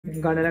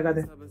गाने लगा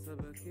दे।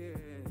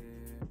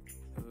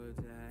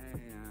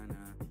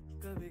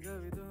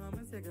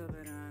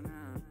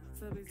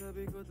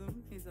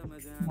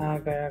 हाँ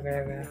गया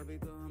गया गया।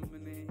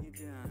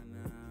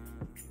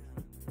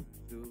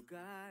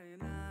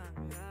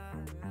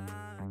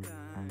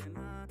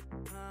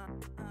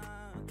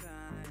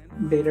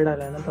 डेली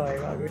डाला है ना तो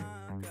आएगा आगे।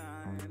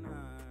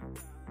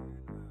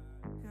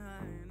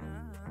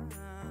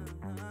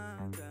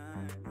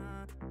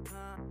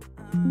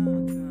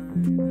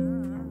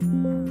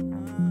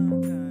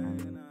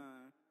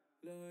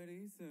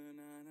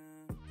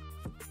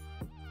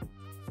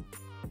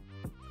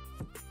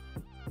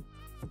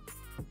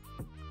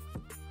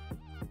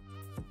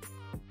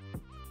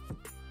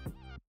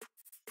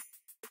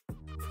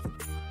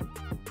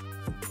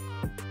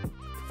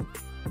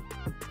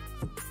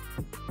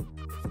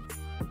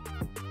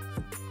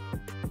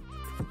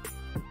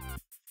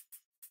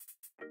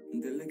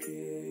 दिल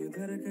की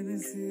धड़कन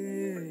से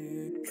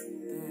तो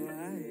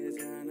आए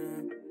जाना,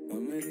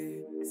 मेरी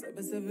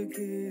सब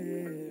के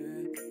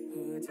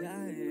हो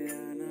जाए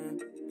आना,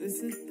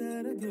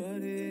 बिस्तर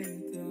द्वारे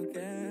तो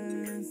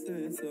कैसे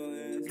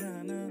सोए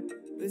जाना,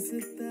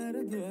 बिस्तर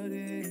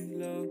द्वारे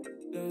लो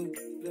लो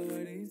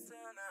लोरी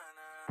सुनाना,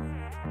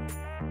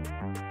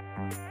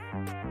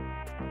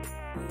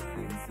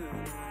 लोरी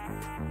सुनाना,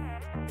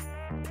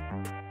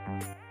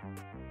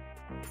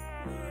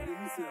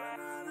 लोरी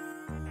सुनाना।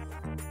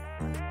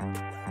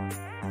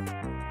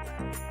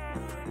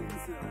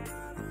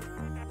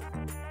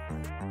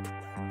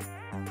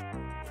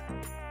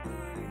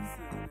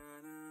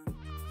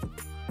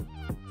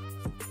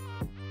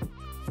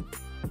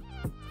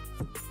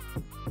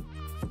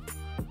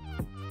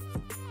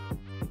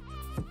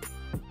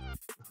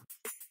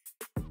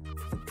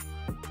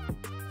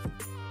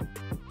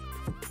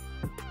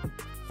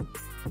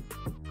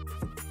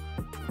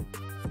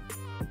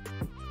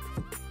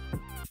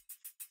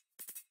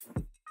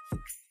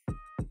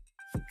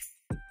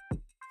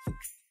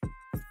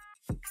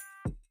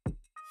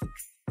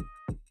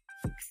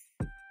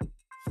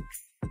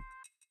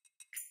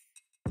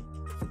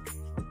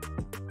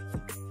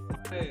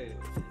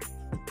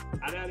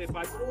 अरे अरे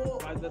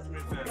 5-10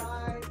 मिनट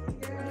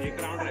में एक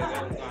राउंड रह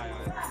गया उनका आया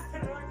है।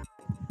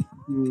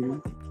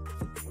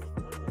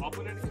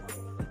 ऑपोनेंट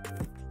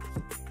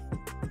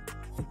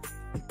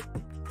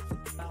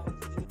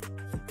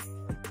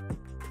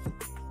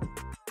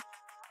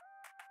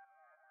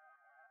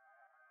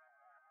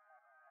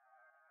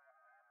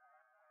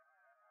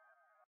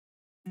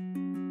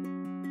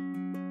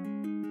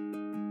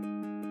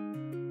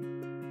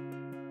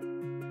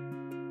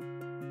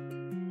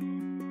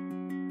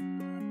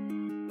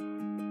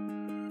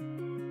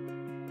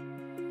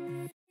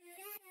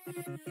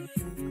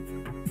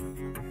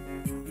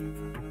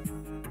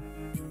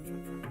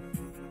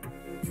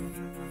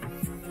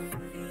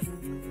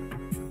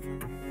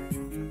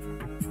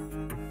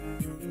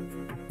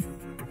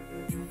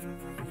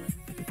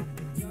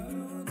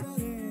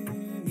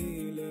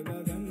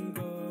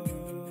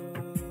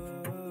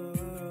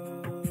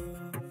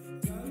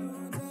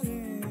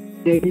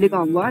डेडली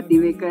कॉम्बो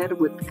दिवेकर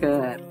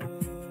बुतकर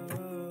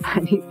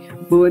आणि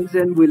bones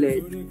and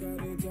bullet.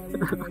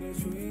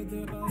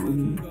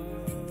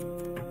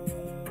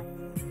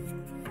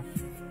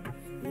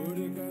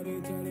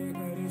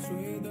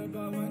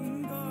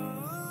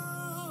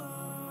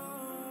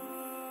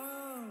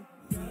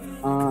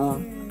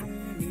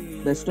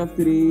 Best of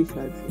 3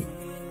 शायद से.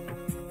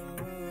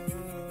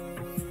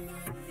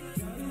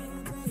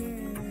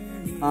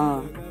 हाँ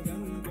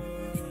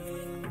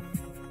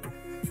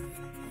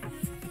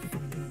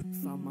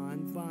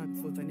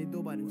सोचा नहीं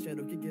 2 बार इन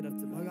शहरों की गिरफ्त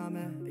से भगा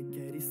मैं, एक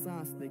गहरी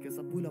सांस लेके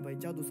सब भूला भाई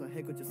जादू सा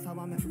है कुछ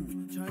हवा में,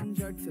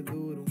 झंझट से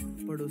दूर हूँ,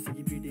 पड़ोसी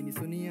की पीटी नहीं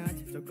सुनी आज,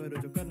 जो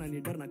करो जो करना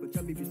नहीं डरना, कुछ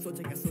अभी भी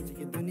सोचे क्या सोचे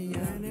कि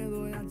दुनिया रहने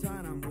दो या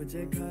जाना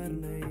मुझे घर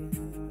नहीं,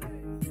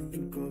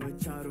 इनको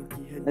विचारों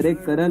की है. अरे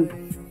करण,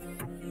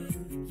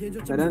 ये जो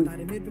करण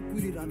मेरे पे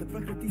पूरी रात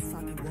प्रकृति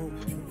साथ है वो.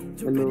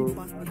 हेलो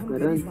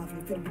करण,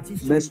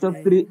 बेस्ट ऑफ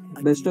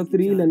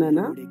 3 लेना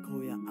ना.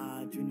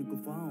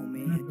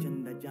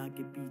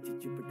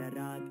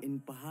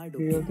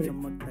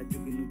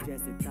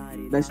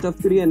 बेस्ट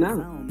ऑफ 3 है ना.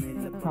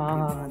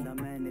 हाँ.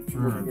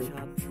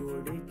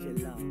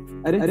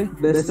 अरे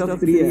बेस्ट ऑफ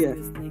 3 है.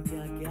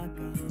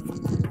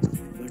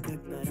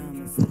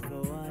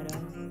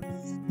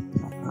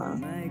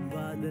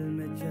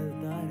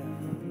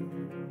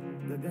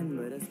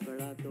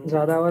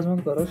 ज्यादा आवाज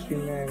मत करो, स्ट्रीम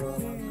में आएगा.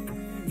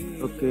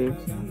 ओके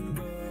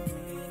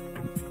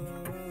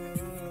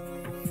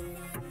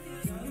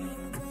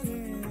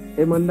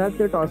हे म्हणतात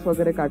ते टॉस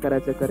वगैरे काय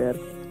करायचं कर यार.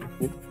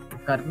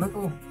 कर ना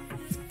तू.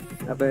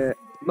 अबे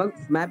मग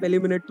मॅप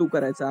एलिमिनेट तू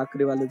करायचा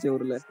आखरी वाला जे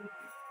उरलंय.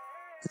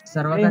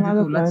 सर्वात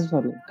आधी तुलाच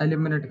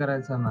एलिमिनेट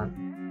करायचा मॅप.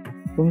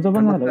 तुमचं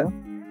पण झालं का?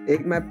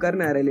 एक मॅप कर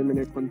ना यार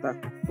एलिमिनेट कोणता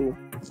तू.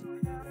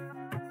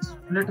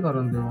 स्प्लिट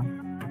करून देऊ.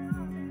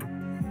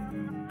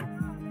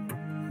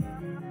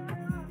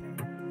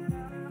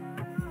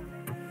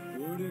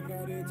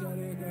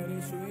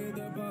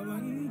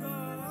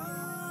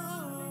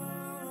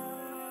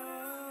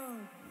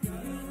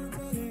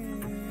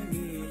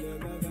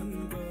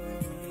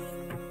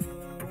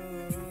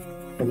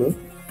 हेलो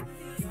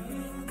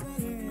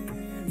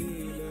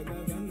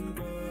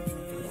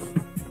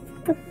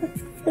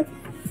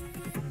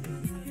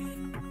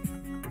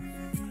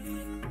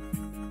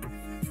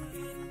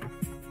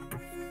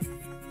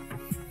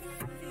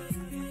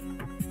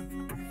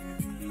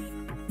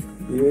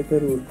ये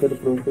फिर उत्तर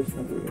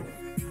प्रोफेशनल है।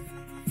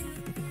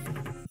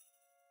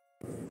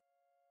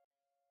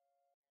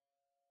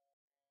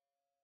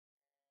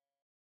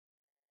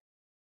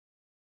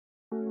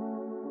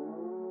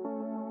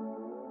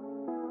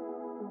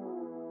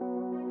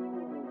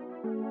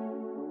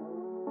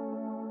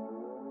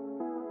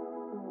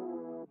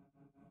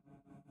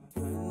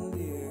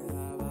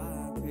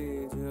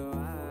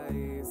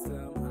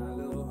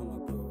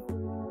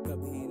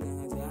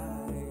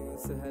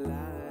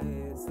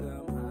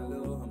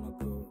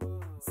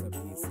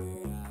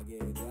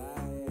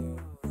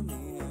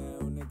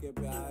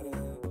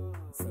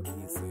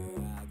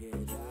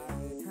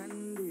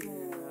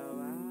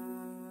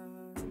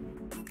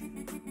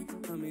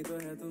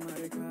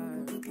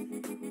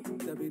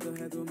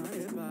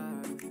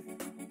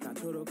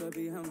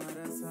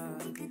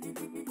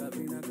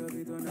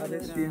 अरे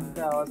स्ट्रीम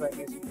पे आवाज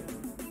आई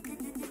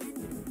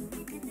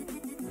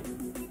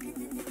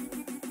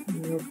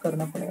म्यूट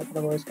करना पड़ेगा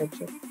अपना वॉइस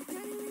कैप्चर।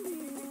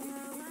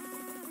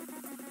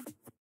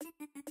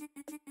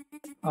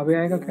 अभी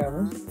आएगा क्या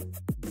आवाज?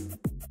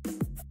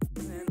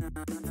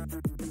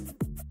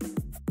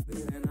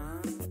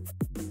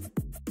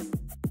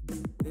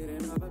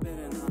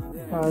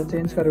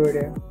 चेंज कर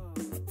वीडियो।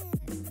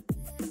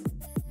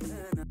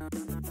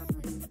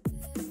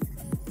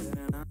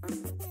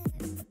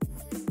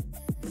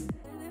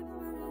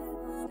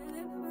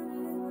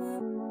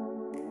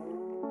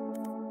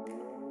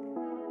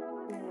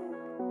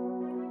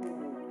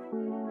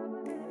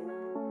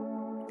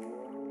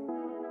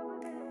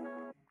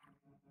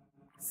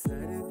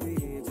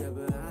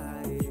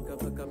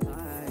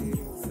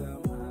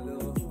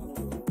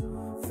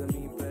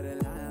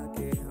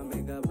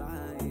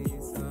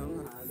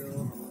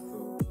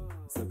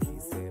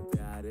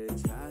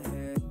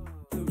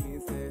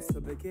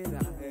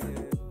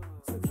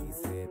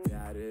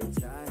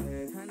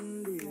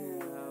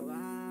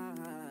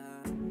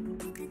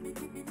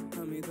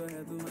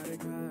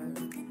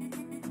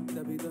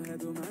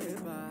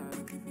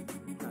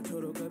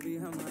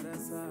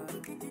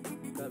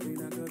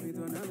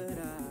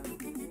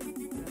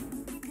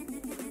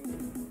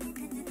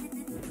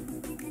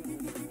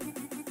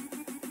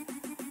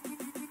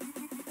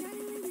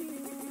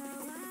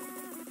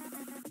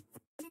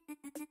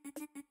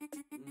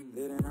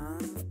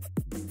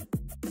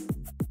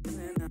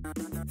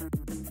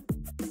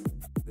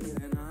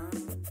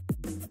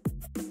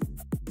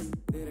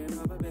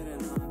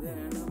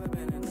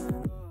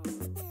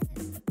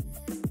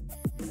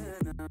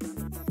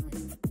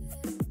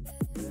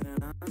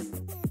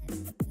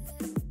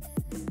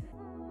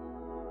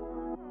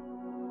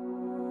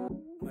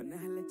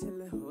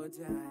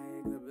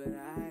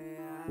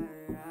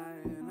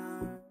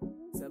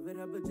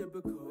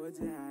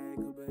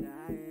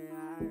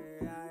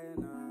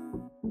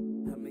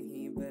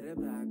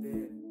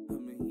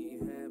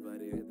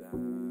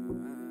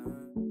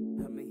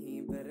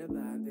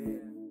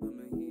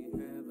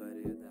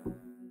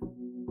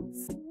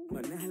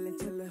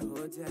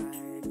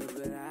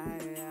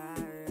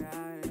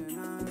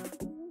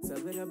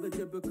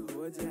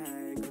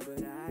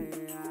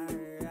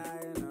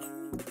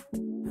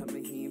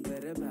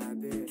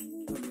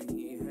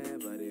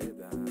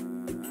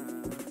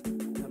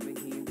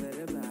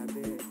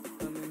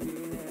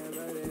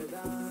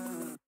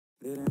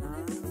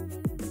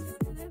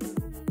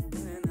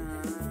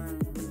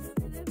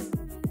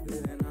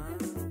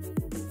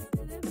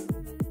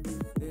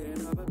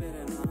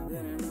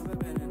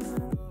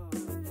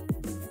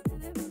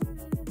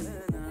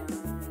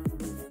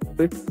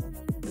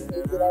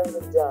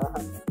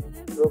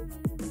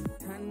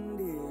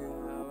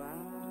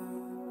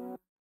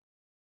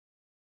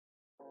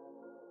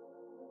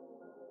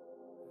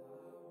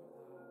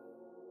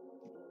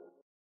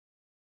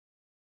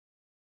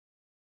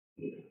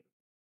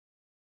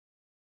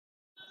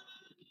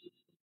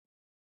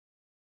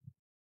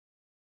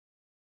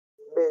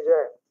 भेजा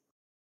है।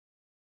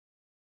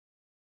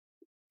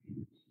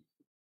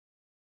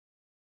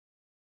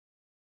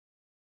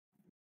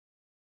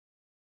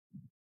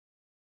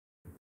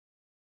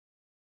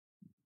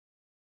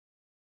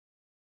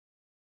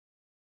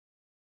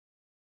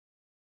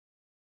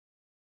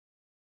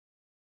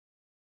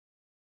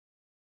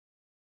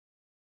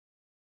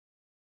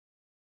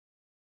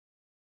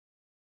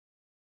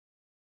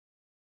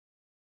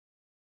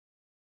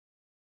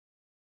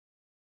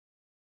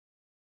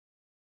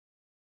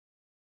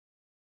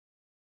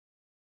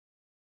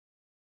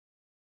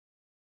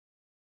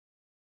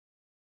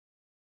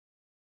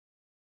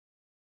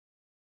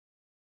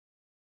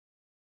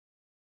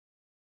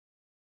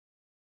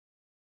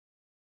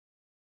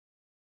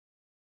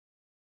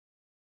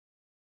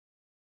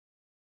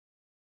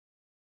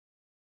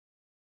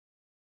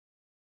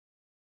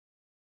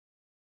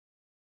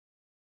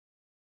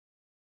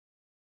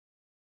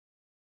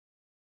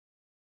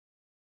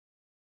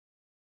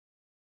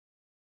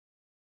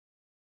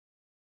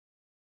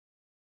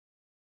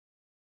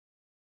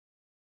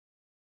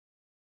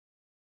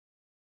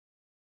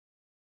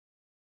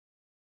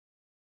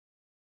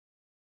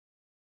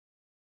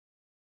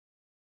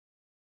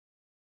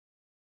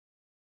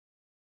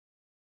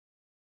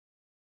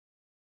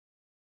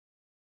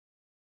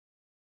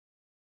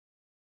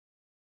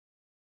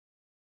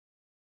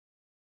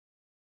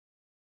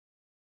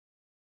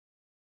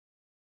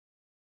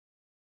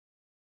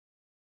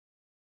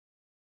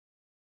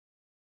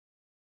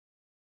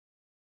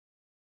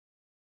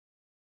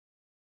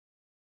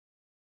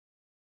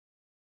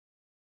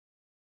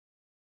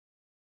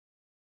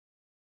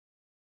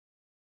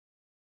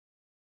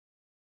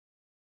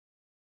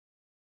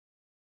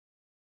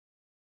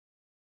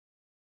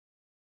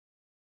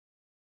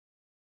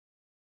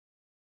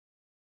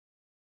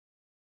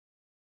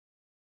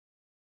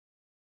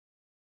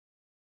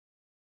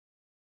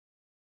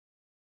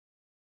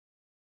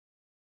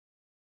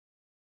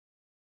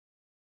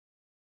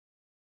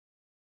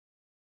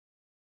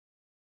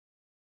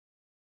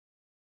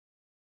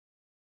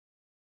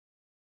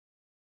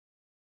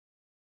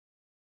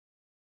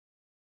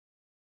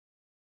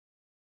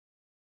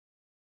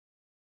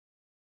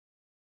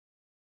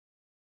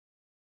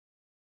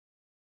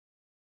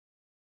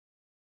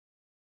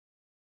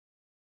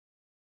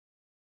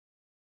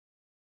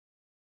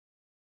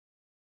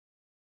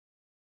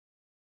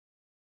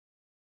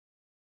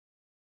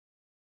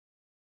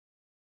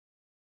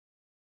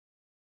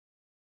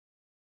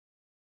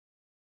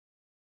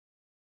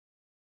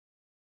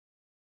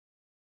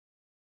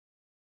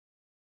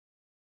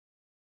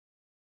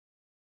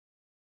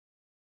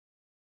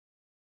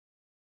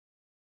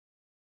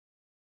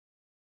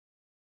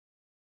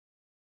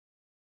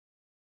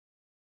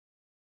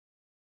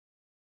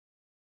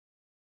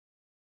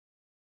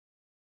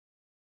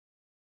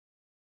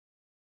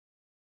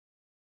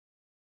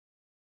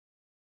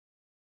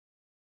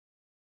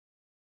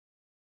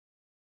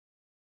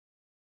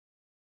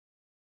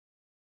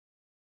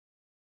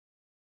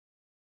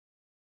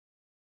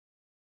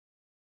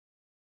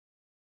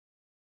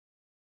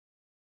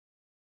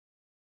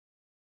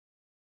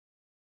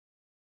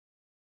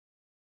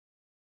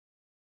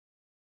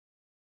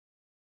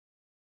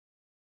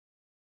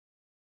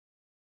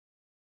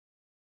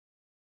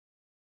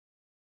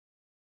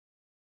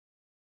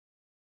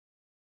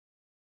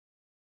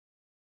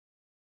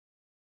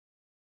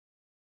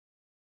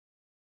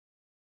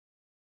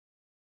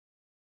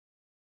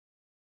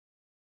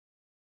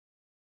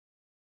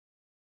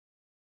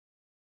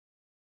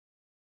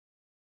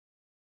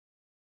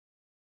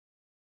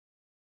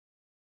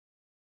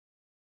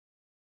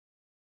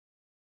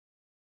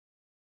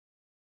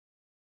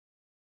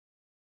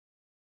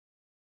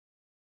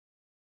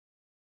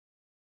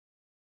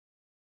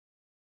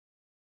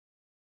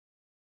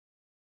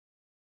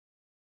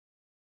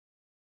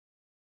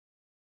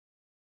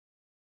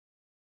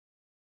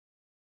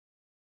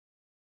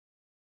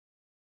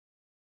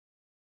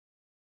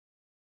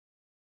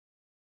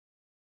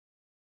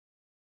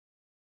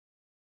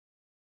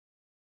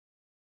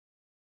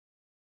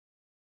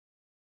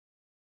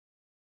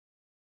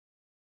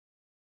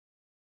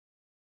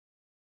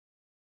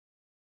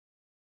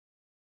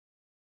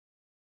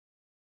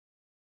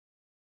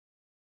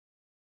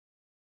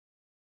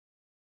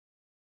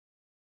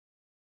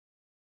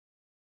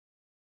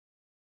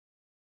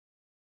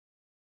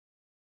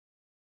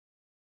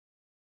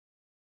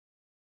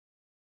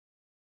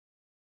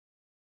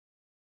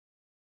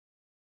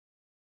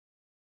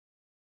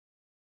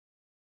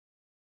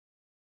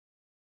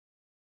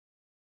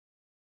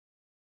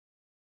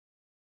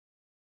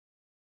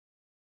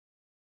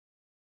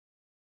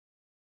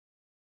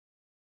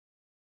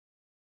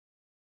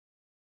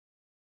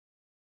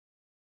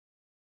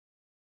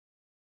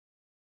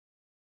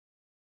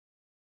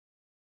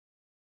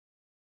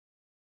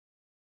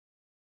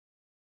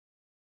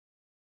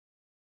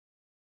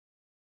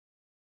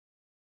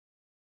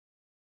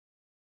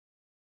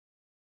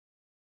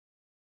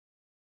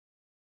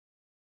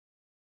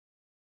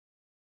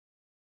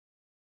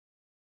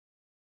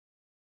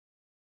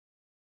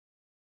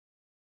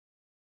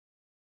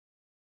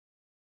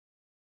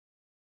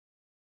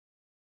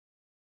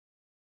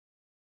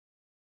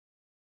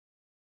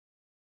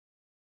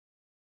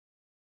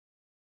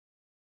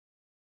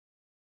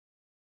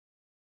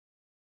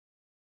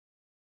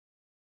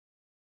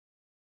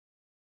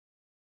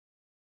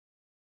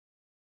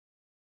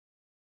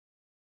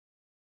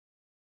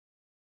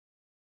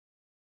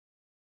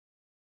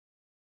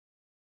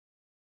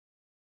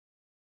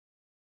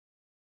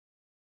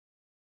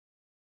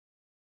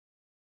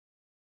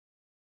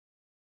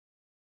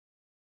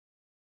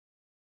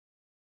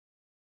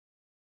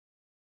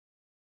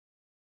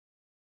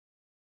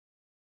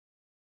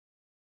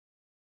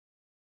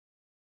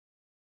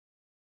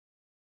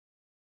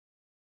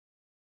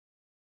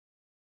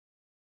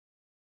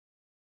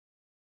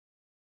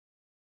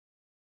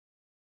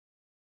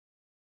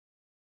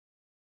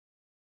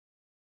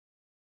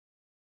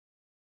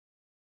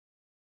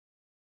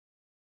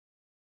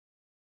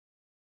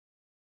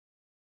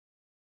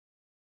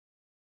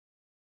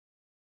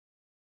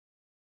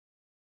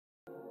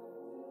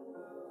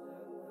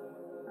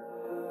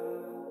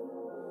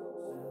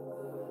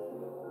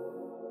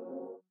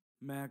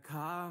 मैं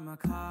खा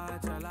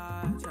चला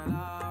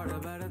चला और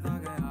बढ़ता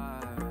गया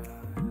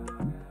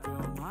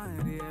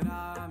तुम्हारी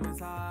राह में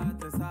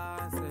साथ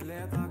सांस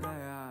लेता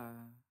गया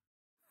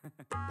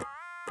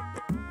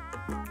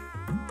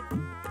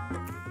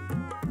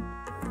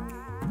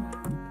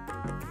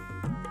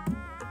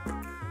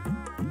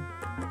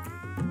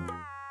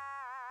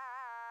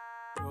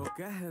तो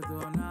कह दो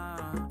ना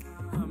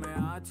हमें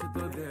आज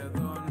तो दे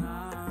दो ना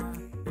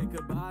एक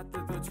बात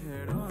तो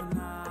छेड़ो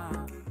ना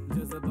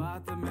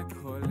जज्बात में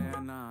खो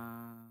लेना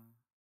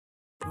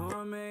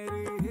ओ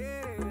मेरी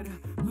हीर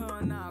हो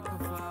ना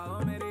खफा ओ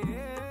मेरी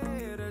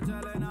हीर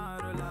चलना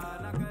रुला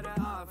ना कर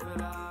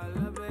आफरा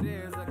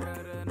लबरेज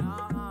करना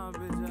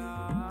बिजा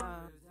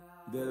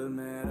दिल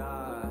मेरा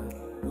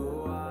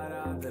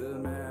गुआरा दिल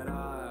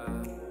मेरा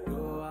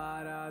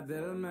गुआरा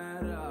दिल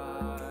मेरा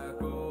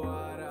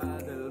गुआरा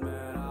दिल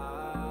मेरा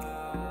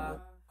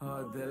हो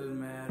दिल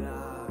मेरा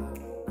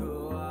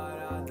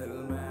गुआरा दिल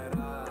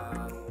मेरा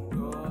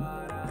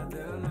गुआरा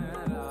दिल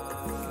मेरा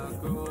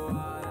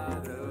गुआरा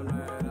दिल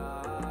मेरा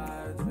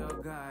जो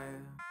गाए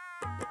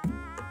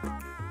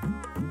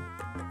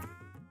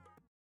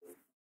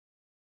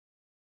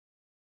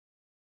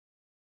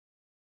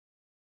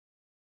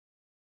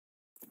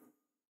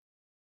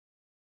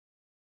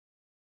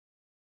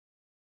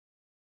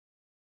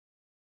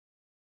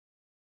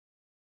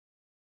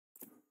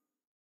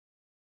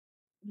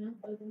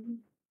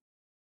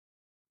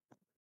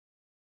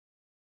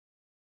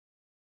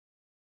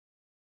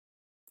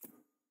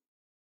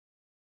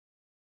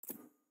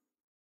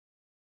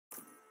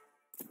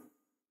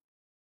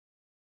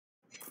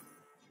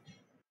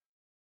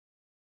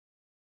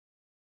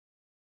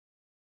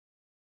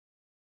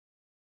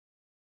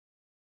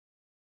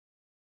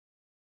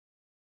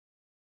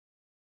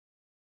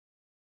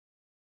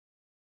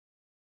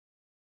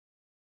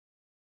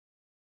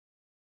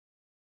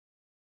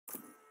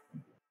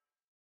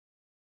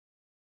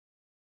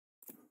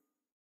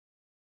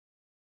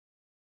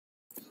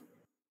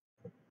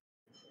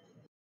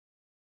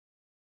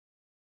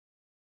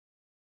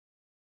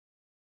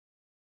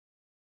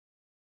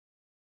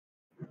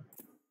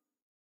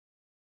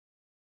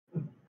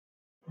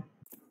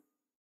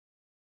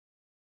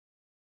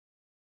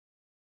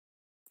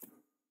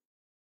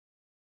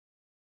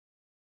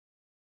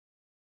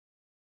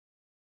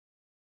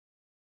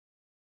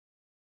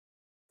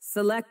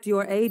Select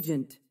your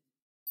agent.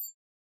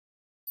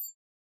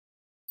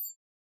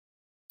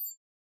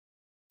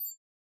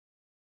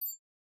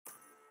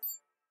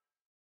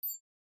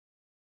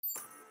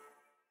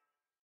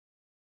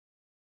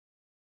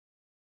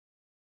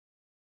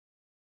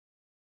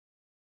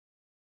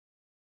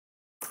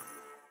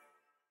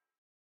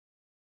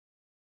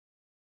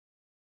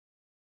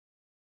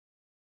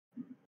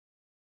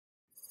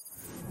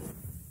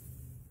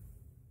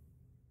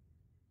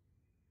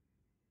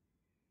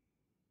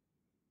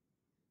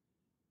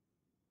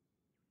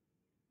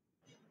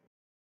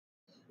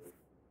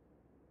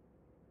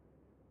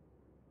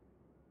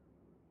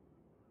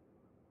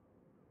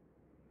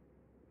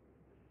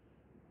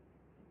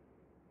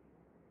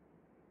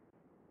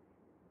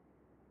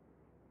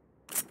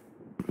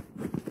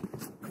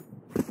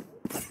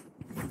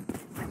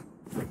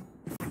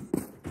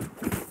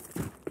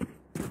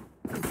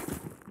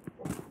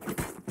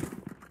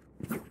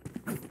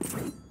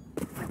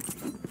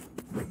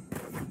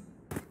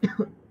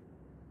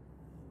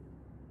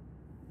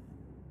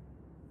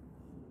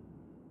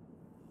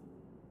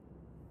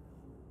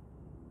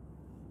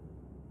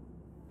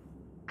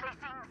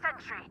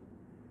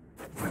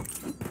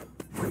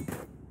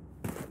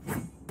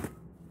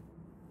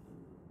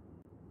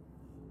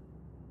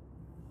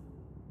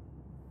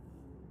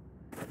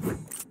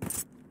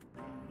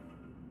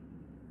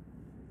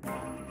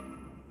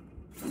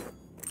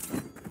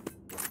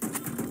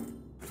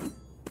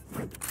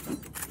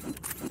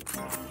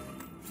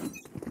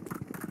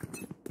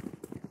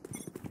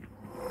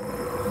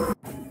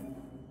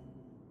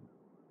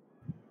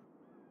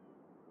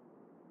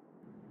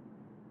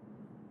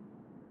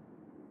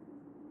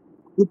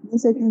 कितने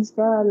सेकंड्स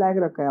का लैग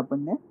रखा है अपन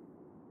ने?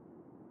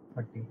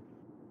 30.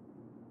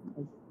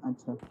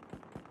 अच्छा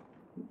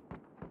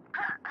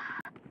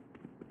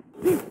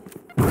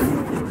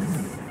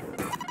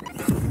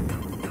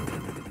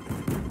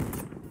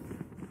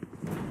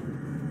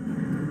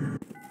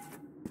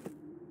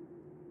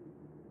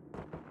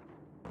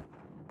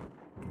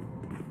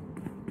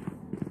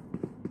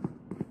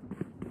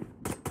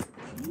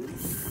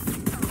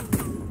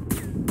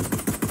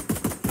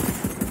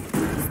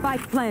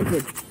Spike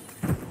planted.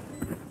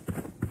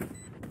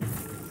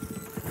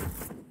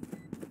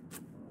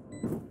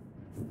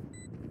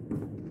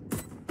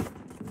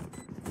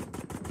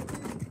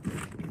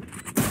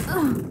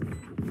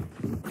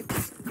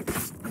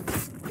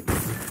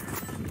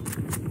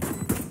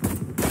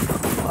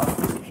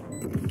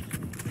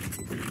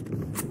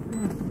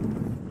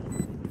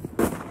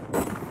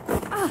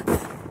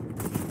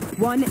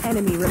 One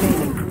enemy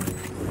remaining.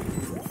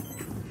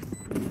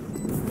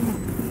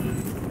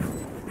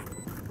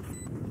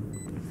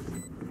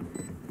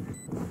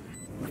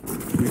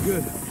 We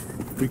good.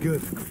 We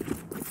good.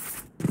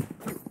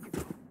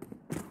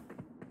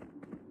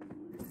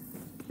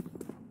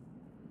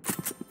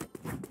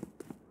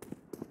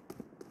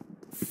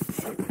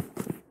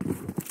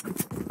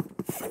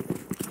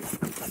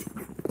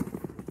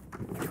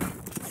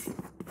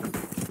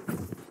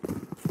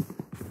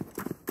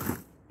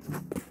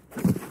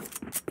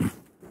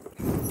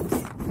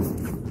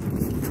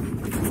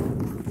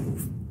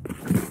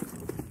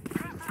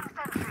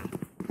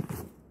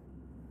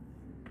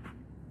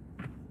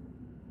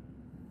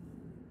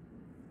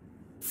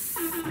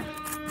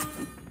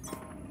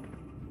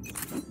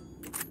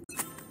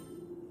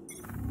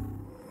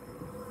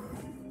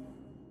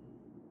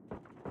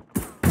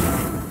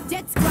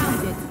 Jets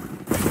grounded.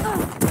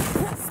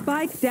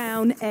 Spike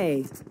down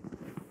A.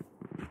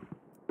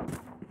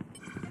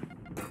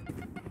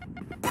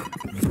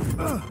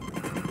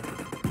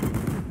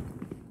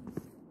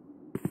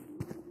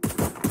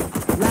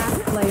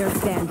 Last player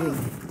standing.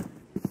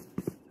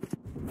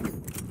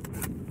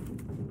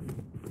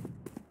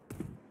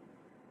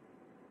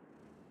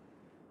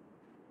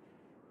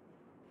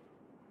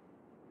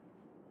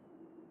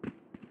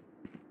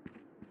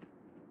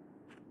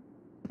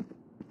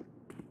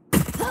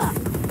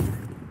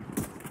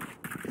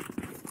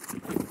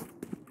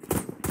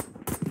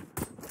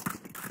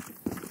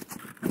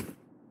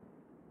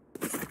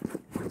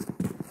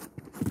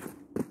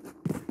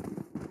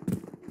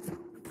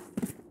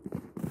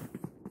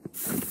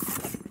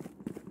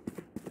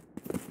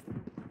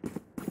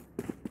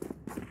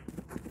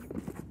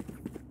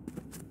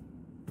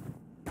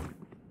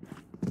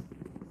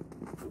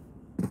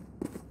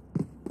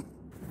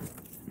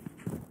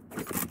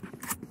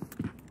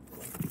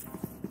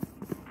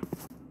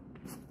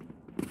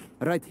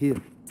 Right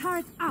here.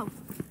 Turret out.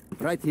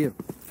 Right here.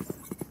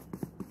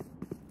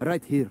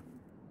 Right here.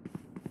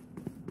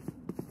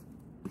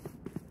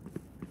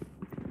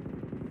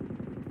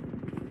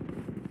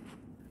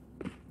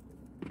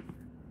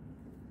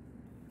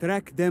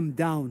 Track them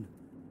down.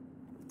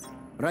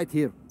 Right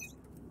here.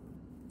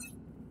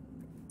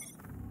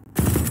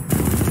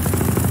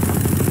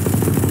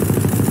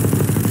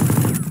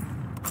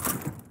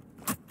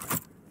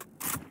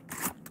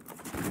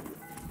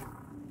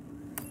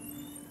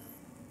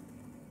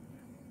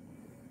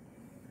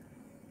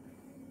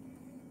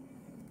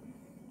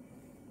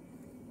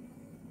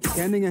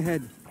 Scanning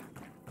ahead.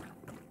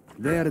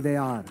 There they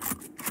are.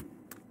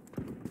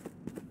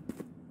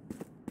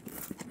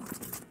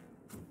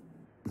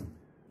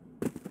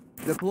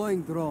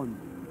 Deploying drone.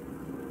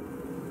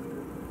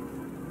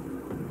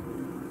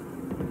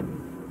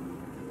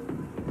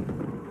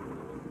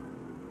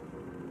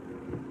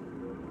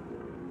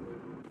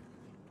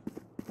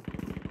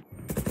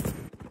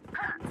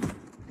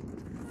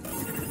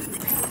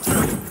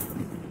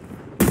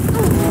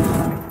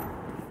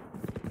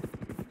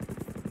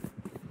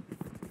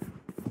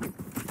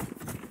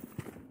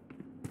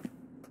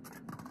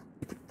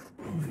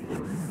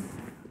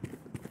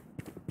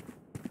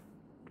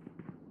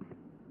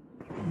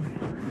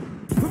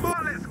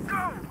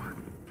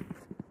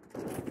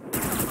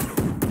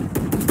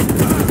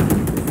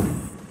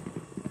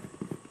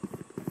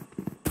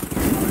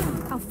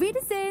 Auf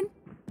Wiedersehen.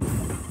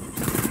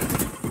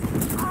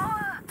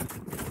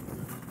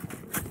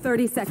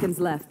 30 seconds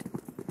left.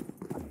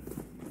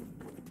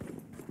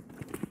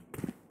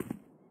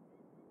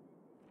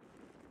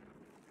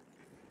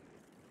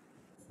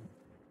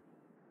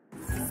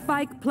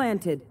 Spike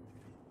planted.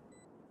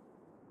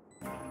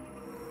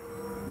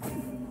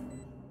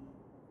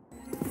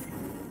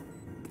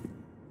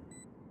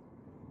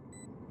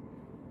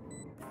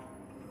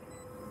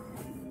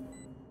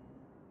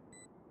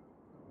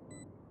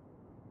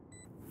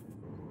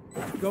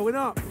 Going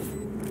up.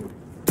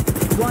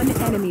 One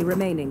enemy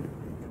remaining.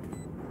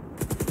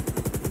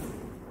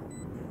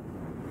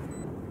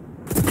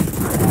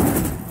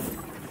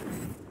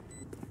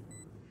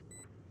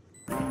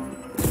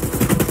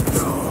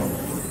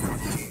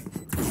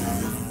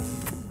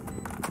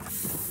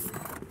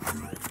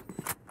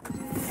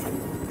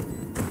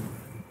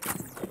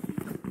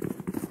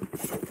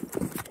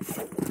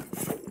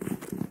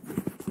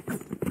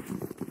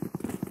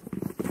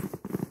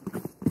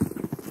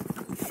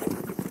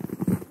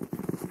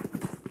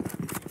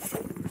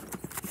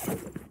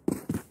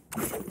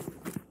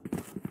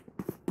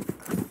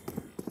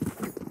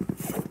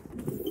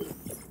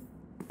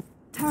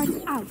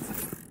 Turret out.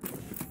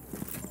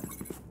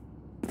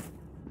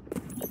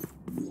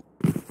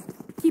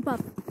 Keep up.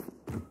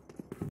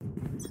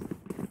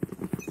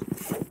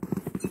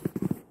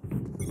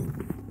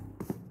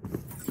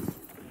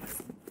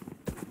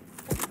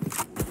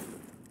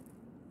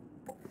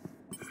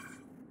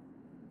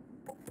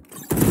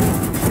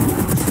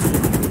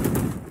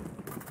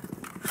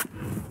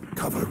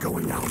 Cover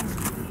going out.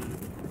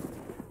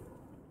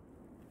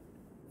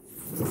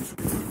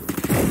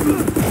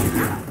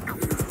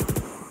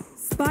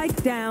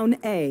 Spike down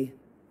A.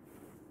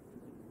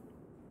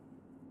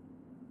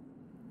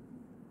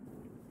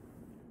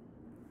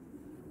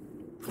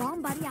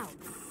 Bomb buddy out.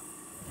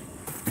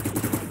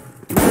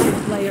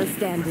 Last player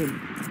standing.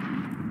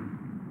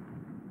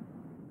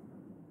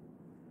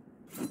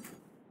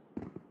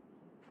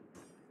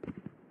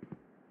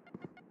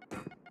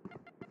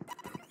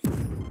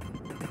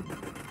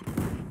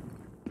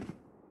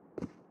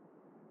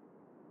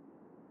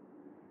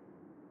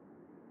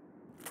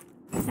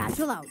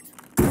 Satchel out.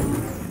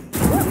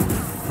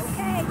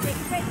 Okay, take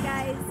a break,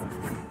 guys.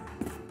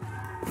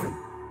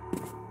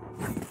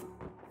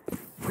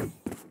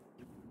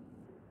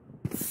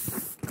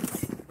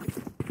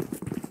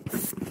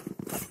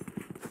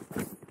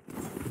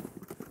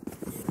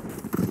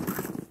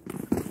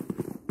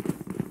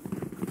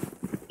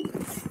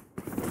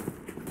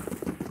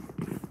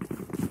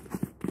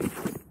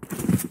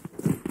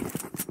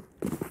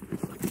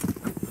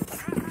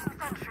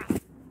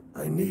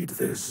 I need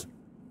this.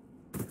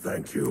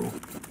 Thank you.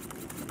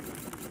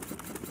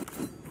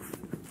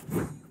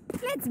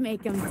 Let's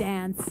make them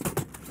dance.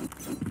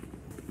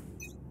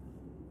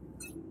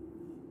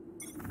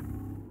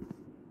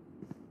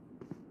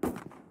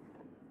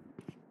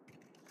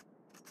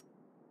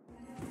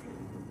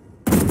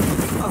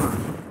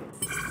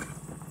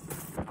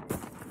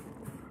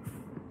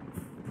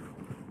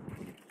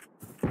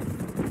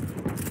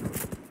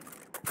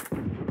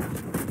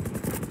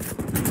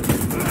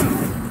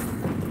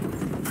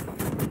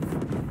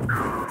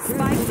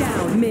 Spike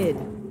down mid.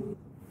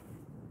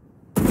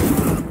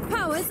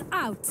 Powers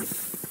out.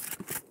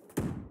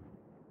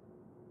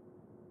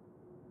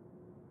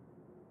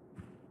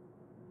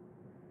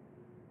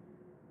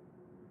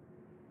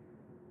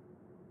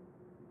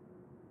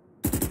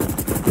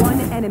 One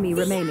enemy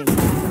remaining.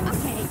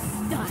 Okay,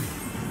 done.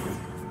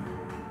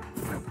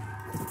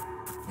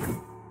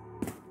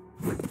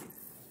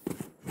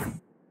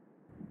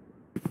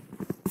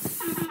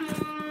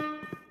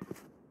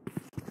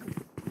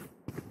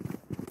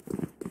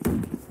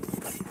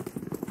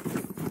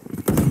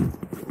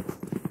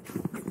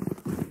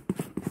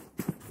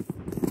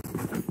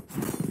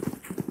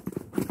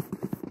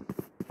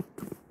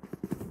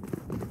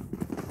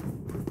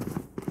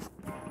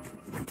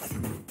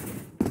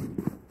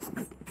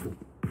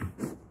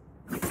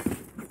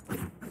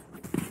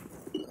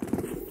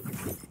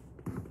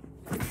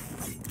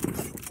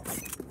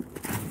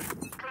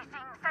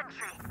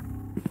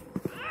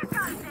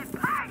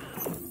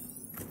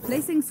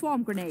 Placing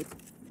swarm grenade.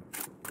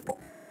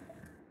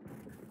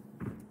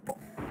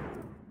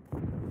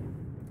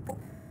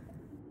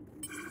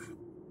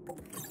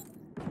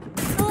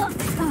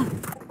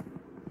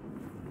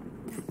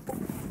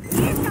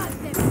 Here comes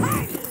the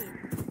party!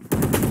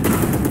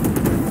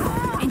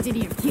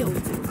 Engineer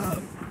killed.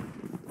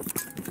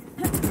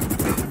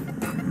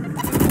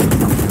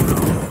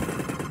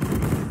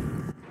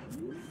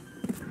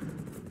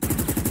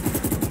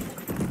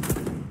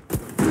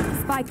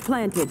 Spike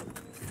planted.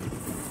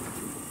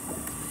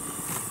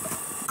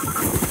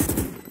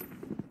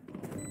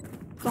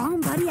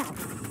 Bomb buddy out.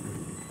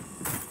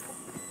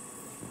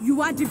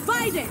 You are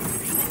divided!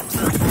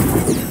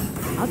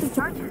 Out of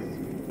charges.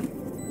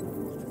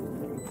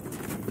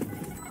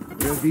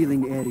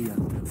 Revealing area.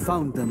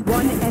 Found them.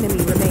 One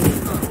enemy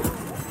remaining.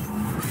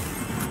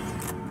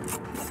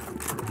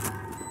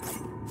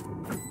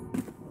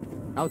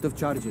 Out of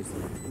charges.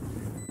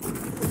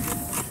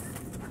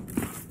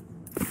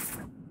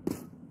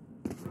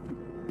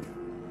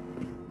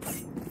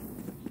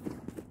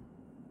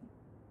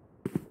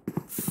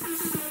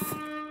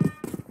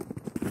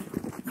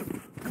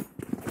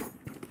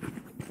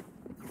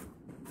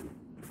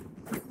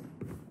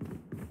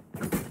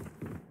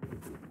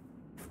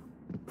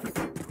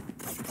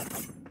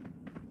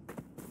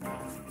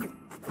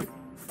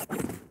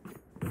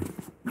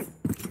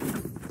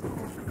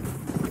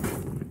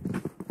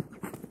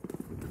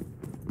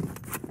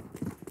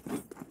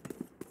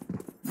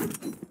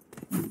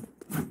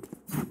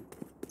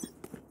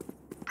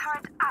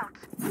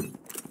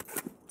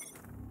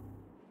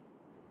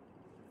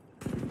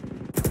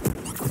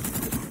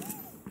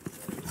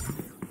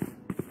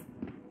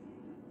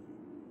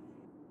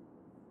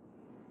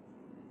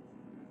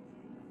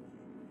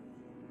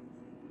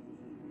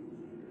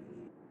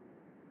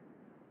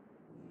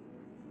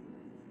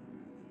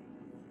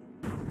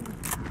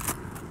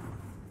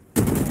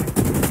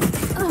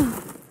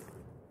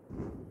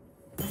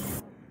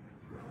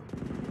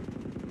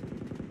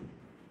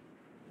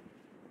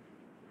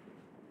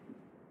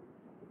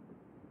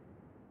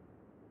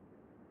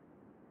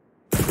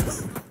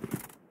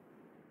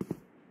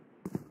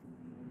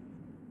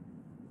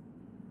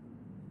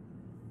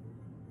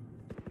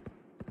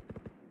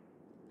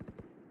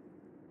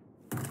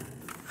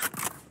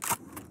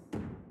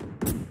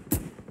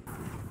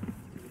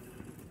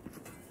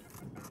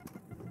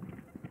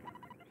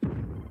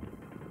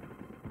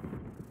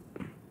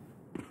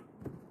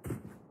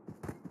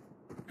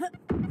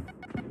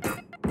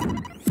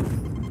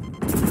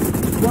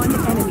 One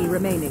enemy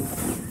remaining.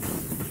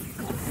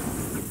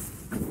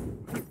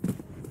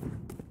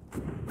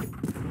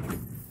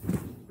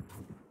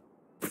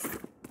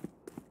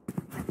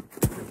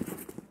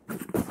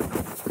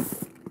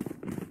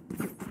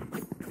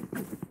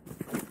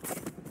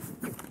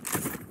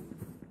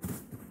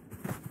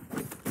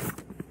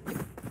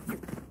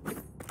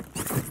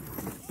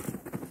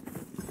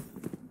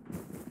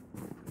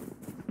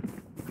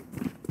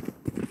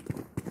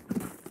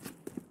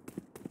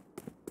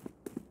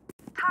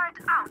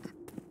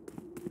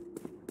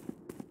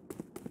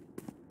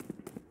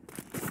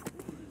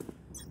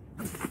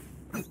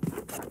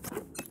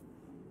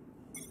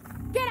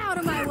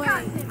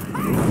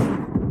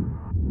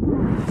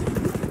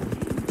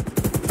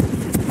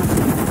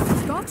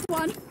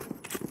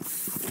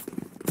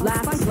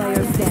 Last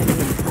player standing.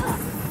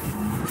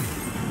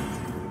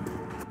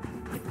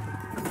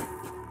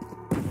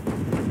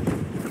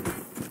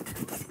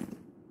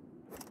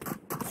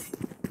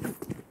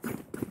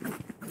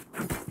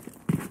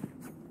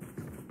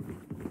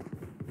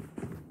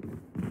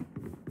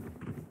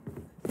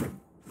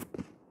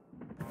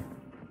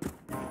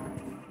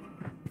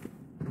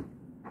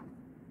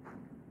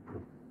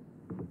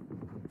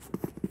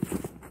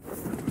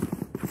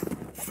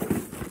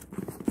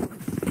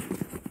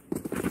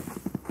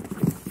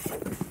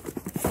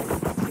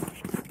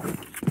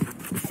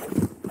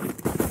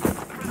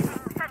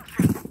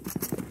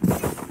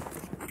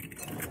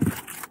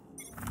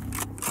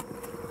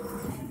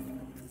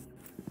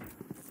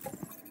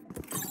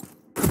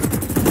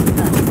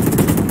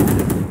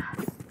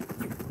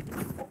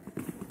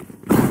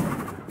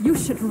 You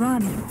should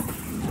run.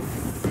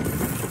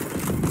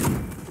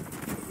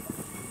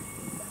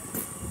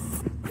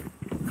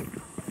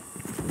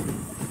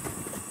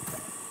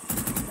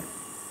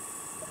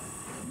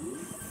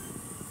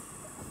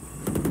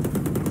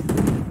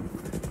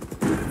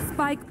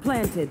 Spike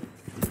planted.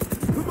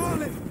 Come on,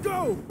 let's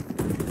go!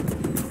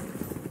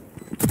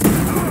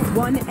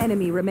 One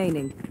enemy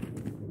remaining.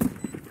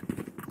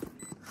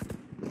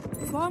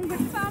 Bomb but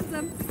found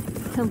them.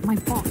 Killed my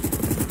bot.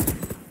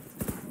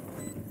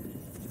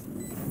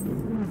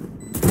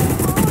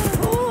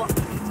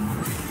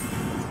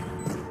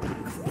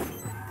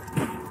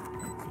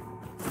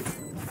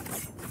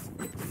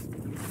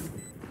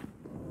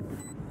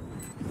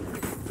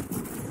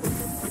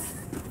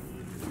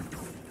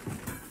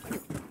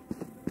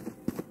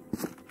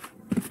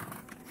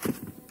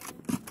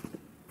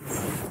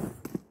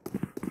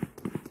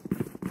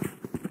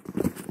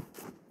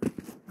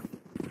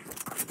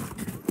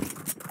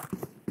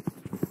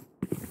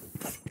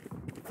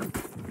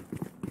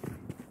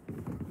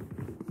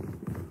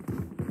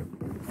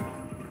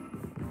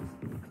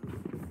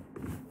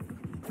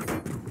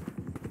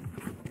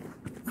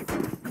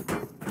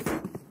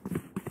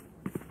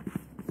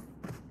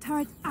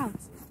 Turret out.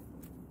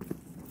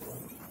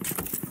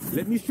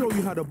 Let me show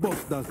you how the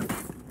boss does it.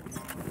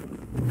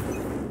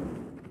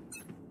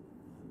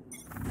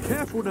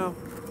 Careful now.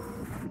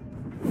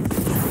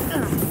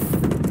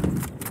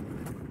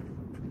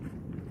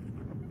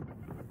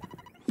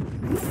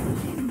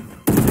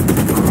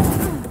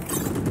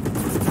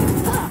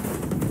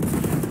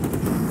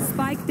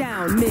 Spike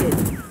down mid.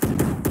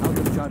 Out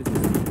of charges.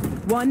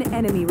 One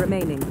enemy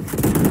remaining.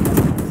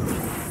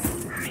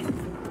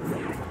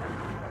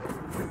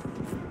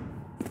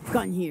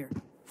 Gun here.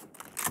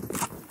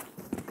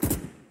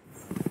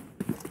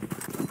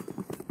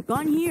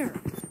 Gun here.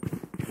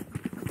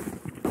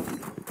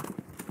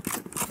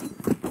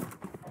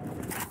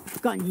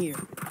 Gun here.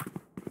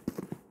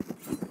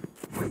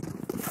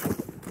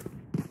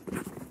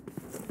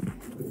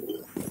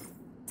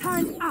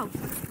 Turn out.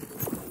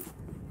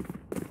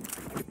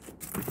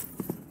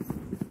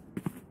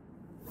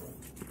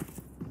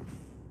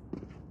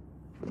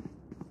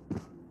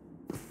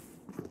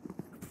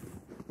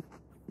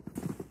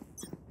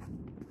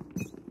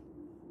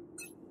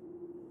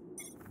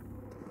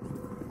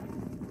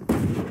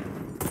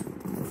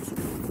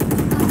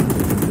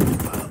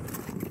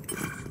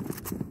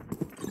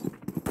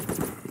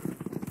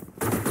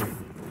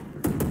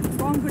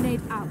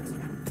 Grenade out.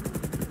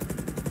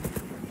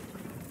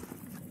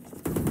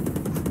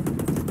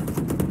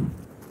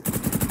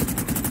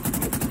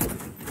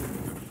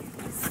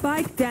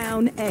 Spike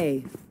down A.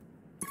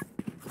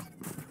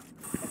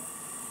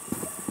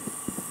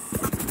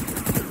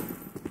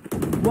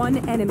 One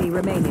enemy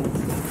remaining.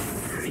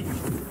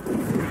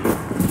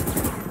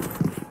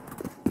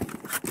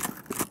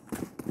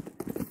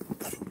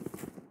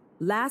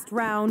 Last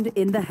round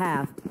in the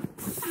half.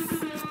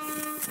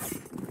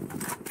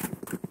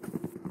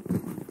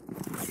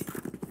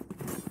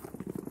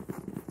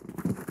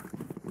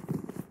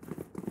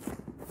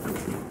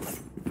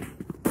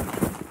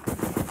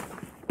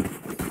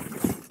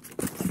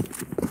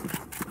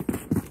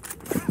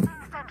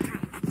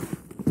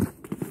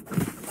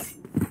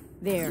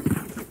 There.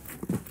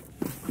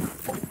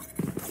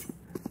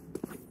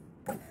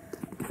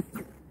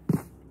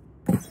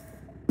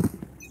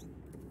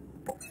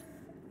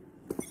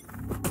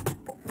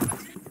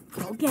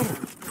 Go get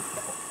him.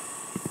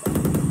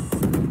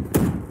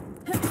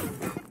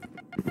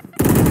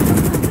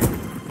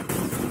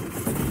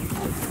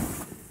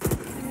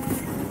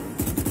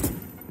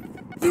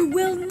 You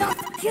will not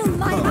kill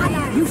my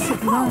ally. You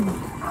should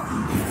run.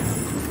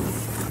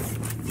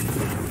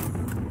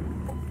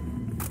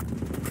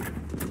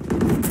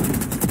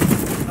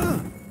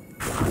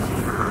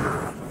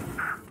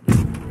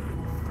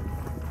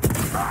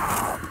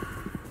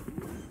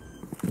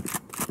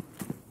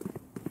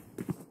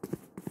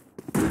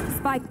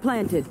 Spike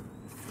planted.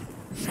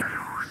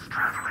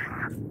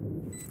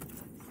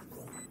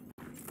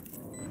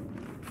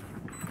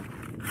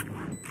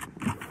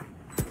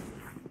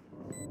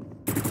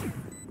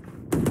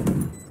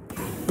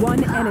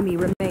 One enemy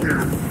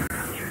remaining.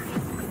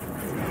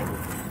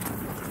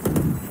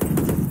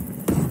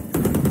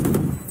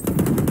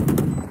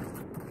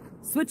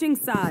 Switching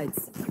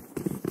sides.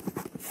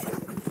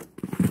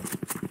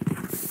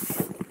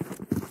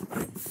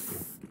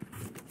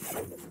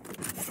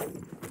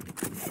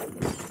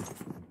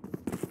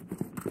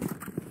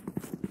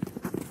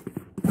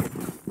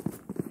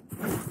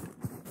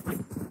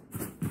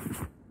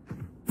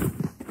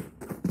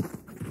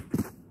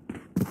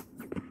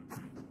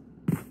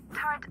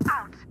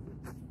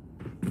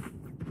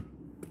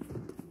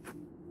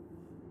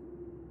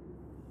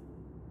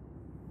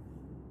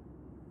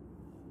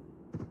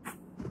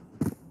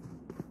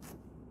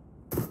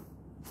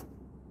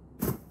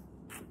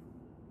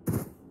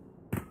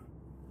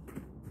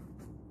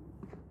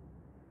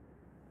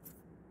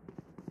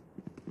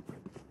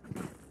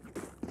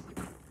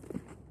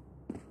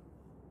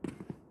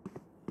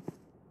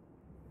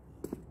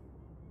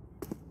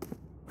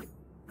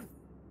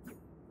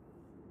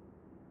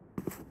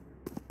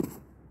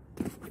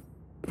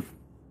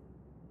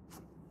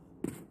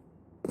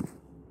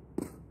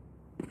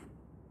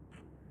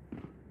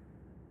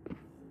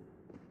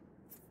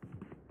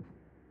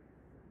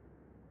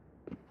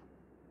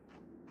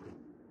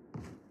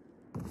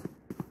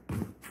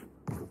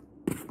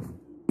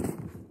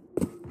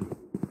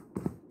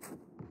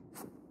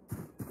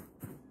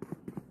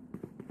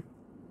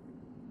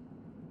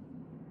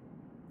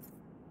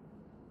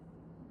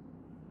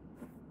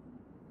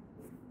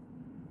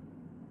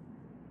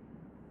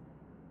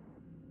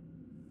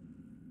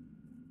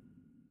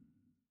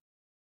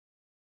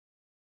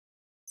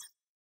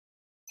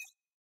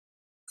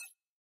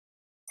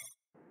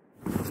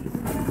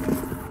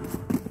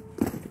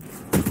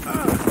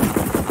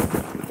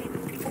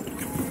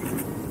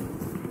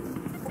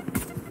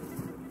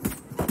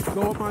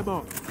 my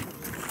mark.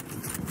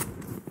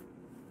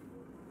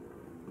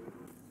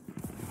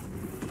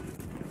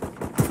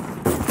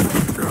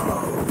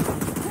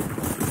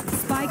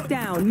 Spike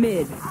down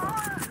mid.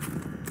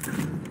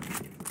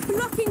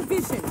 Blocking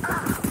vision.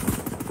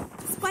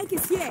 Spike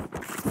is here.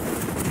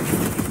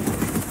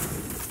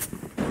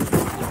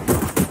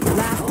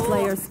 Last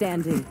player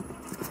standing.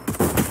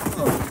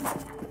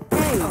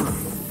 Hey.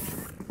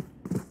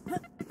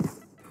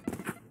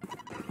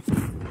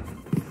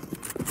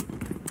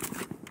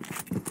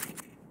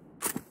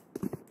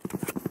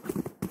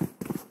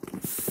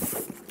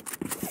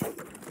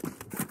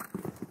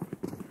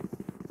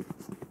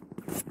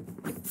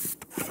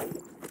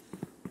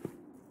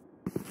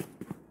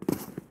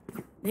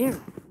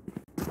 There.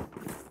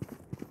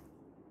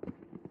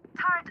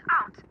 Turret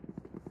out.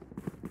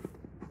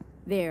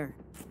 There.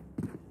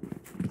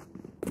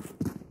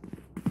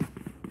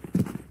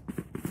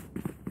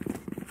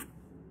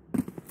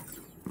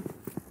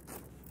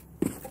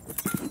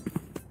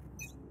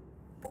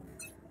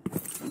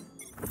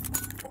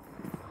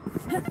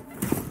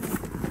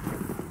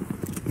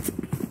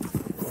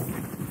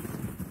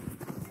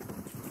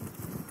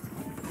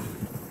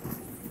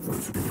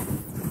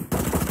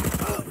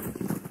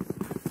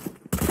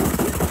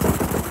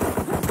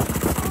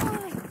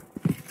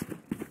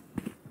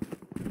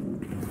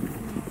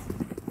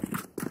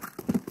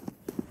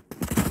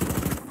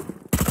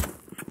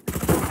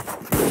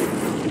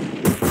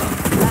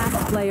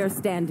 Player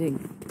standing.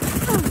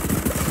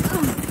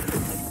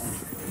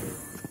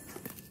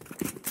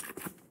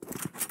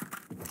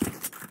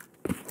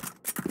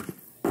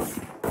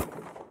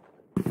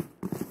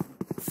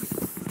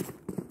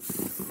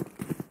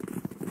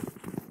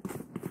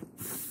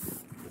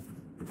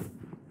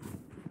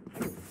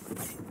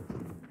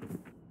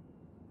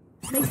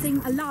 Placing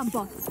alarm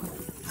bot.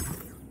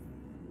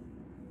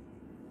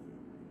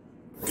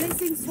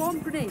 Placing swarm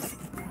grenade.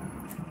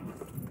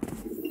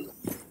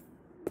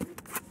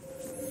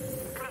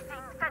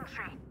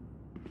 Sentry.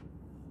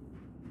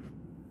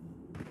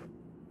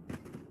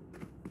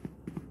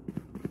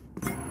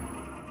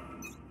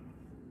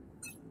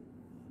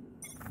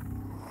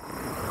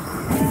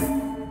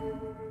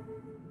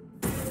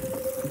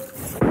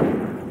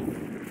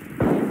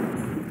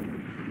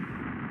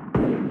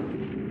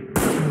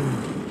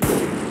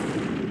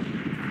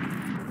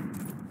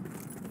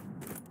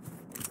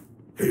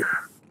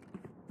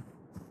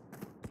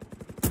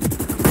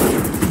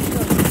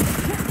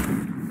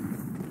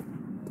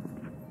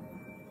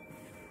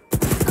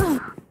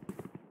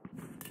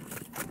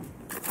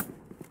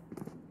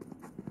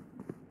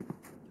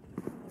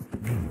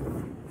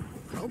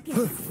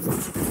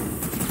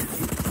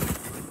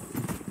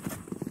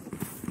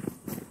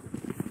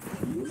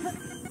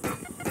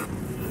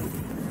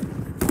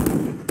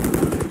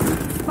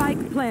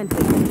 Spike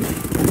planted.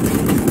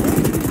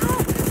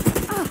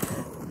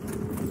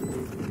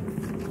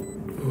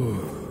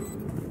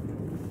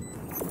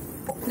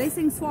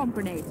 Placing swarm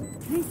grenade.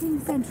 Placing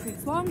sentry.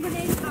 Swarm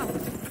grenade out.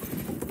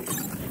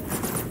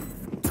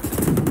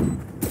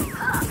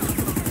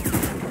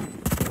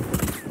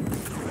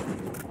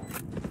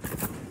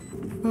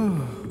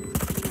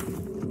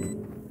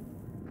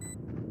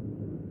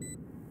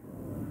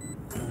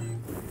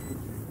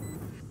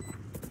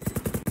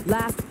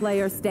 Last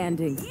player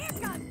standing.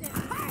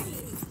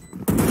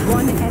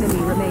 One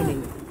enemy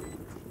remaining.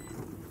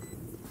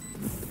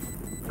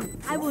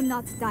 I will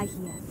not die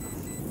here.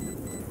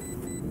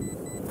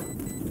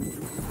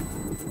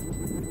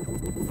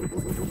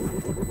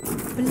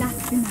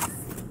 Blasphemous.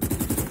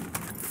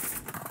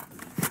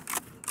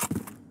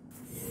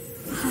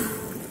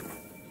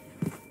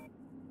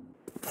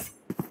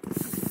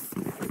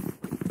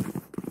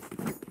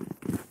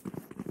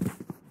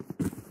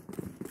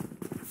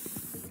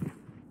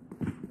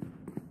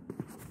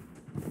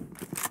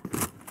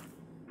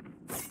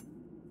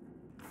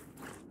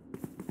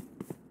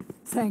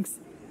 Thanks.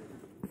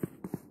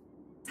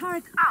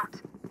 Turret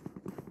out.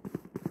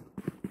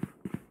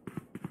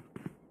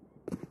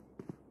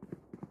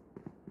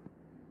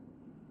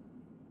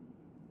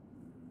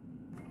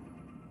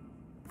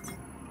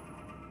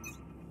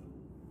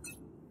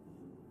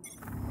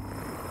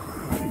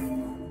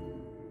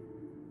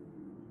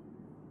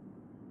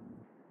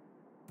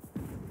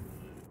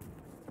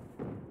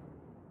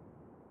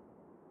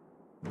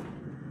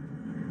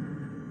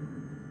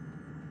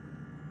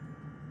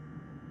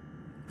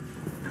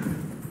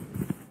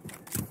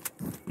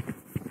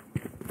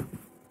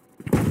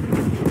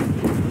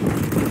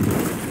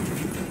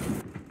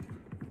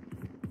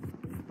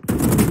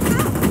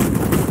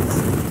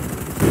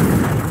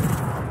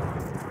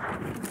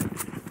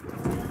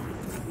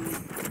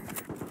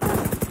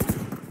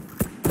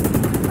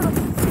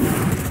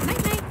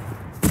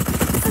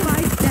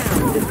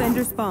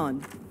 Defender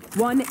spawned.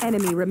 One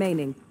enemy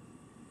remaining.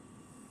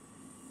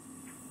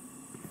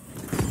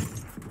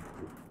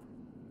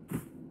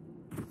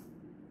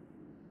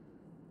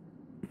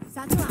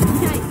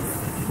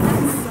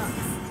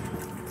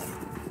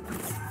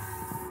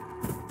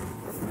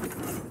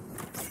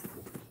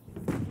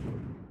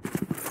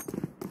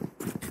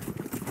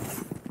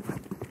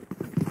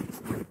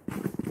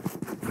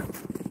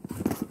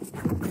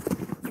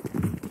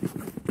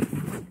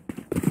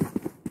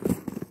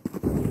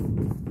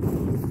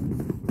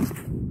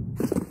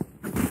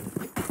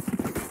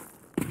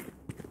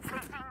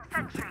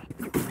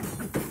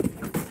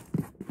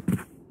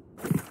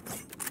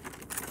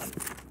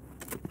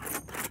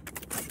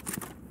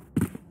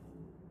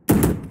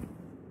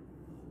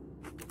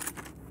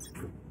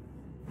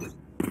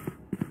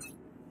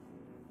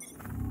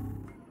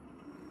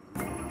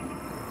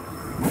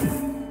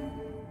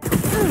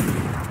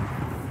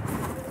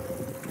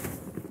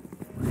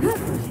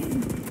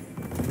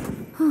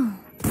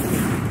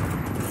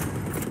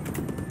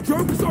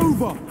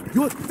 over!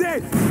 You're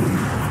dead!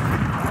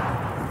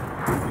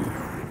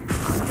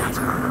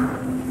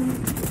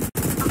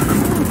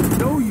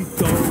 No, you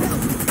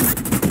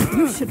don't.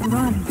 You should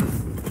run.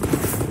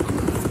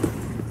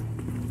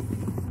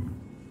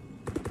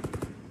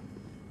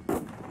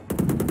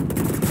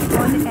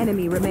 One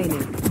enemy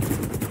remaining.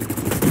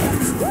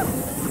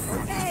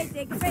 Okay,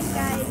 take a break,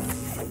 guys.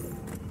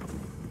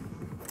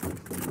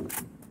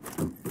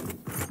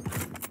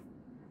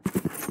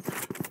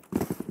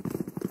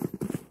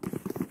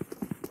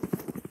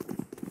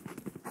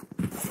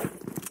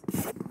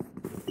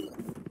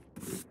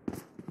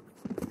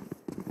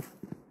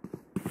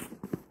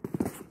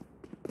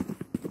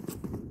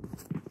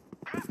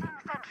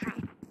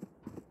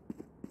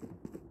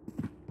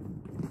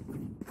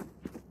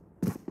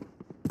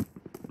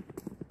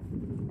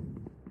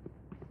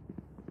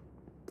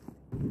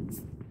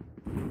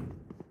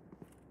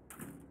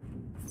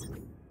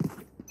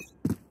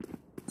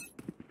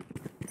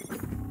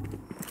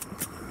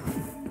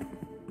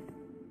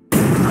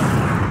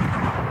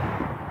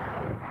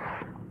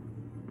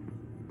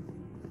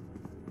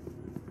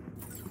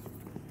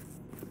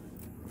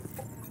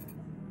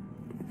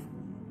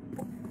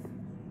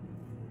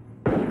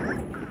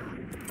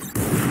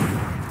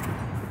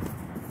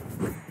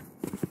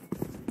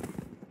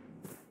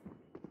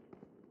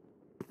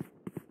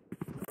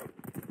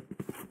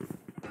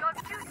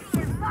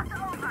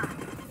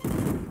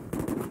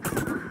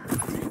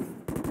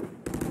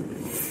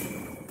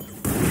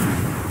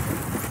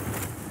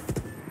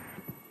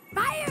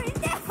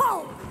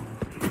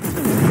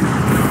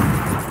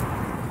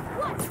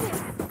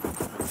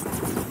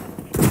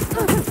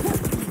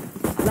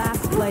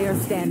 Player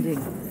standing.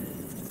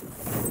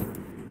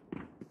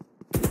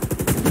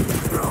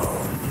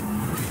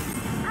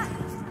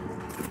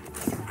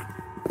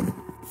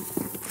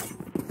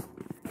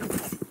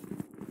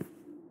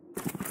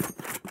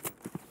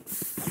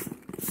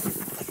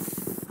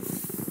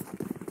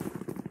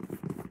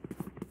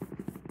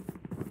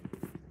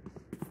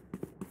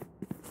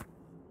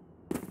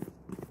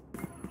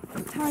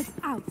 Turret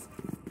out.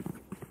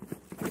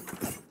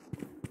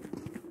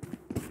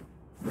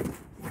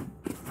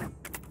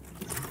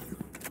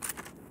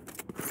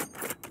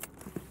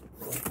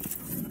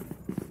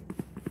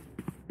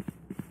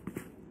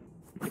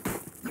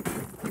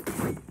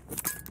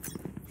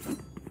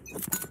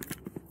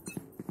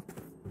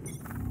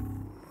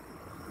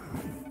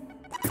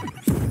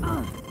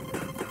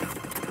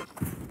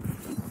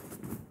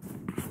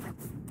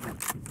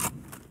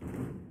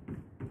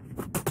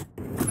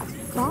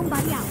 Bomb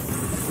buddy out.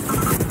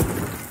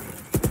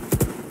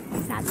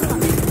 That's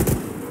one.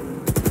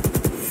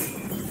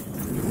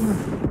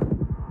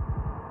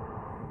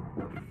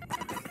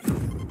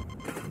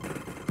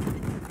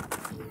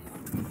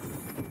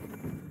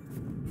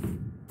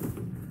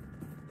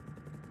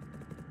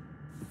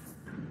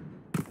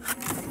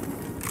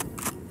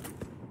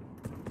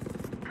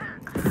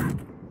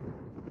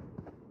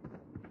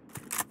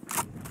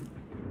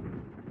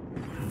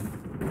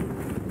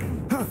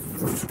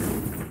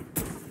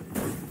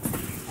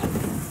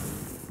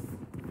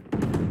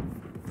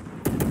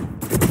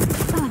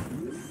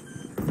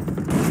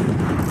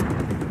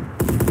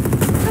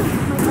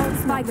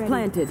 Spike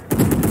planted.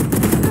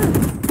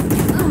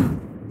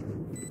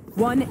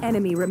 One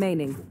enemy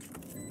remaining.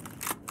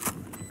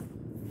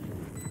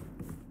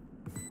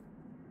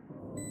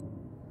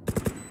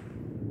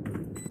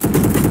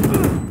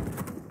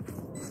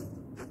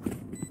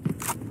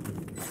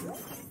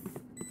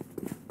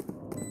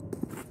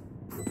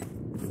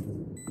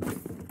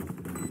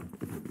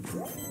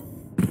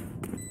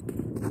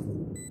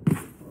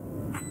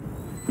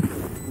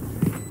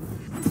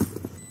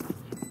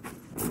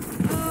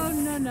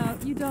 No,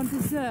 you don't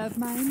deserve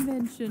my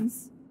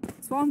inventions.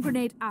 Swarm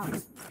grenade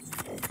out.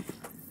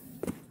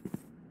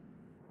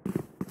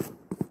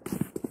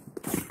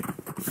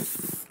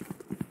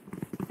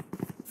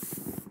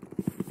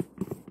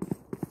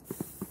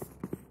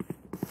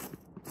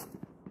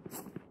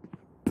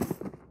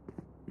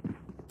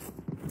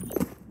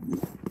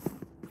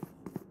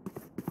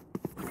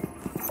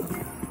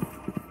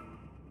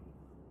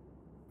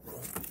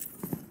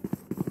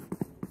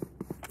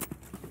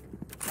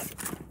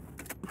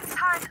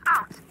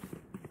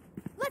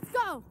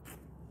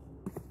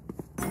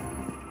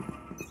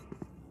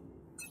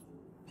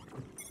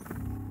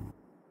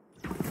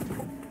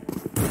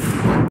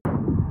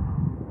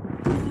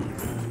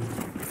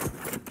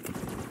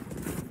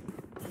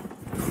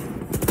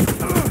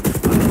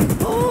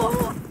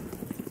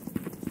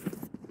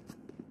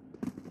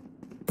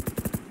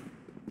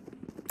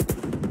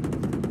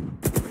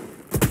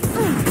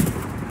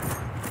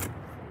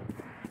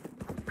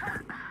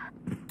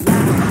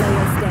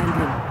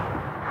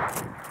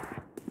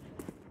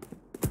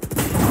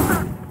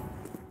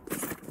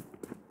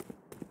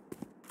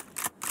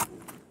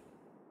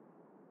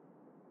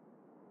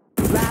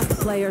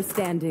 Player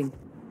standing.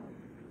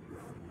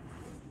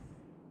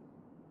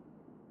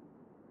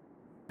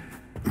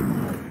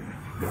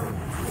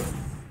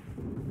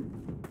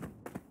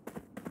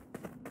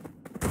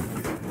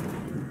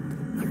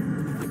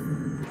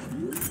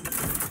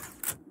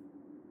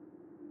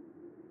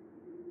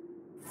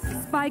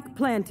 Spike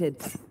planted.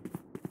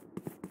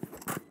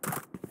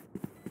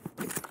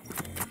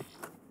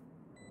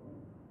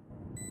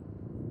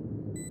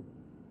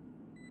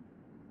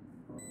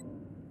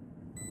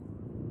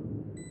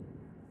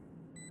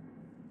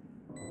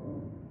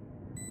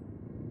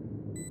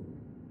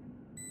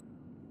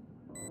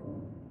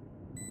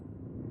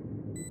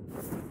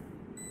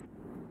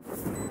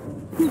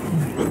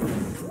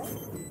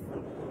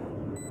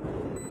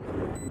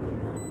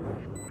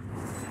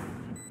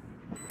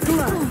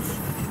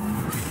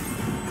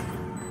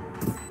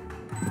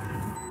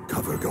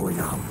 Cover going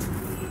out.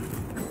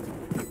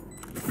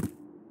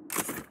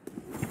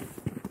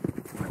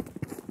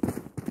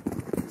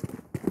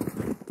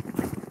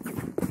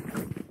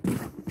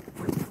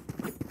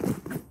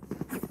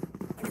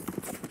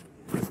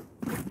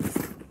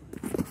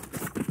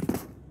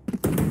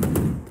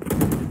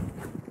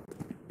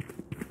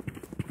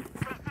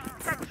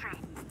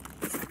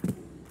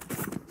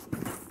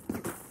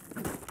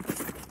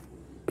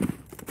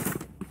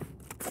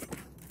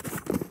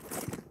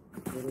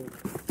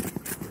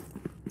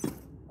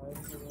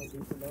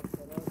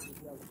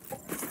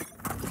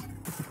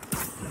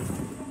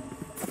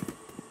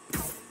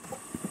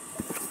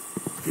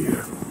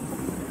 Here.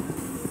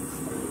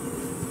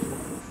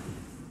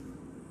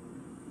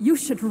 You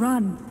should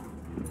run.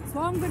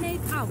 Swarm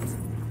grenade out.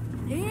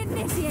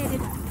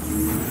 Initiated.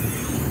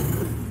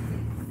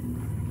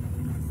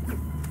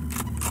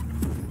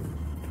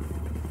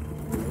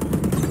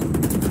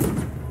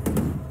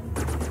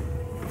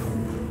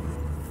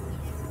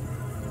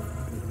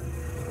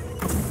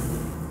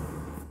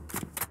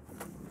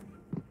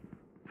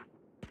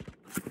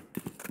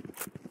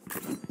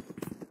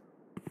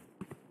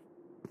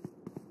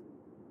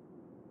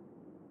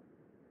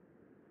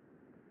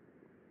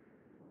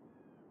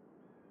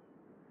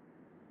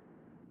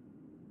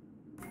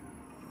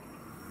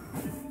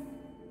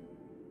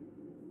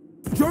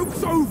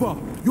 Joke's over!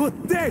 You're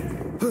dead!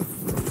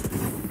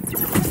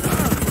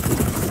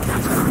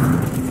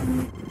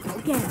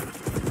 Okay.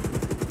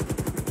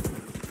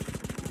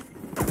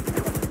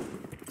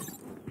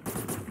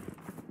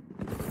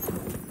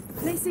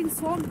 Placing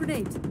swarm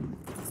grenade.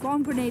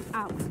 Swarm grenade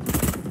out.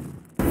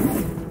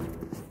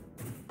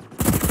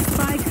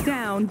 Spike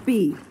down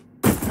B.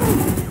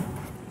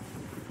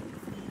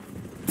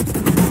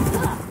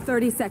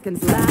 30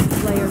 seconds. Last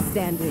player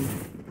standing.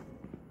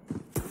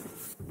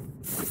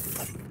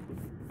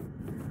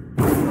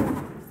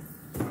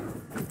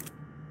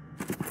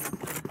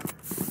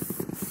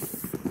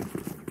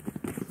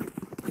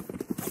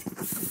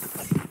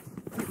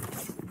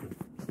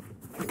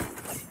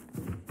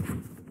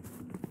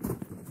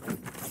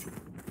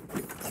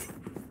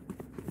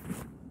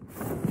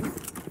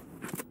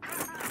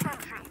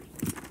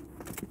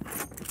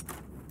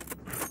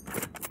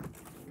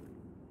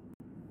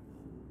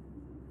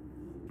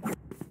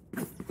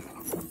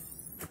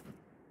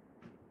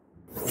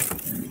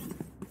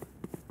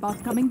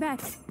 Bot coming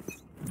back.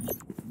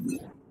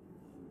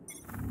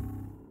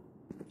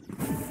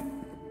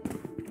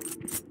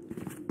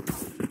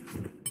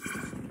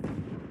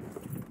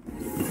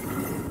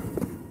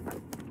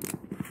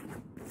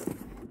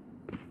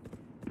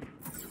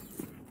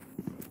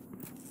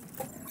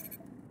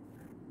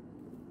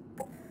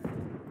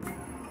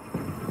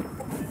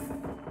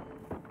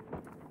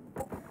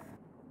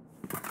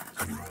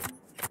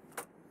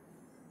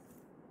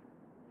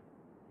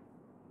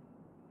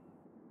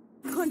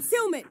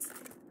 Concealment!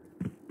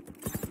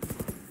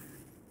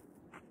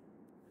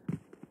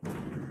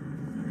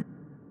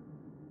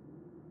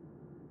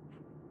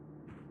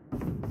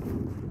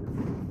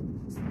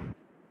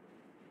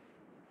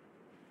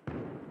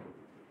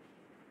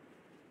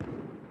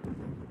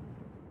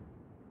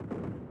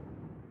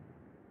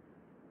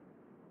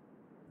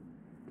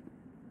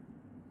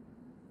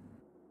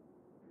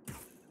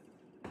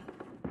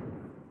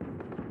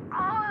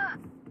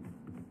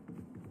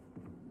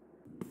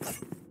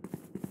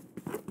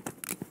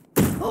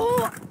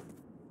 Oh!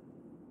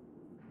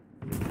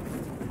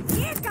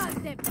 Here comes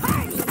the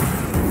party!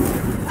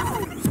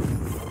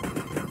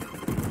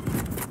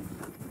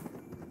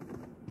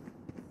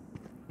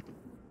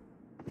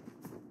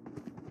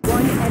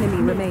 One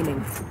enemy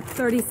remaining.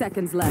 30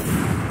 seconds left.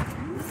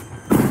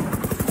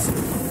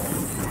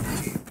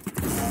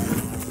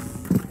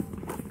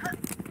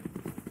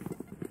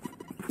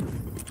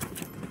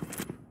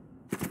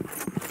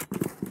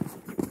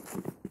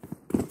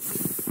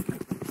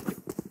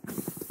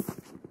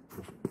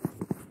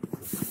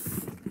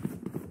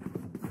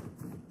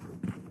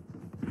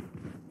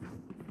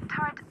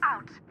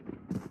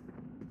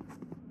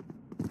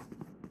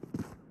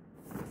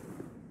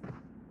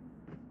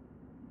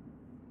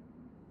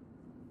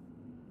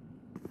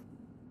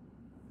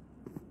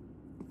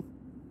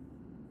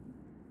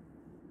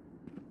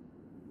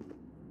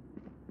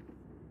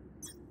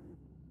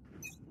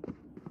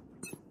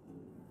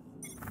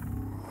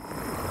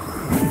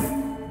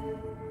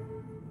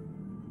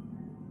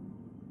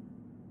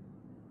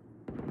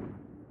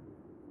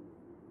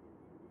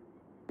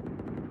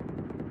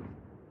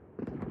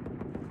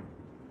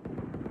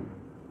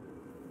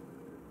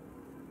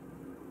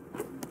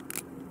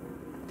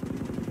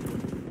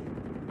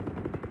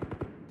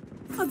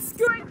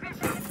 Obscuring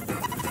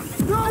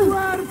vision.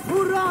 Nowhere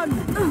to run!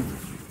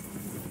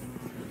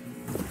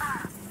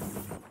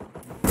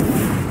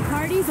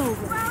 Party's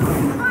over. Well,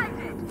 find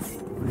it.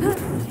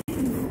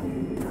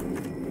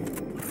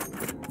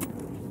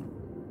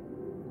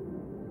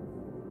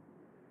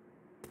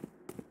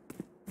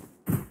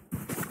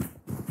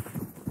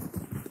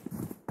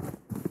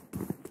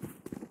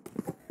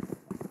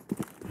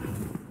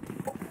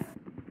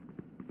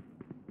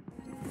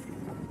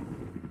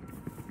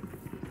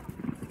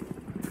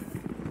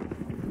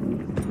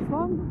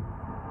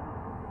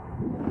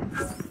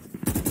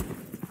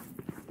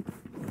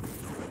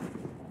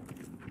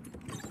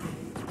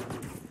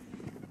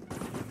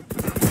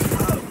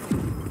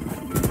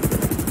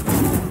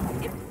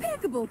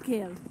 Impeccable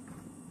kill.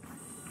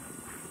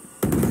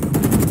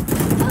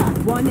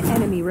 One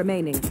enemy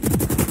remaining.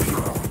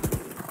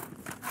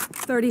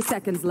 30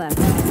 seconds left.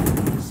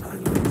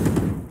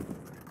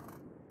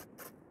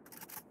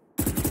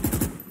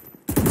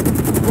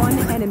 One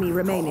enemy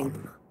remaining.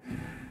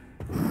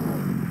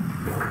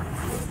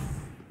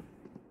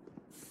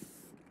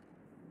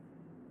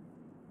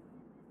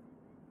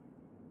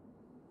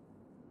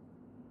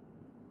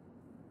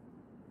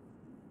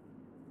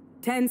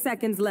 Ten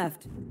seconds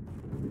left.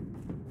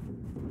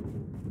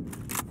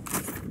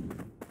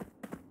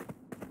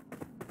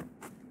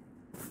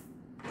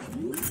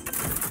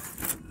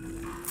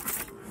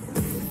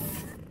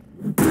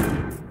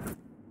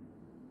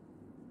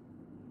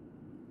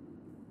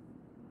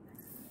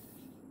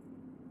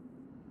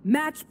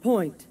 Match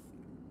point.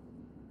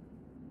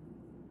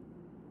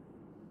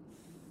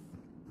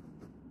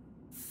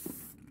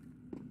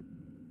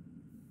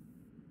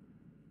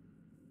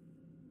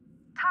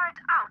 Turret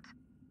out.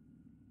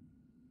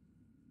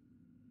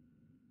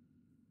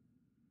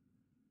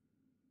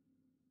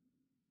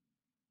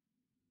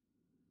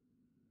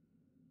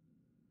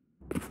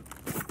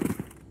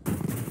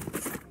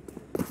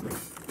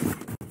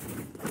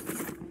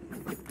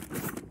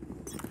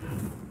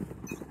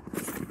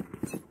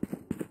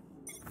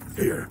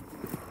 Here.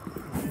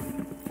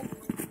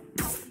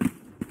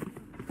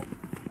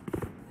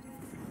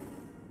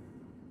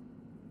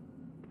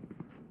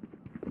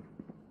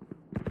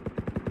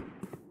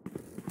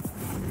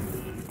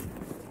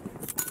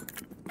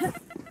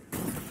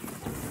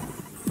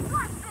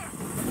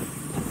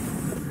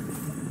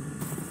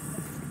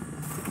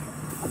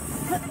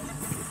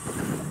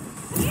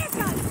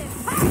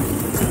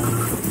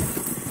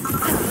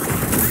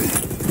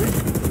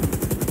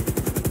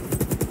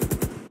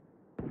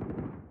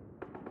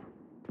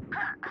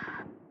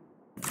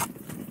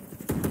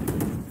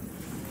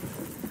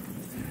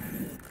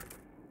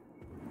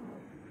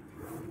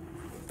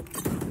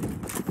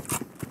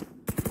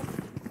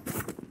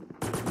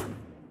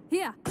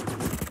 Here.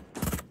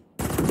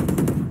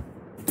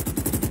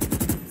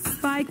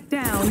 Spike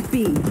down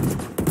B.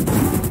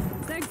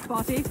 Thanks,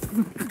 Spotty.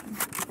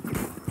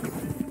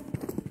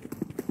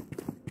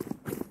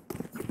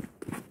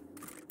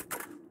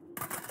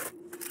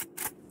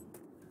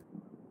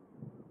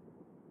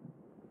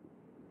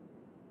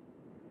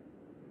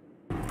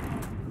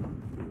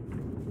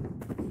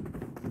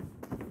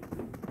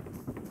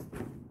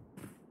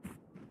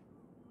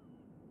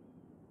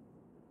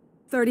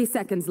 30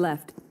 seconds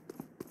left.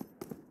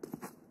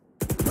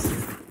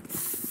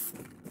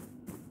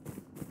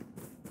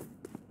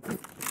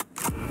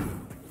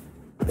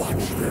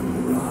 Watch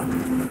them run.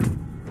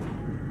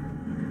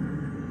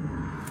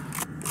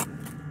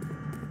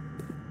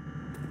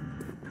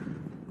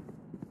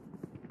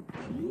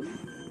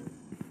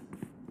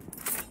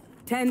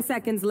 Ten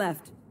seconds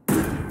left.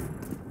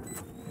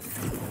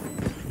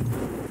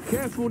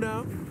 Careful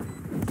now.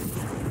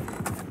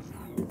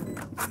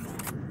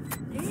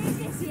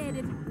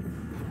 Initiated.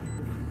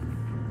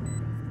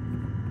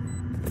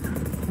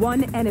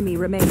 One enemy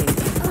remaining.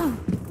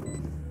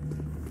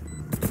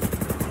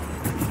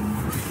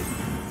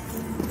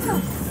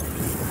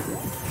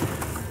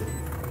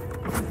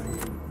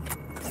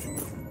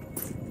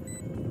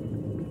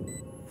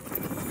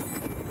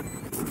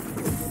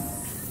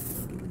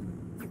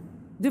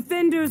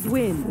 Defenders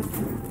win.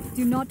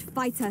 Do not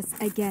fight us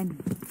again.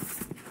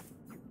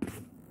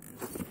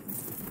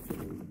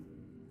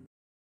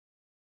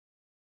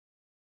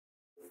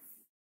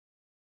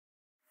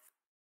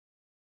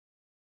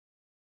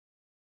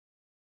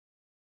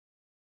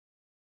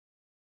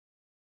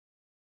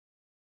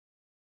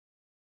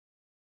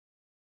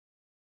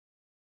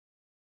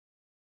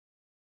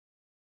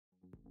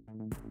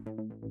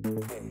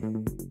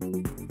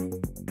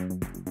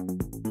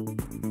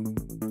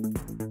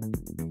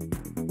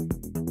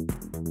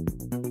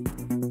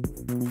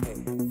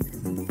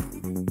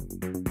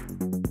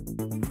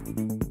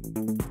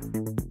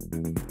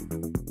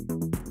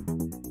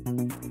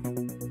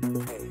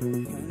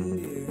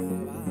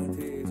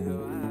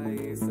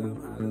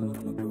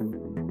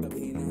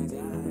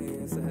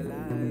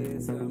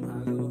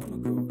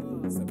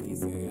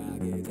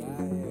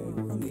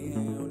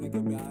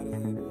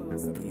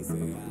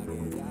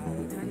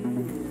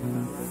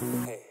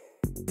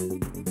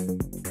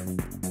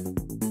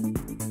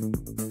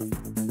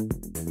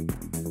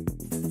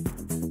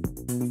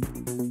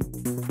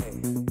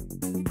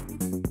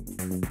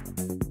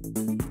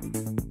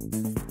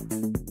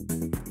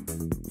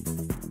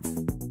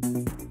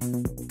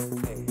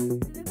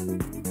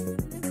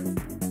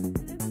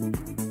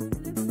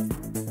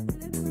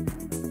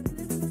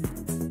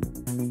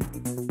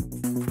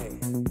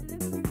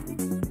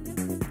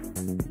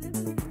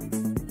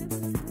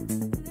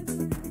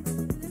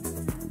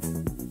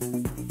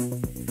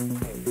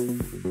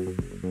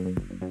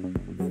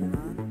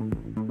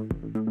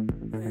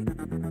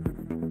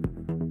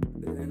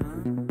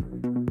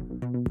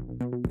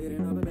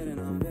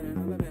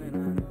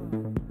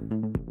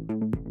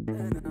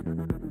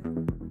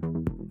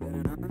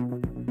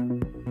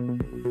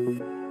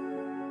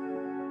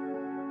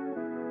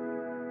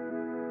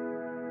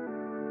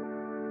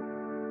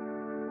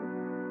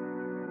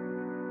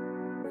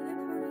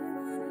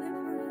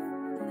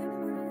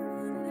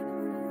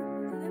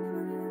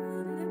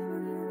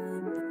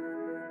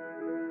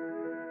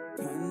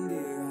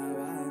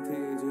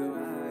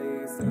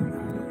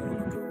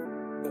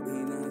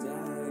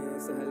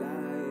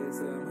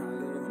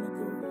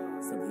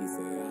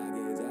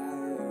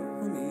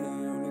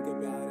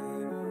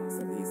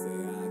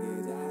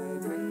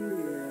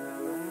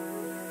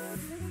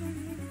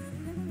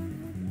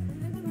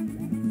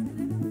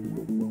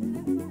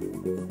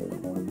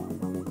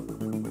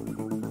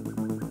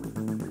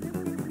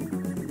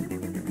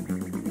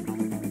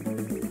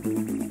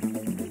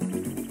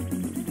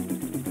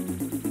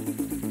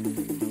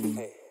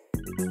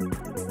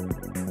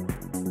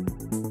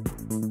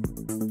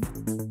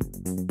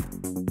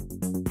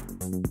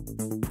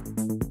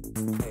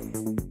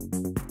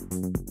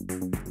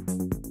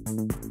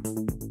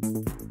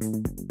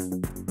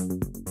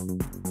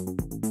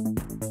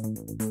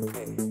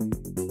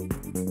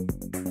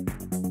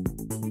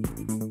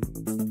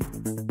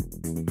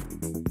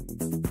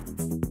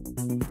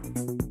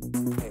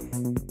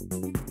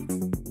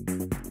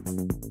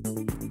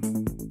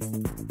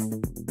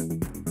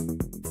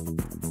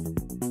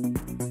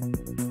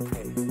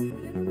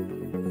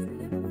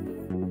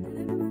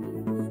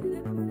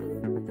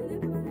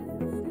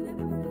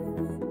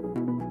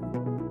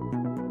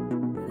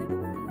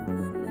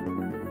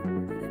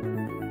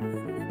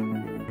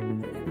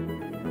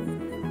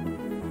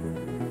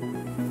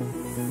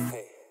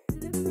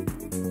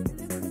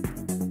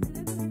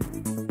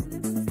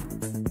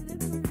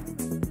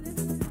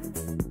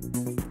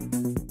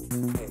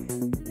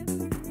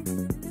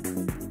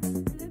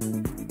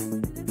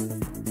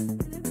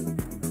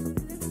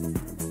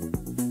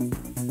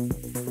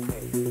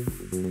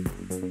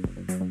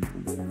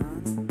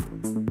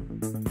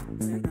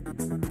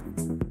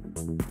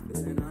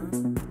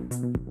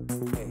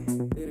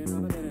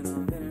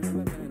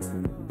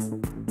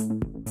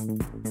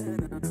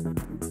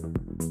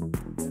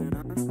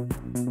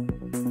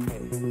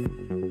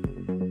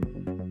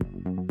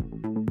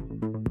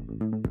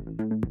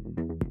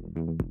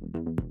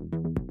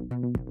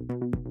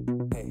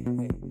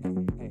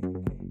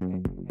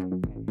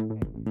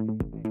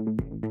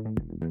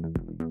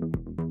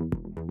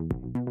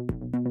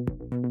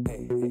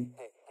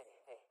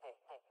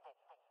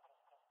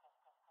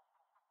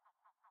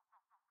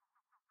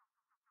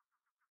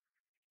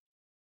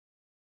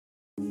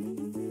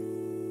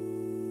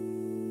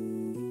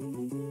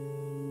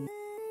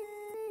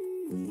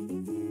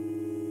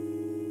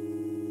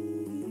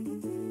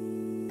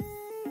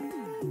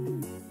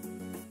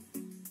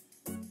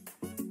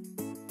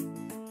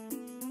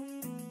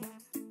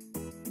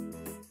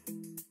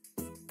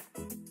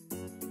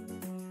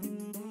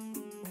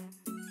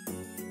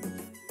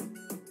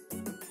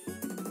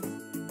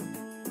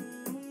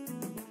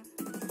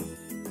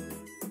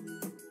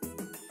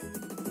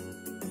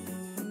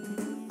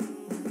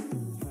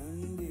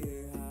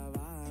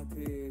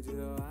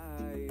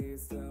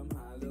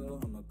 संभालो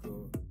हमको,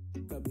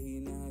 कभी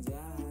ना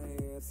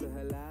जाए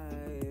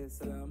सहलाए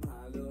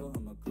संभालो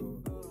हमको,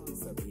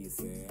 सभी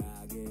से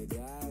आगे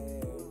जाए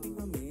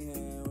हम ही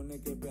हैं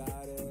उनके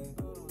प्यारे,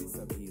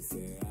 सभी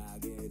से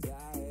आगे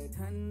जाए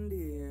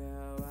ठंडी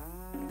हवा।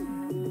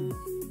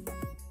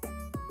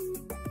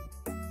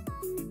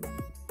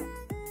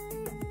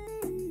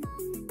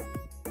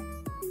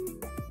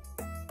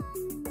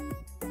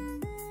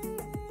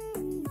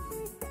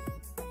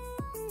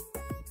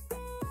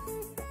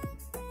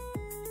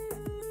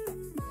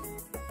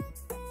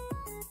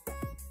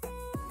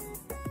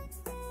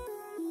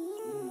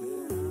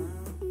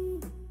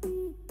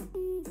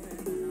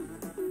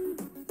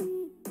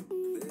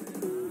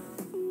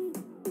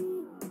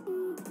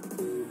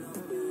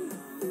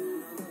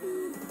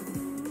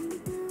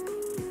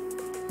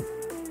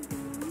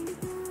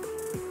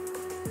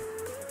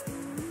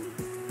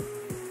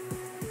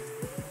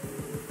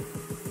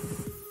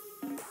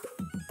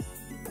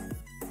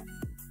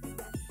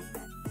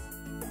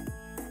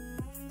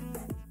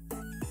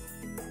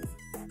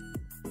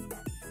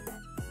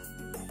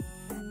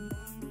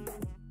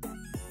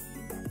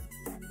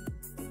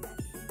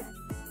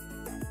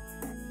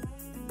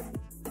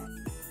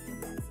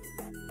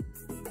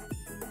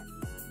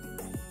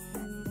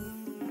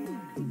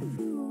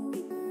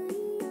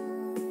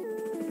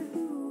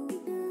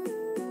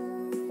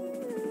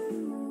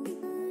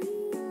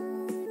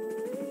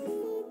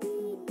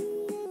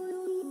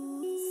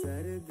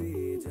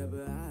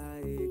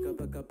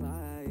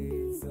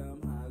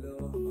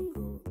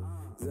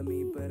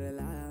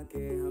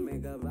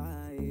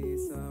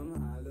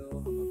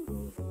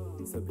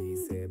 सभी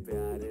से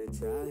प्यार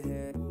चाहे,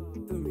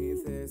 तुम्ही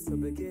से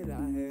सबके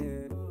राहे,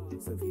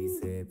 सभी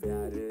से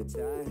प्यार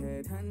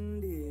चाहे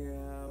ठंडी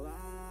हवा।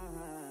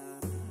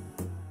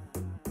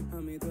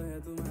 हम ही तो है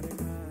तुम्हारे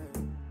घर,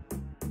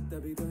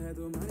 तभी तो है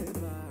तुम्हारे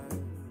पार,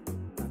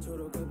 ना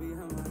छोड़ो कभी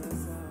हमारा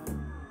साथ,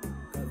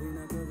 कभी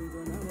ना कभी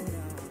तो ना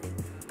मेरा।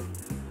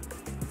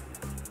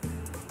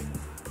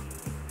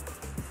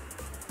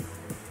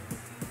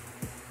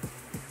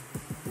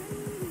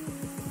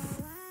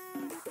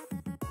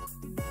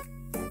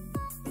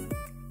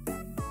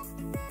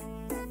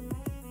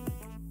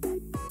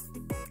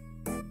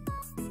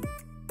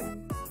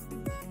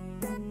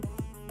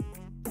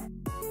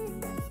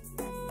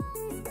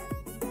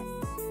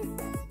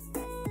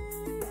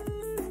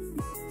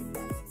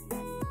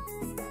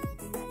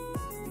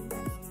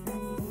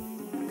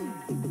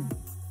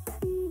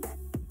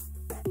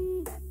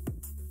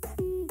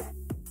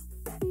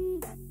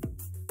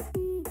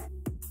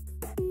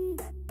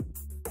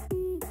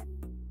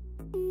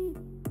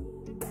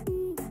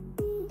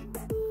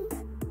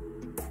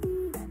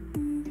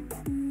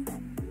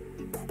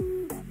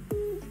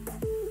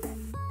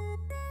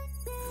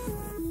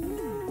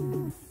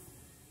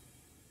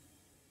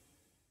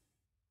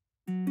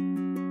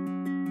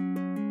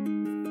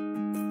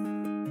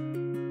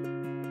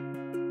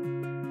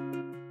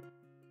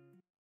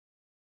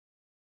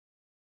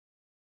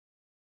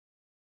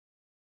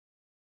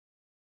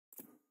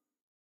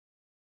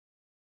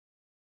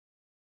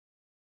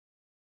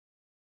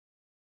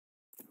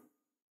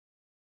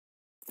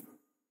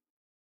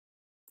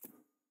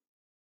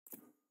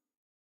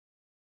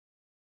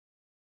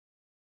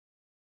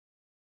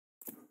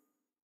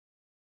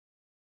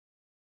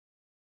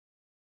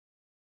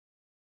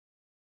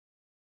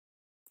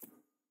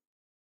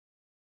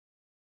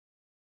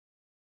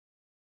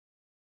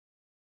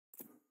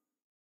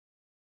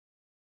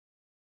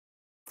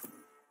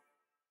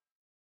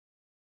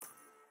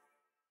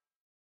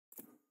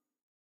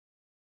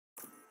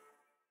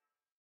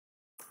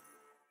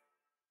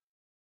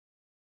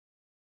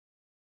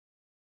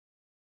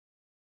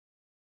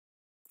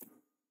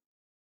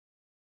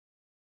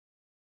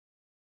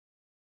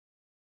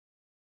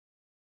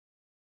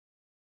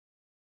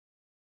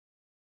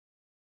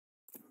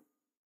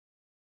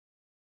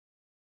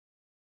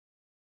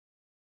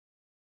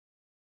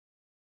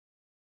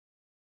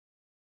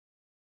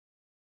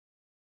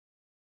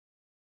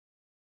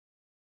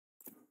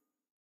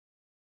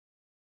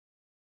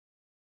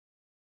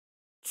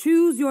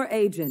 Choose your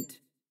agent.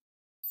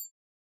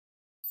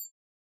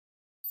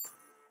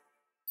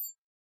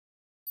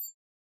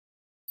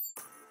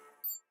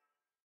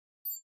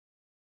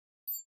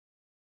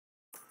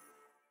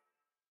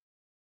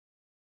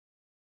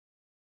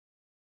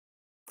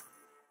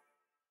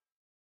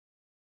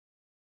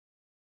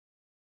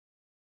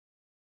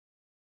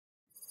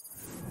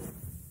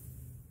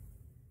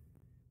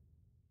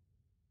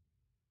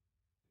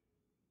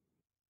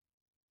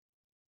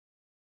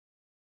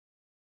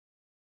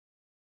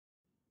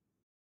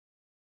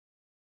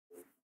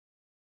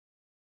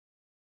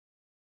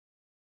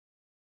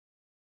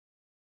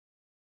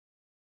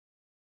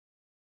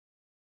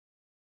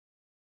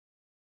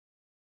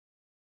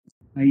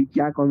 भाई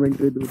क्या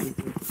कमेंट्री दो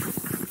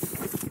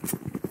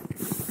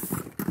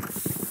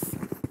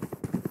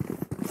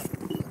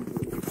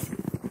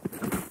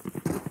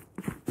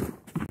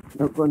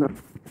नको ना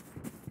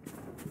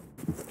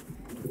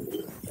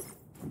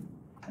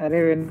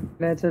अरे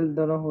चल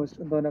दोनों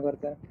होस्ट दोनों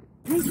करते हैं.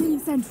 Placing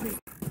sentry.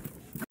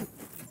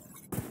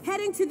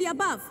 Heading to the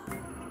above.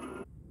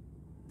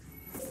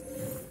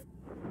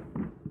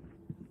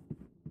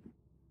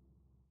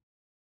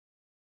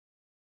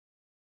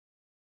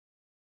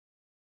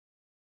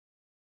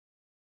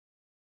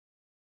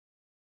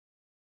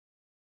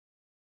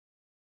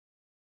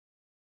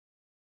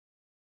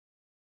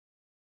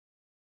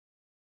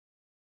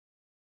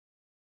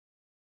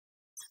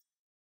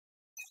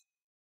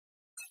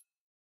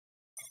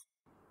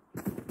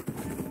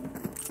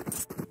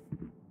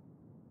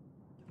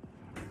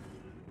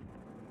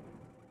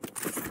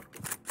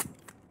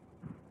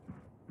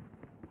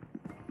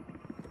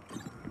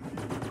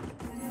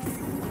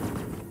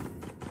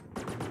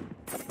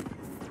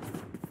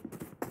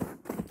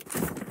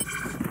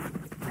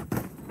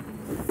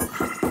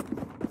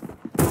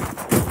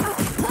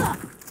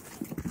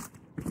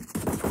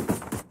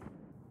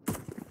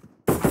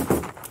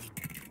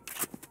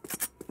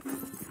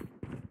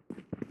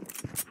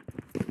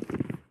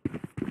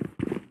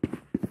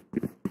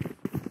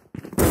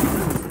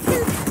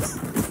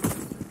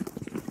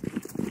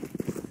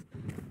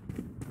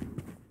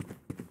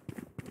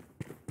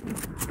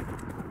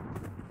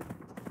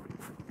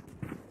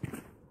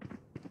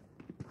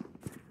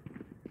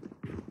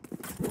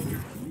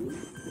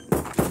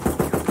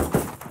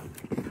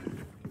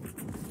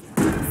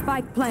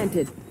 Spike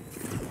planted.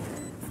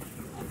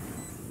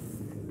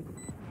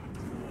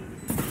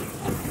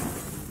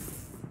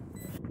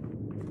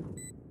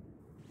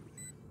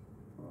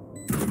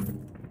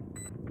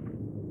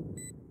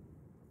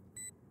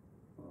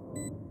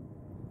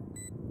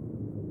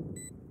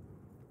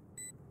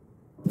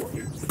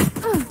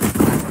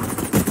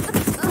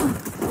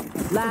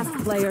 Last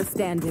player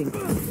standing.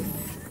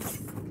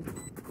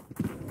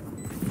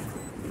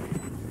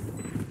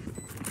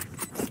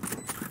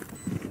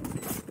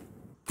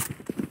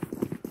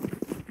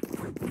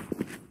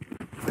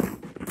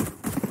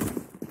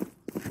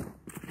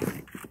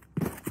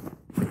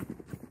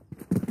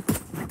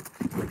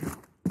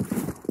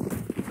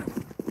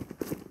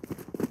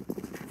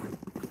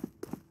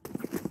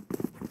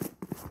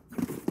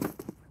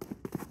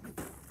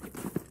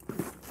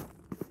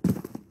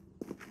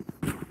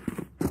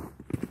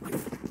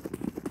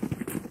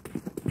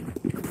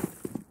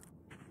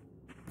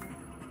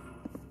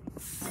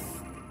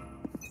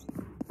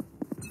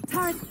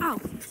 Turret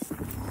out.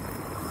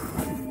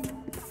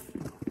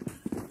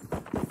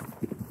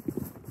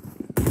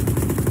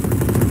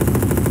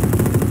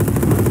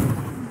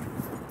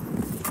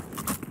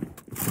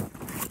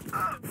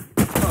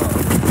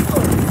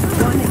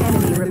 One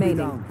enemy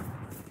remaining.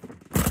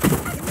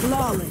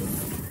 Flawless.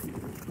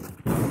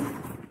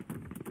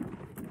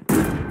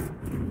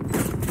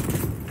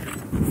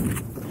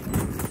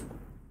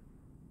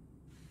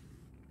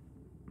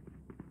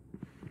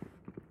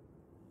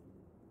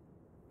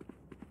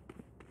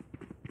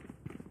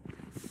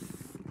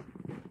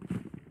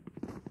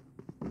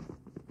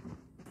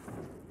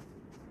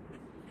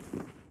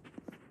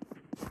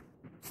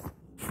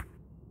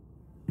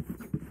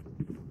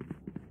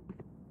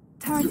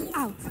 Turret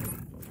out.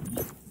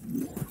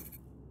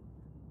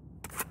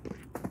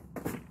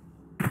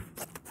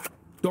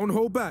 Don't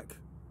hold back.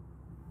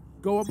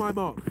 Go up my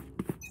mark.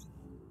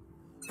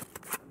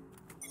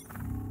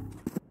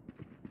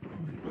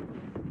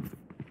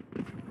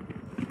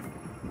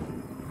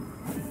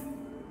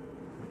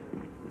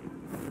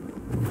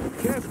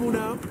 Careful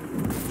now.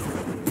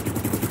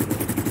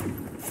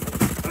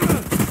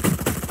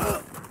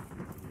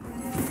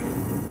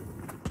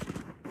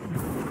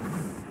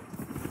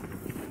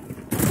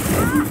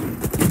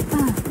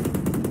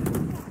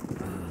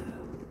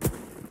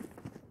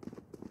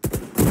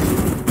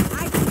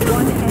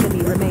 One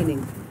enemy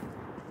remaining.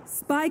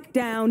 Spike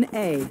down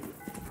A.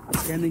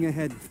 Scanning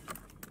ahead.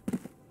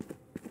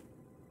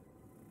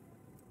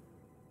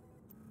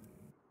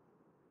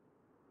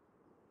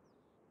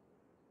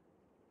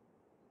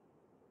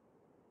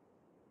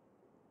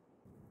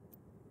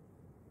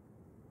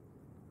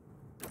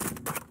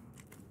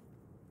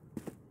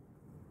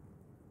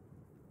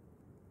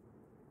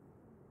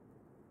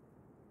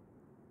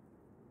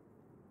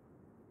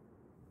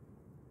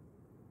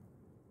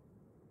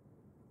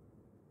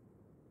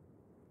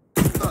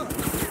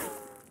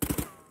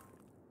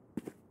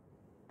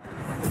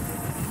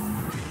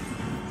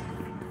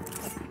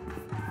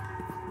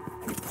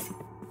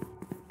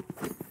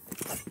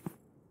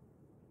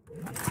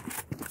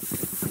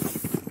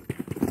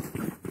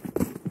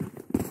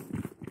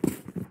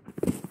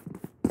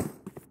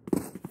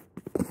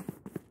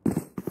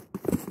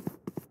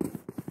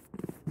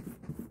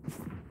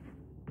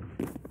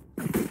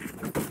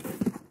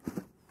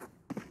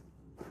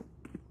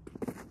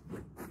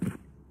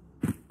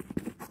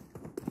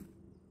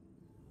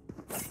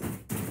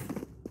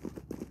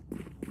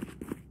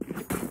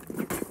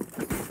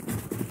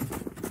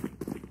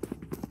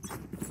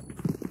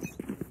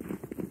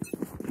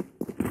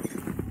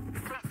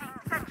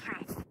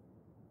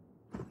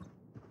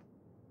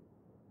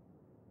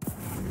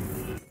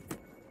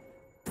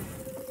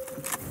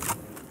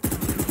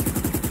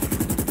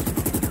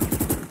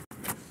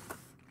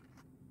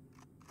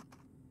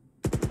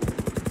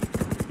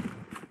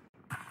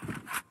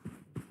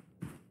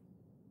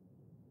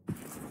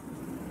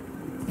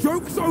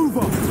 Joke's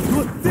over!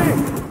 You're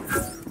dead!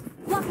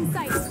 Blocking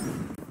sight.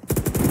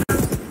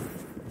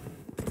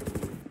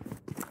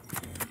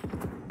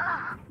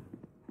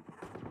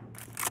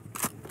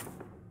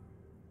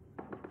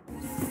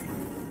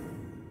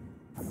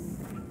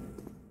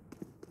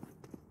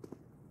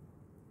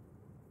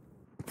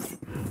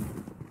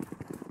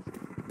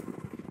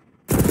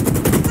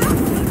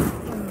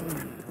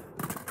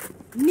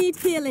 Need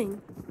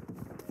healing.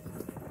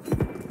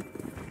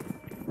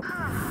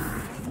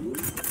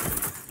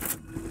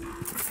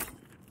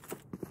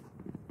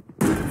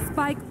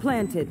 Spike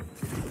planted.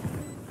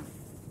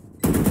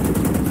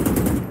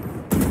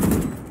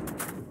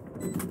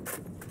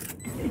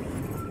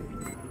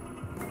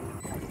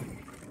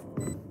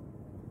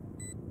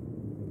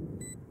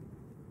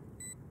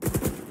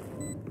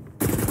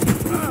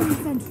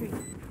 Sentry.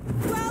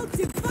 Well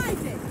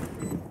divided.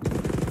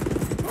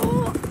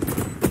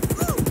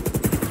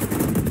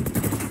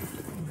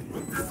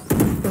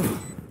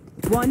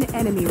 One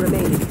enemy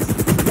remaining.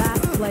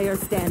 Last player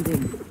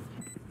standing.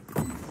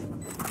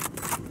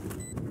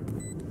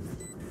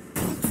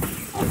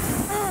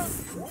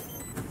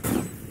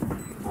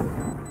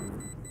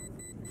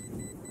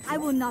 I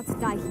will not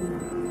die here.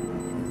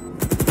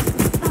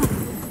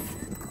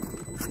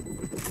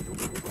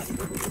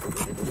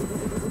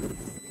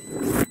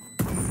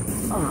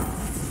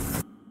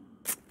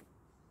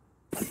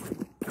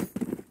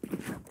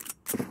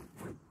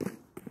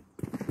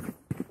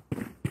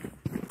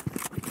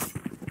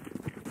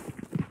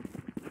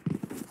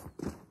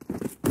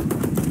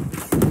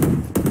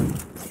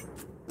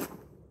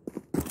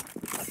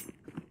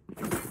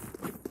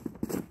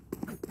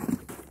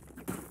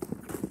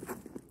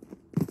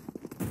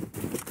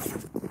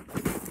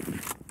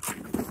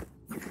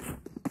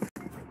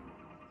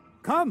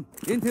 Come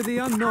into the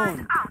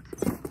unknown.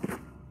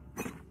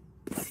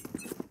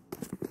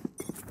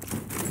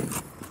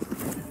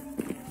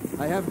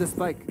 I have the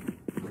spike.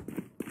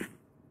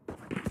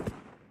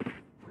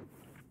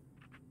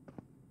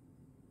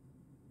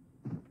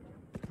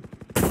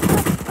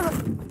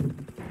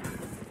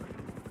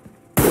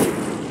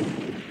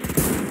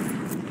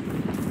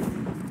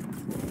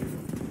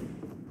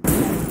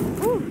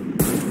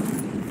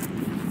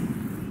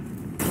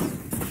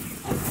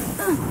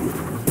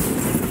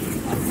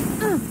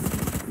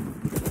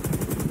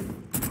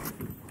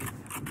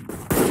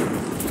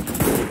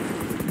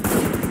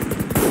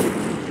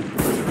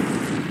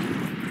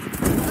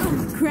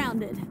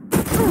 Grounded.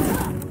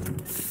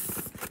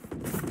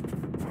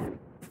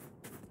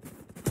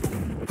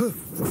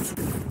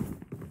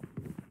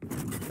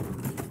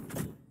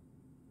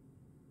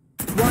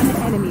 One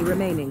enemy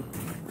remaining.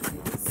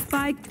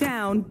 Spike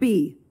down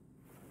B.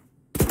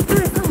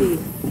 Thrifty.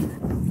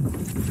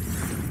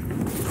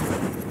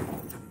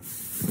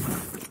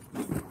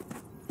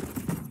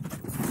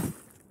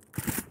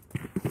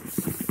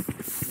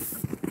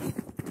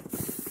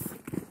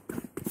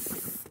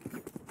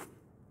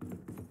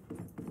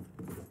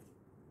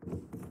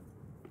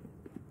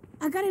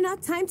 I got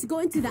enough time to go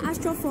into the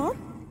astral form?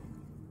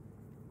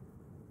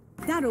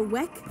 That'll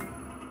work.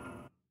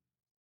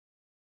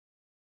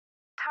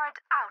 Turret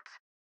out.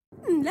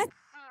 Let's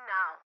See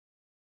now.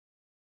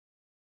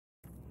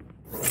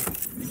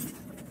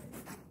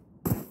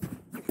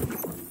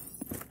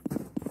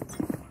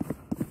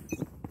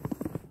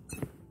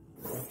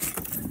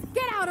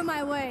 get out of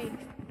my way.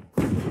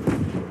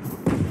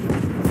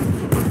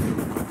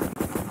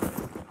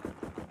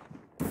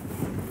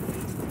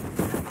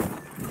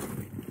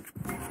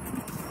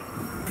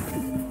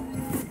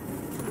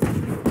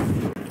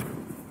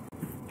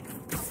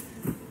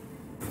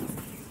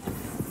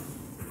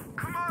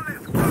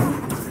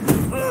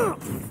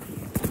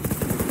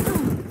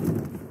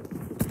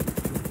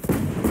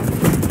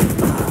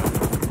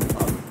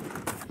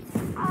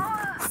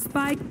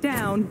 Spike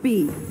down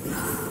B.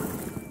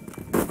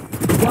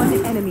 One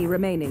enemy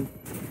remaining.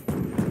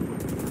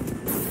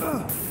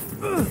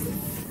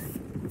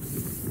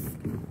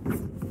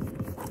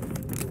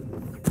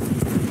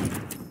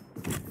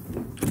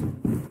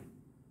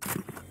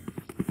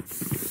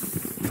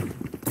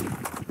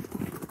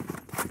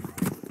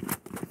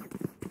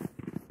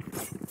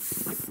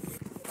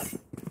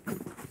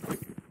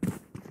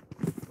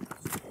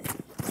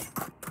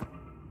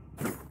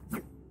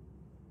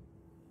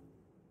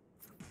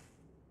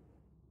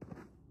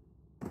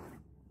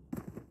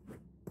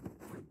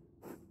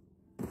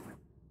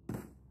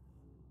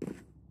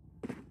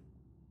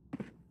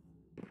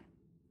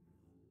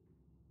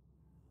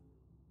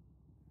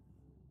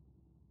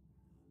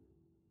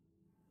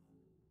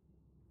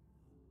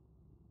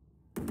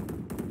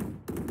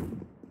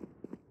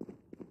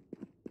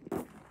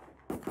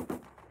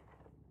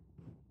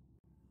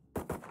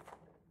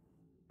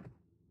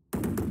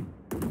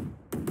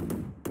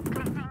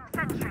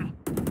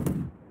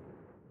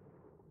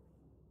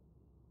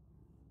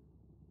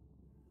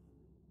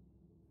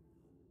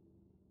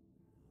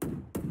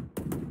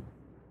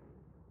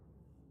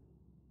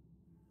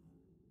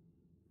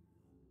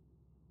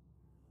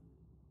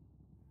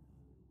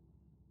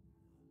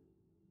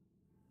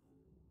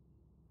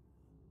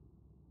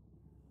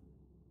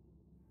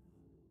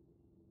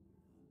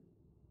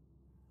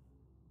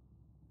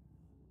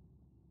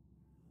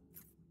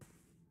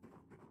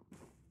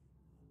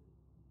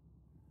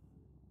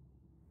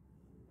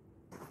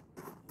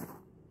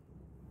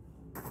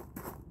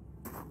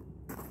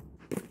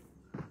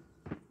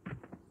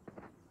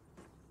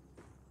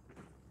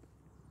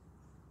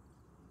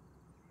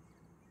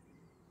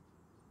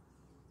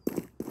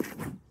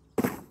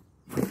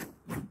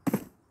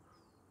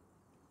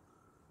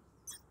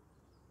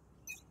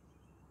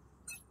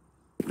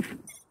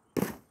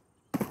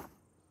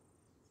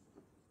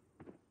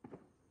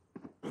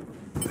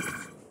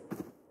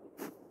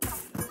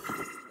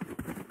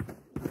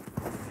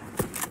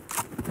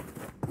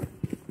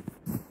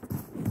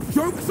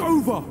 Joke's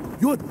over!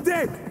 You're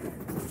dead!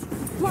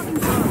 Blocking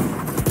fire.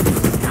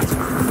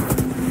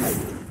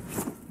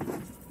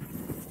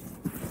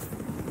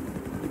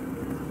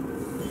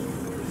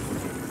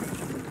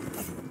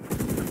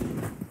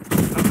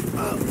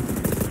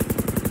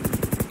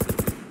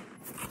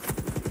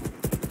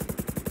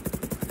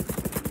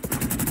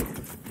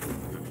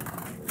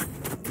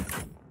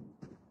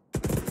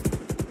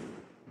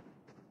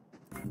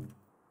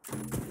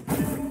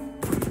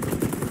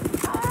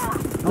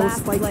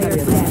 Last player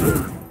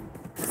standing.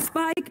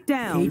 Spike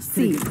down.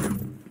 C.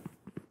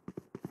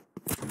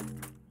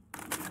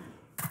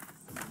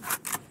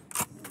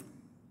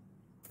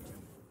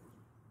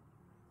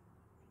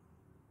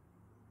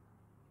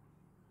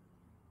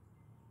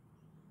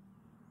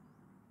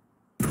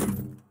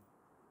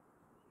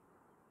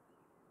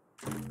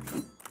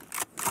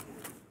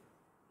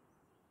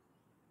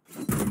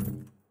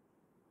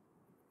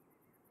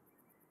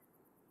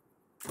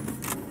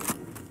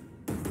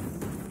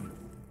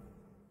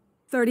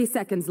 Thirty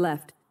seconds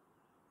left.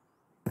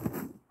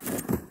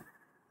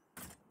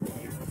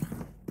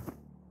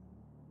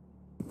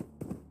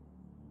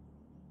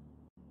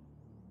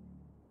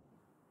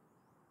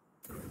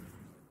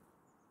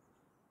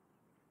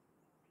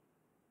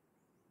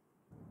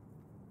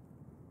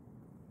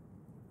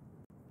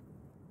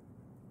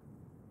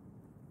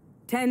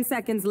 Ten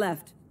seconds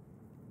left.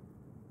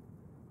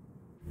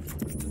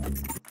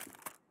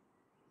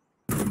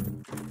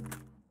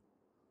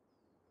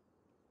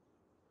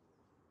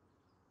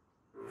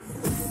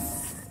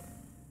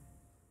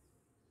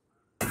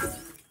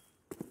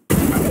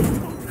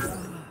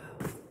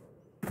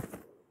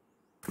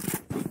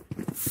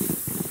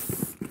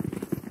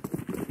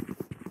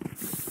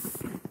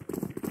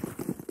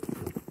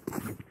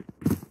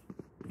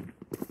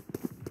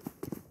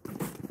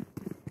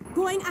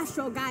 Going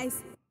astral,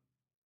 guys.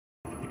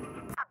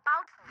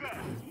 About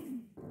there.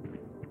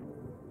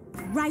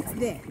 Right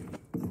there.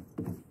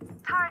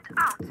 Turret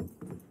out.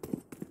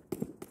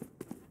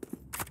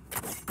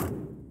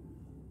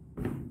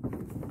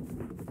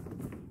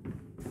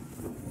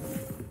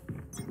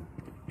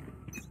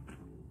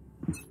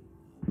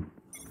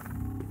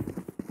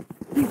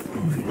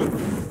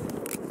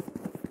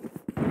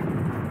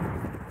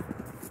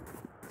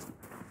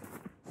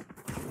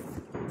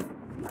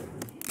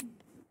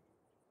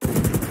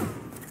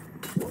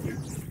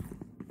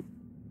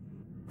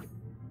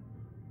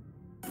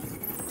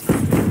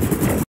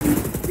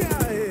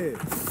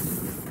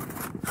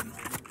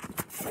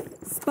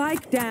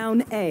 Spike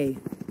down A.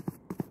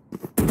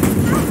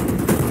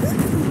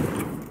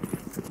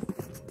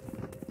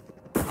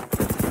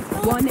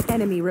 One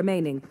enemy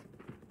remaining.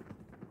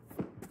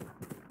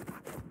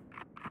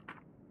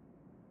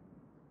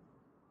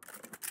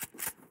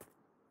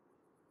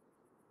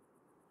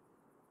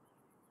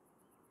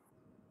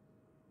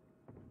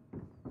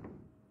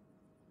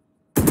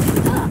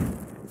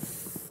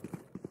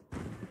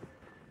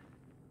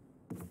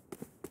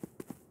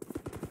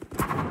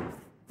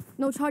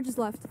 No charges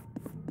left.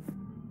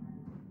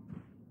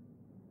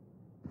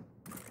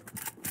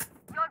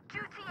 Your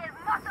duty is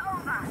not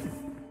over.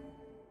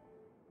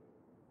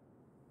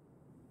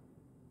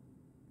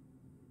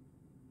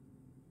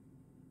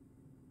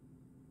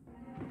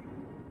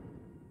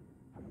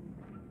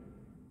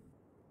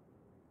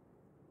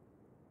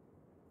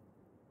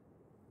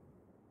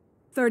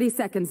 Thirty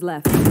seconds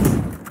left.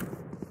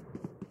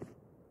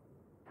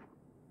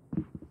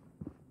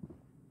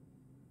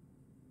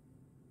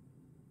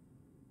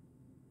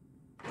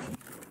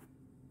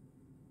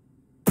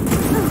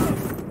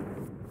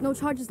 No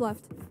charges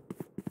left.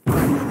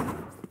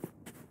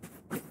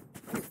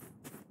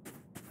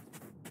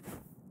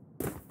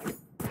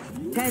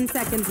 Ten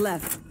seconds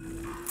left.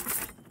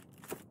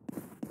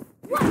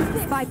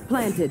 Spike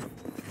planted.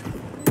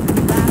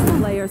 Last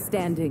player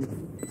standing.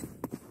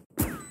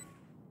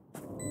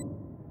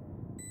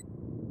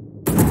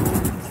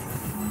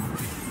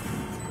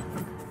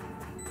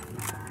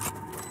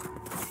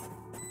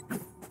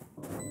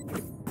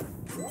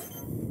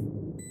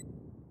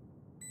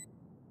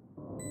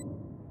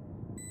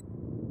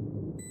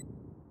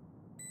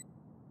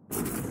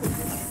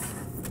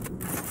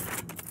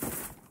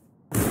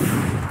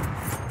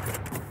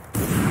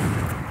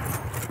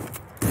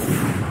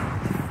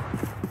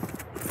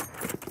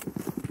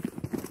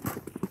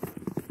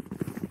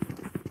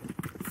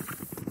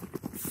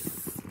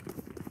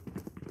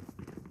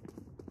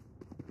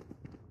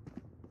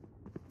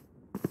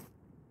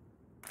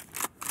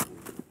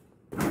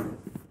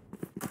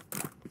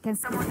 Can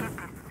someone get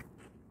this?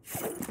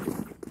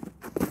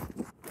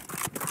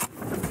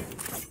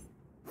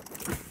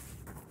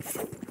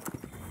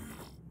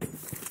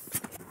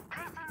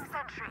 Placing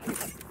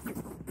sentry.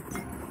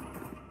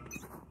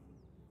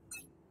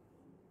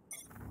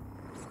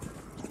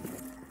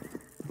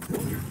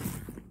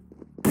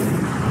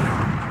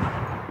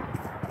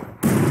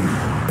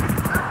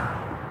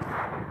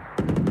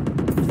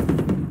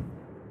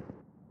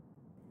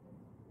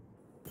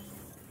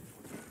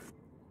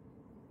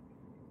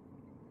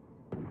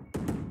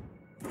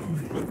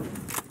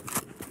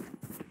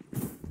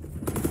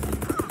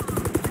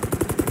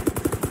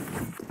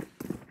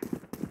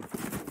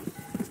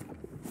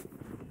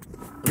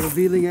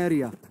 Revealing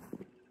area.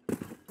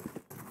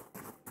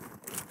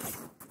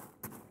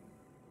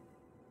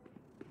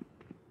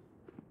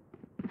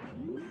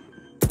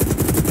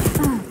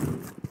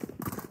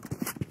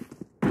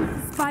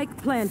 Spike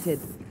planted.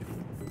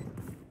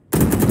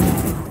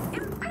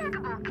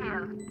 Impeccable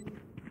kill.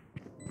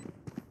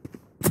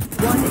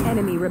 One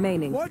enemy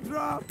remaining. What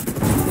drop?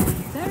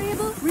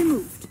 Variable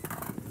removed.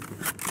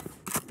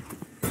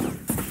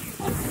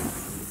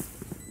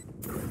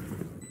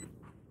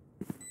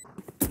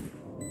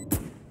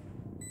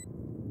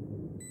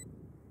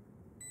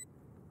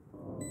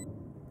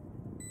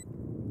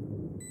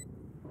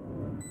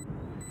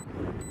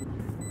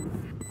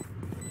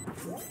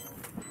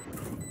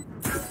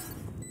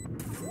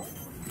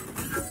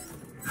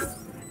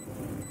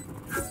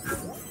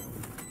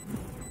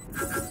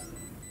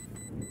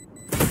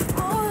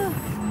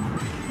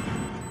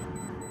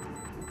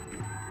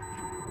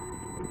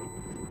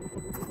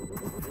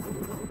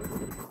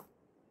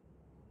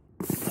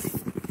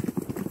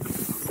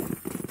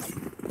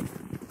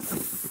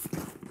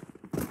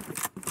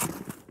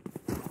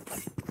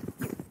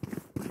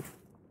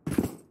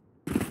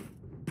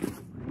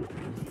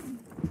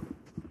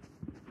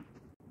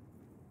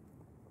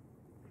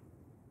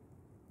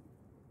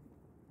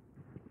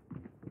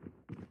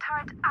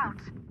 Turret out.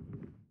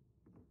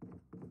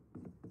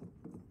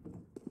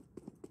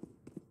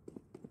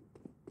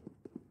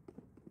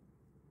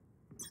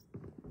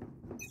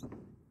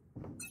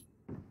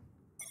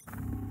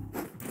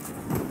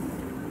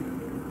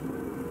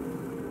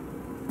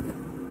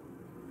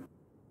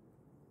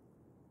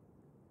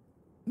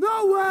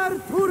 Nowhere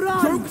to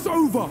run! Joke's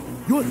over!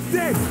 You're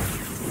dead!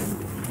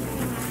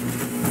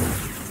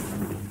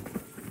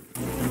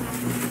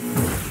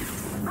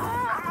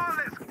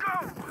 Let's go!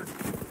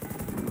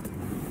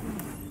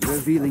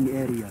 Revealing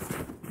area.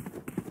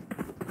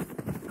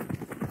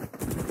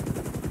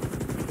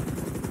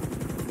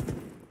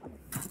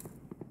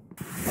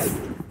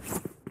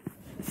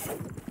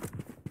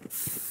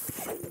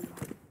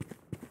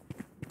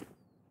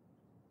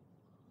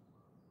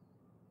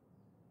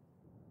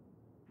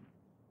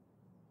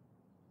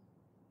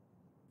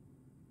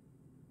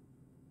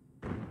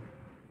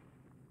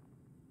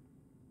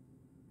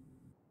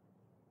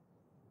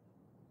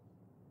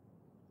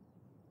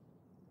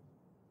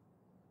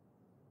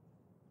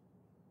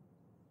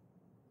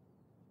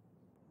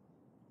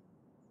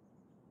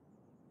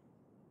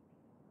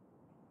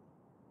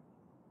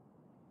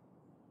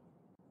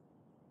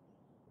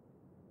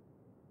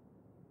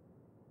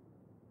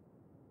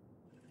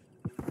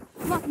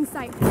 Blocking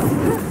sight.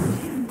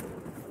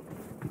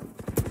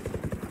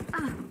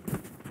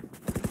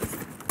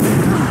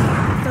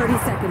 30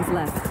 seconds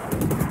left.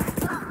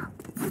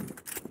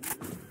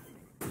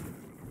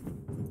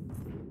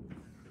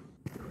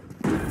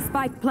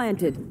 Spike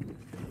planted.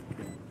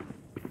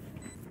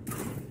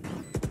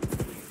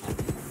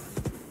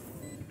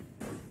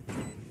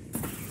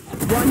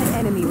 One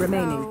enemy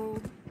remaining.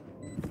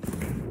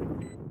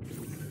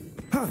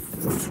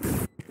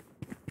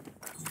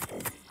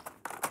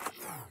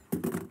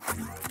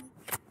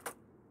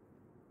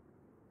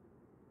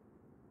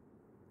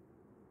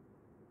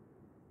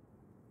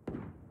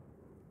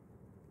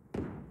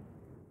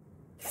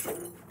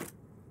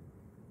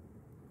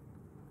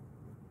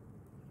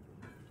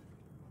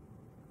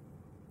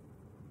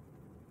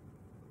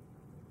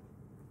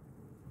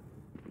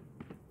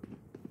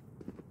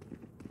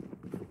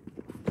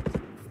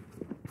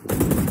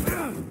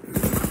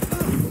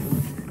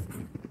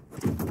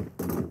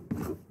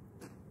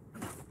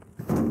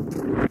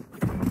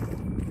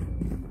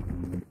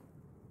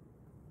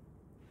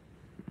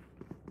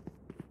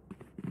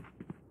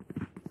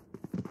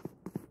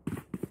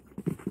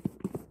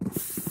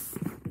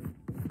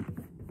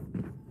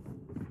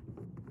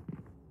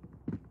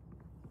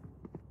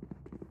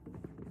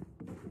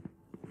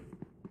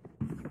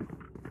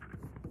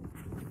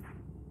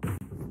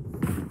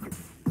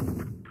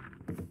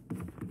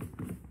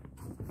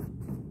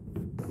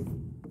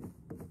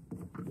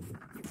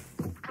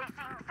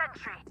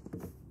 Sentry.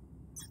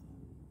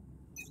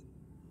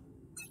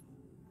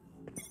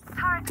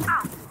 Turret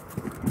out.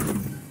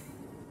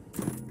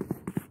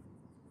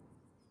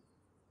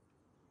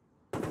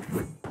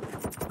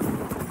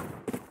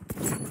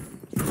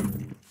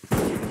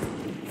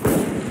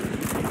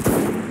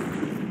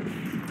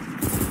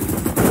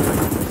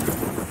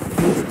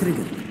 Page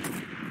trigger.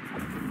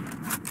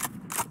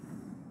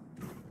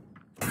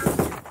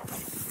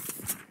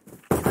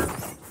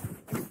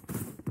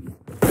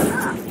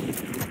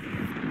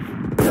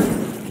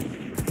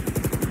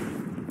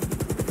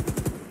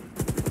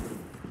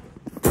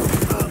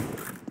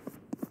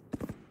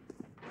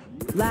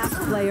 Last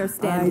player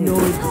standing. I know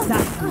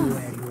exactly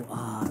where you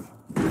are.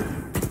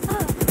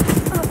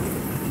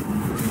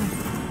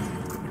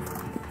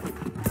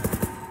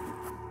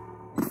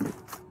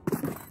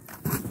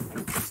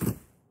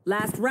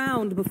 Last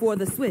round before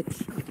the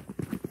switch.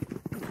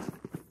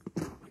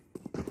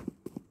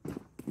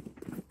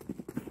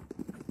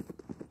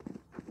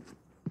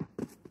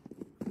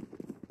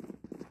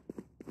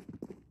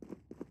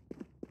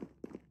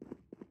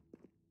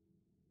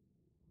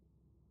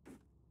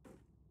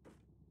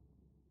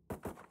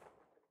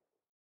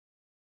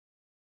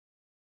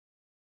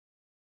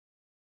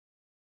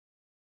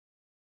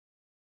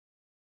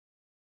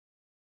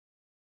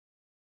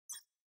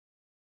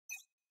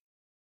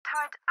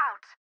 Turret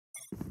out.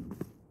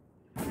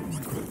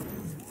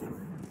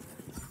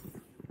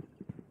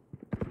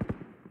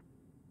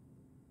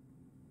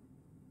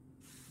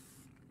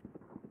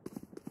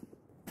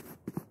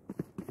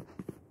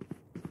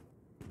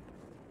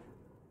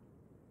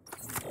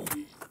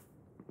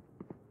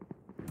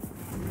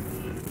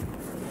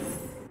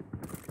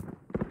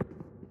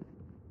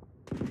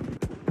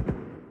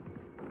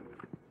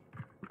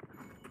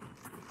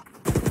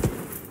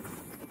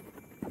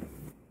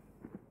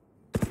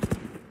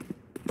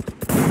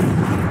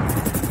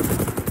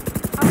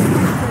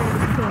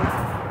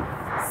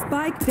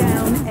 Spike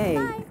down A.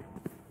 Bye.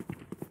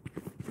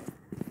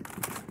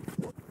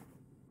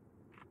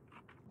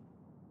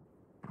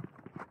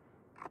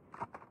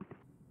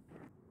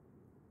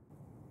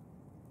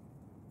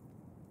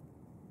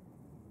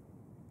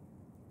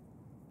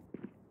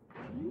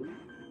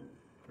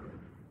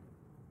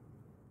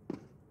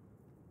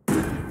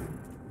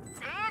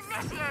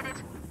 Initiated.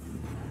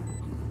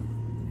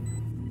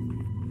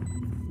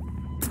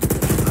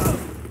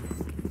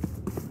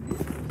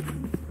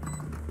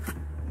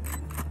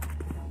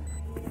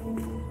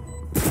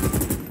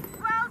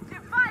 Well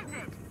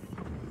divided.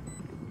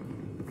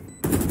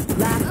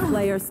 Last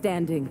player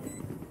standing.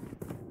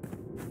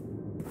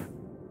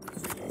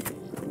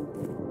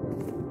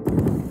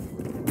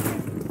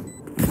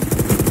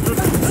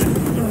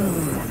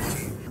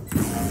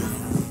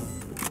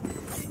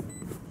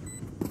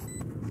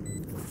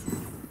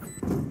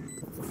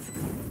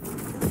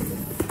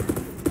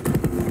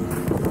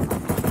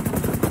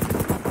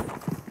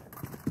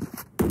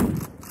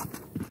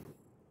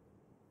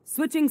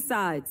 Switching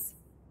sides.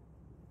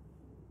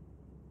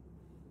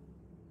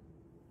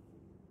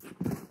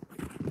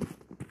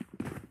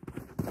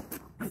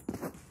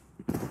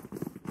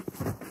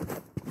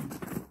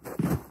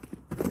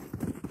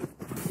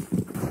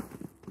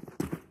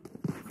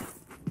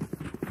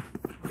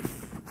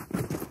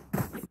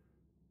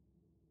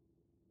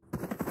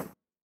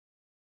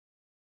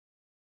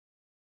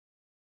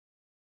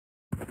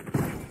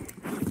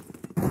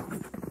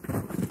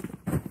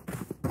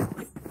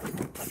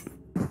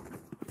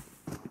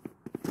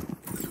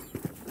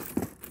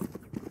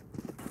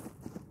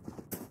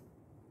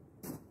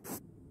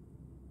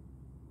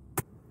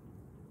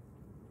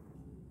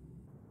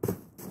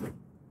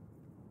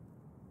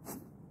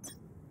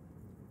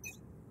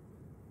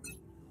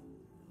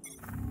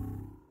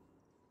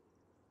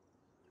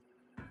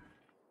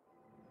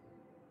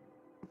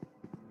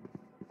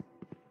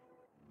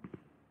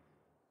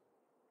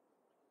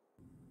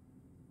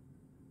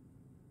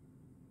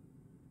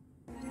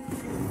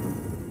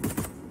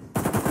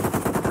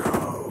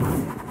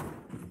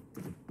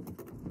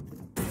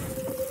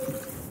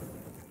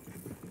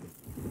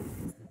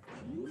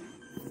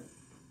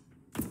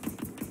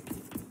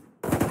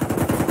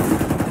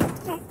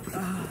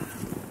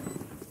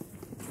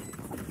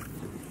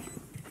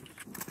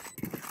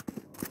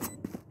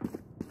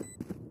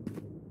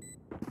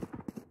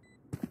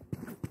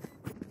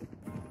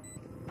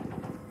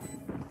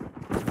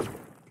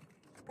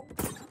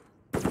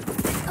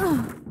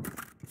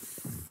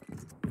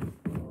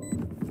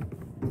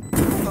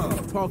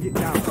 Target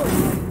down.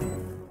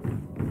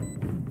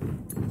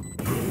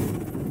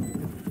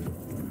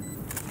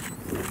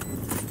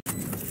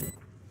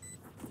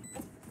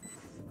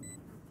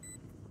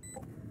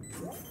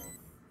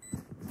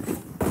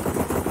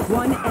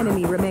 One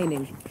enemy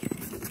remaining.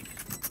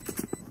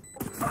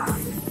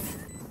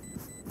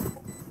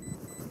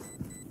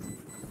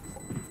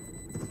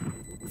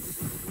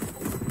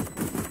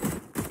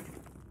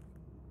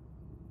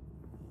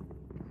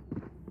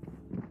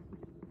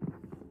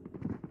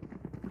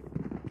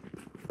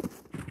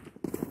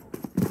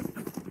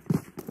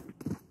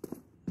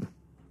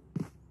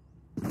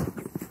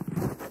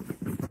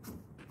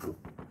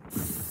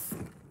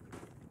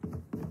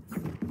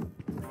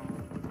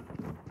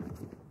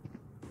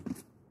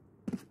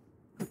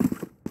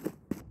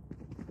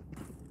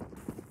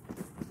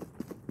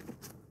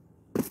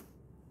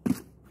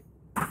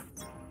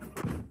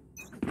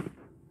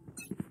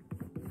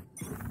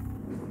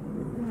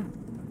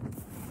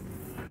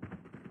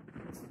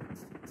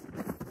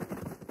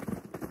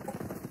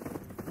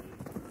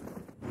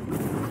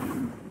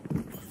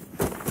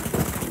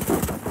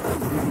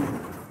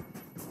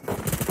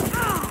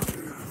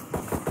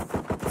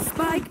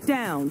 Spike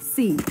down,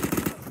 C.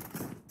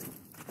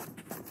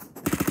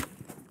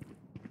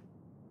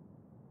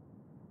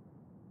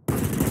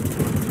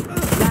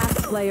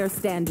 Last player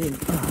standing.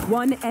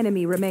 One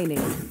enemy remaining.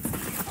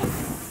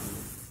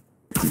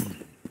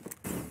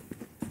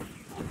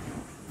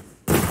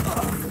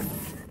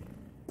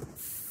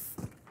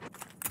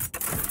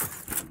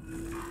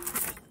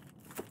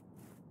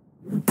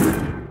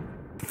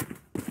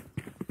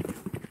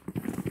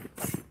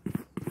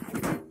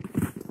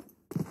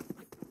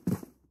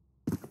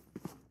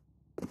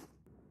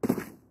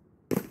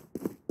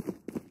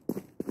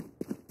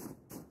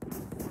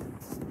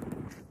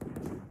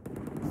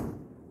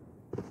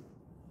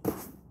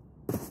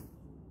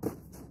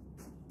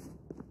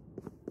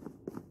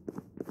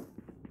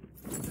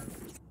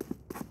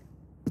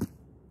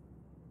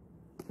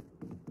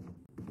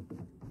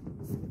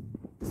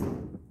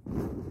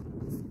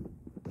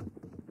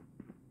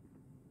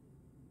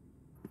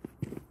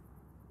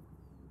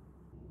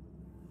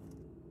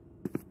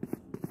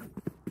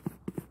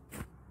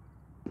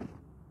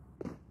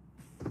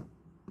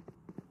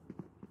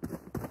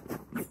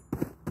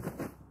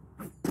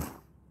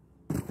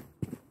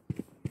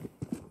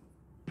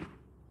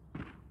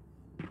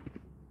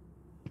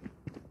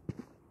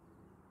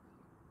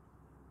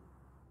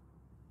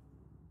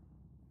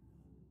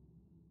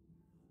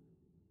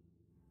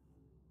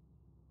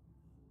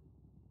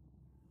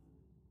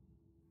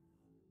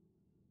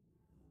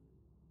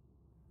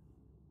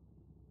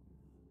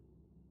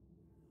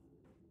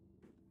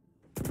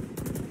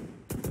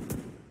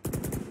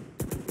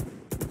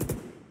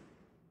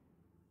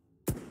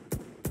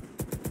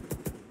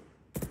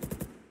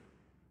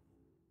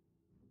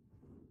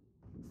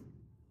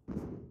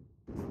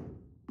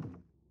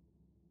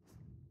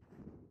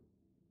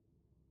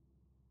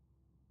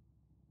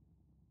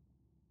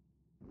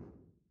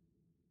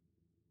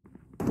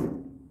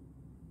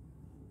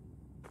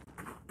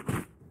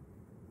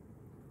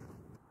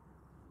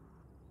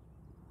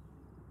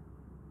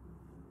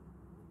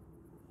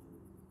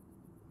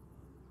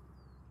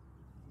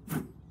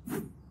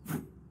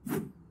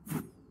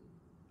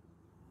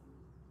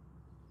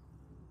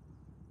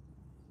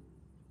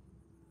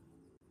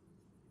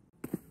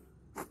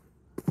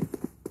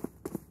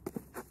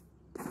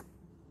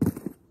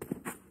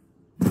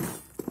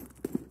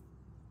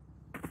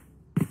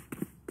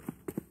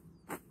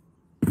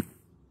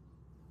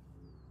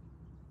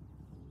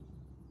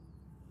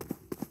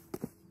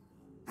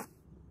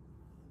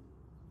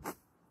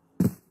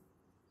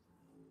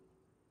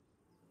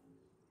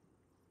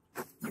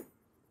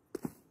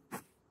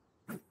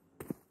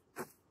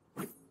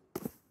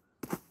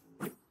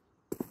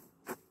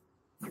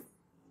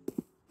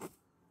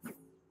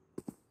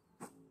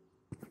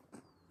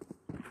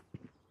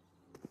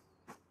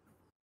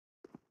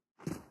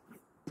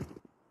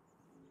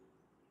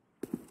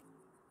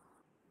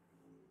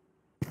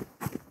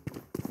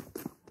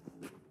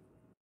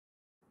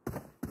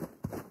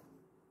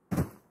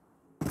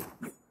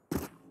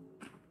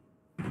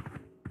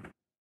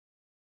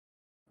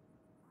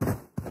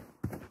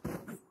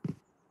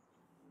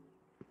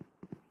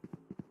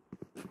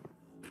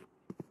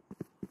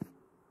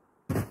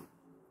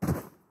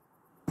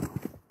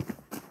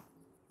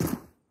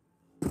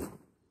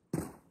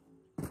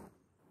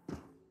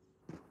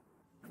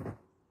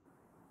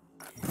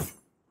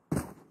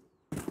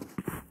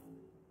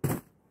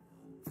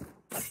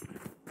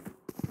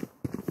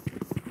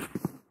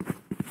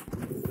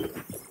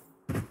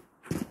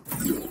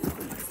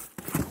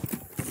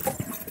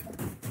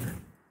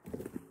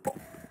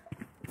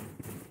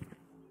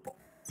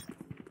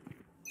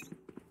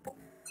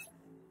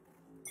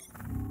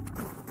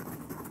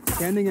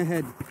 Scanning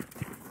ahead.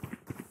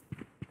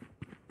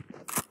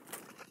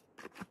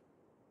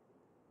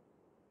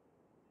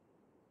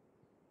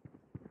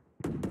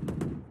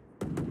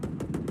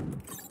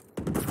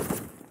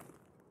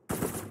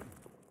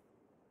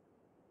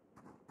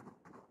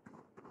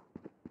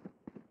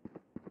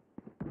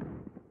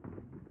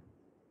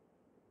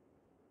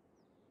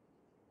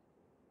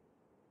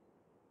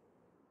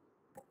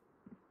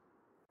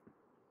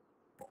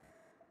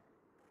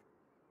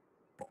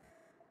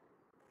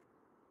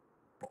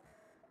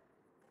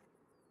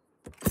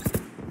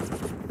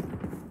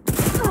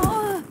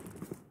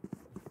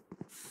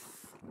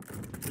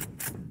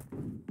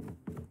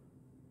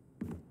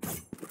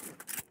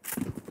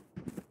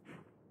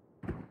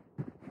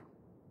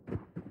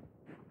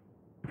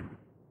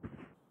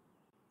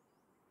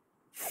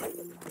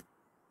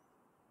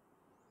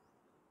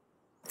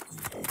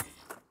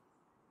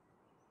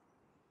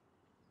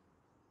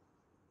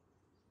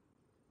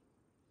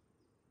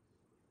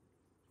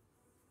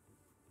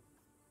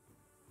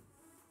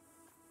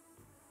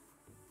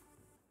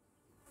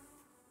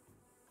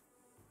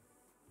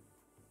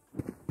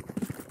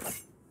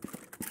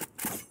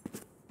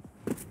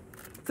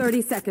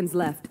 Thirty seconds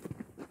left.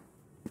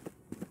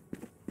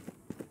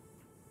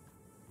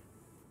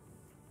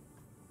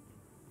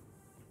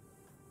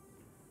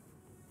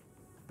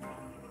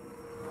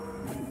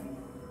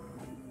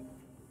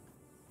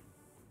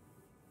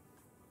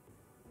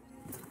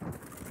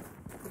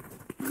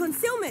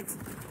 Concealment!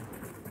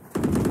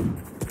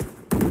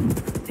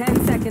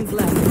 10 seconds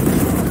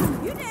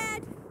left. You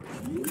dead!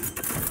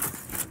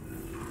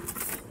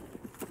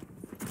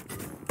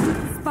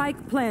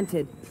 Spike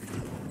planted.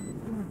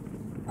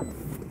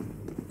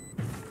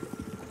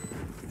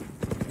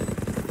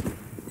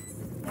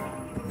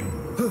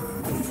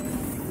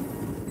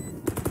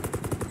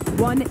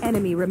 One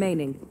enemy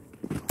remaining.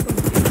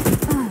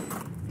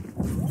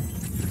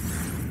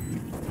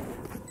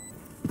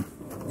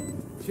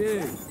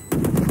 Cheers.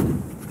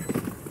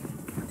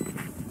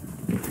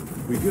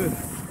 We good.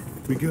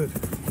 We good.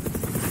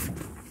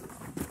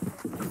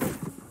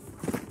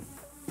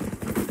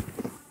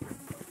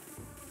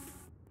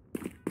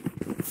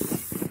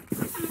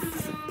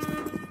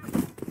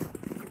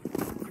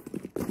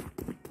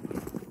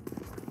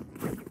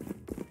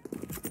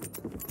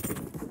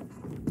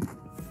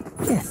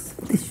 Yes,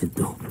 this should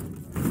do.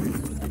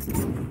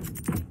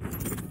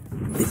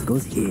 This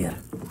goes here.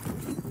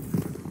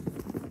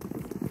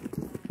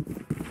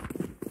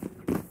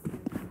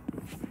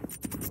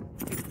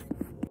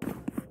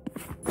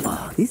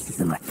 Wow, this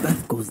isn't like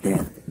that goes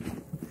there.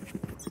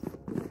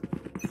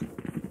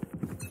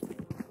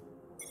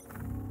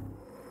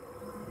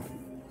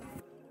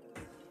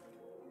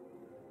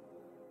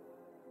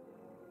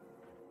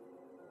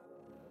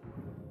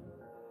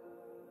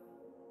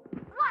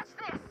 Watch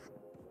this!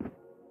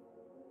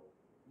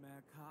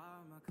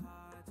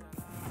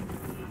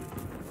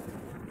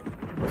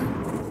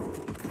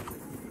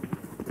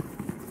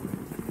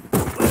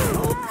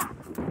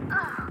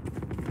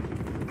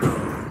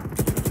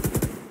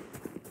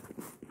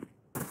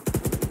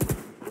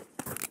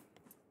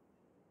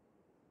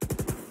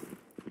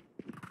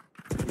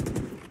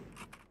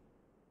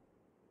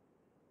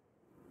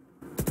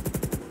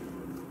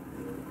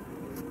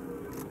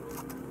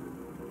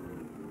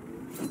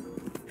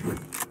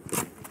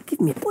 Give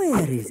me,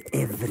 where is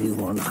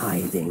everyone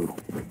hiding?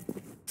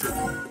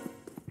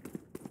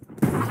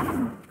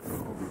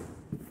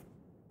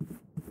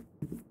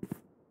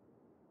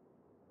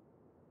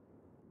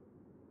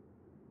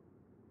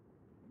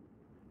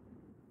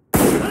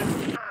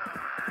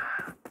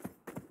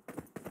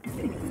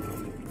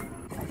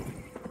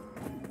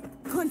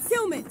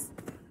 Concealment!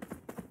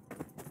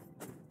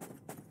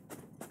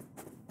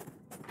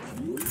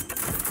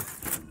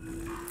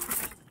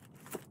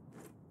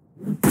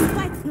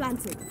 Spike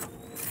planted.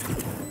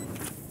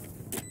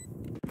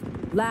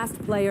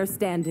 Last player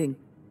standing.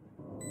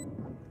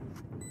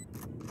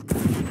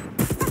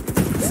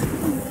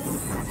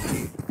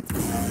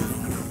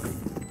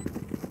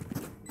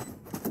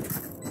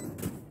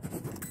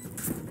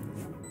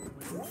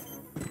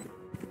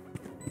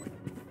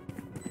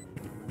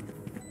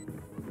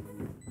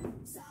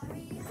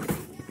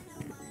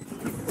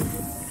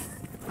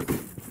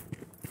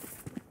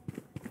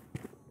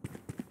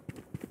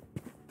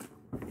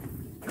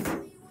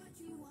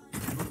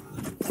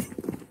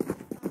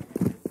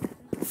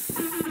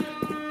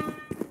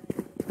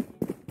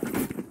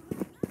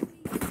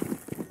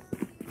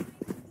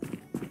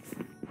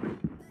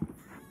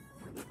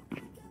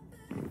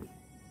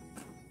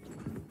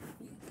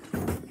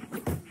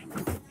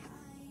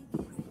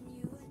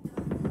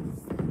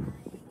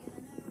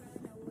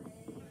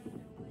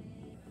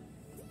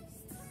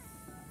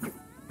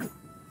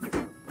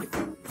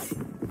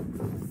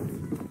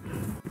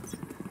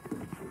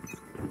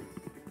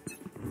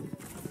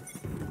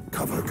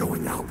 Cover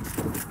going out.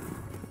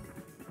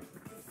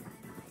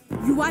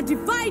 You are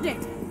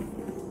divided!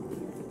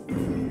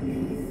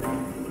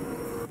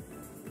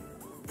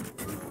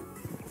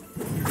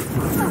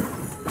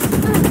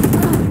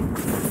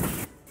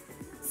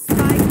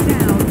 Spike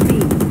down B.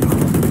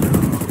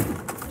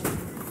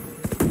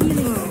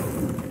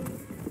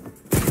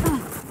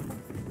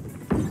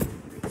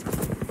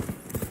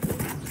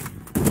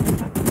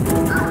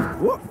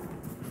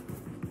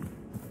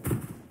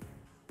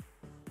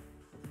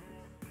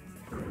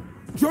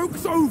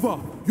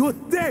 over! You're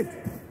dead!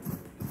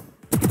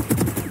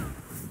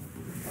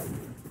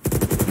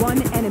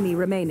 One enemy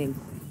remaining.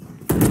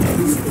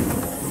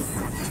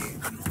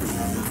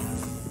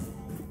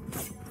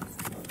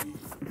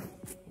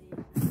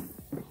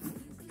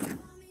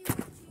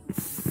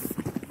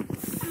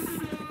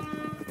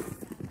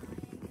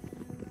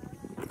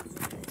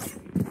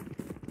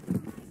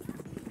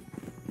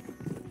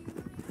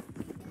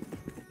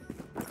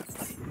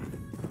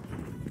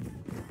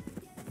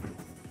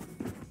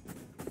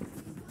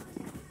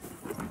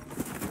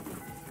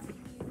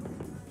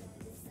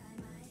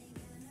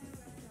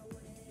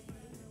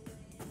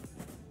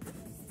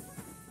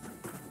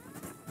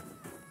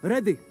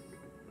 Ready.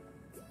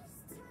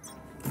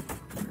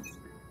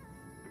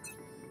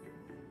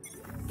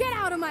 Get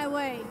out of my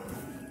way!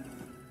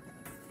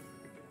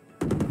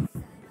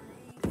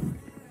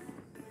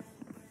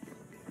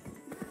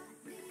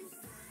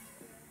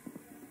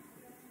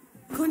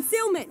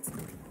 Concealment!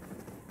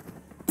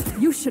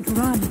 You should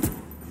run.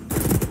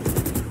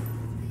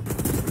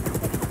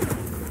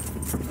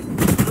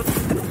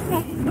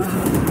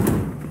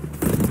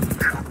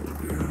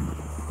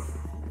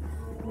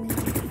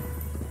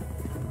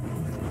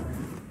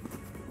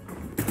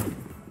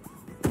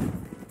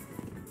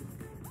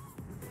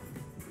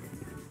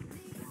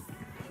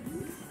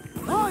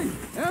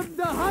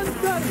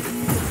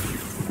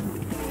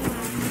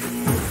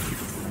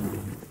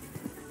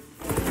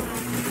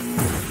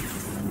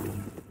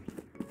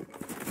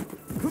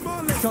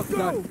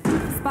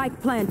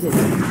 Spike planted.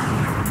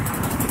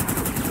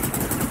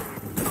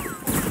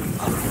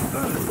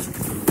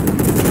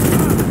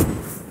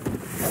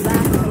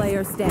 Last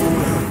player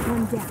standing.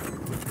 Calm down.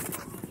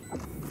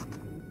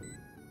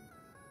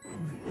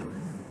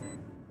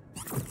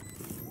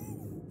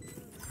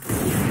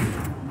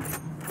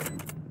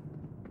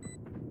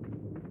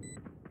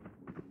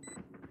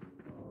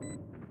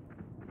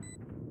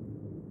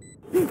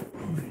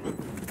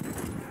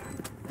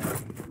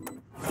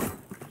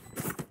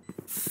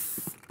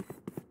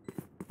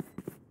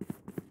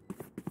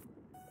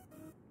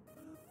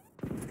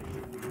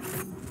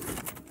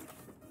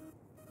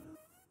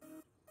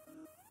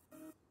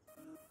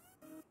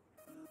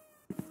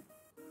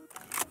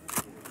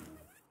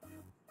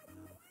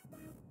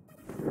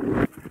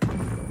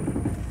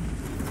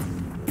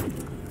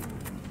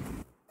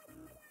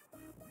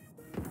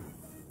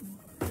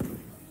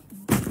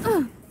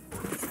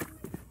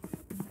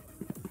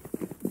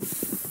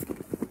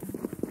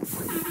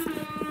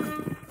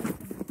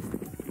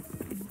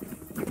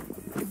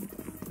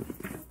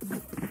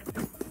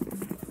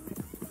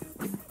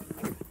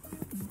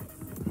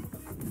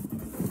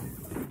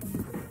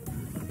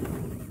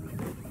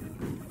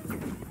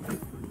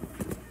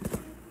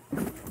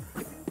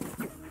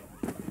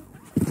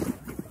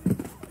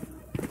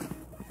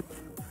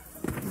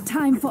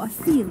 Time for a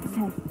field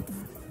test.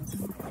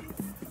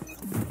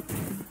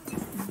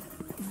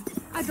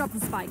 I dropped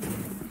the spike.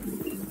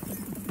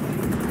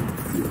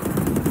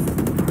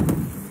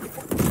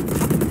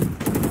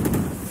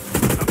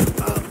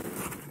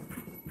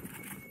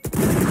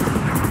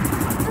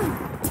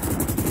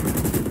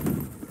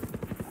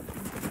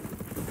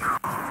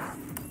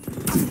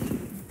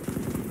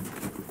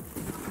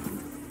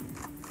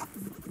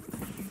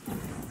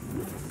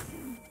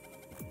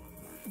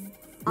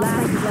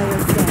 Last player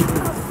standing.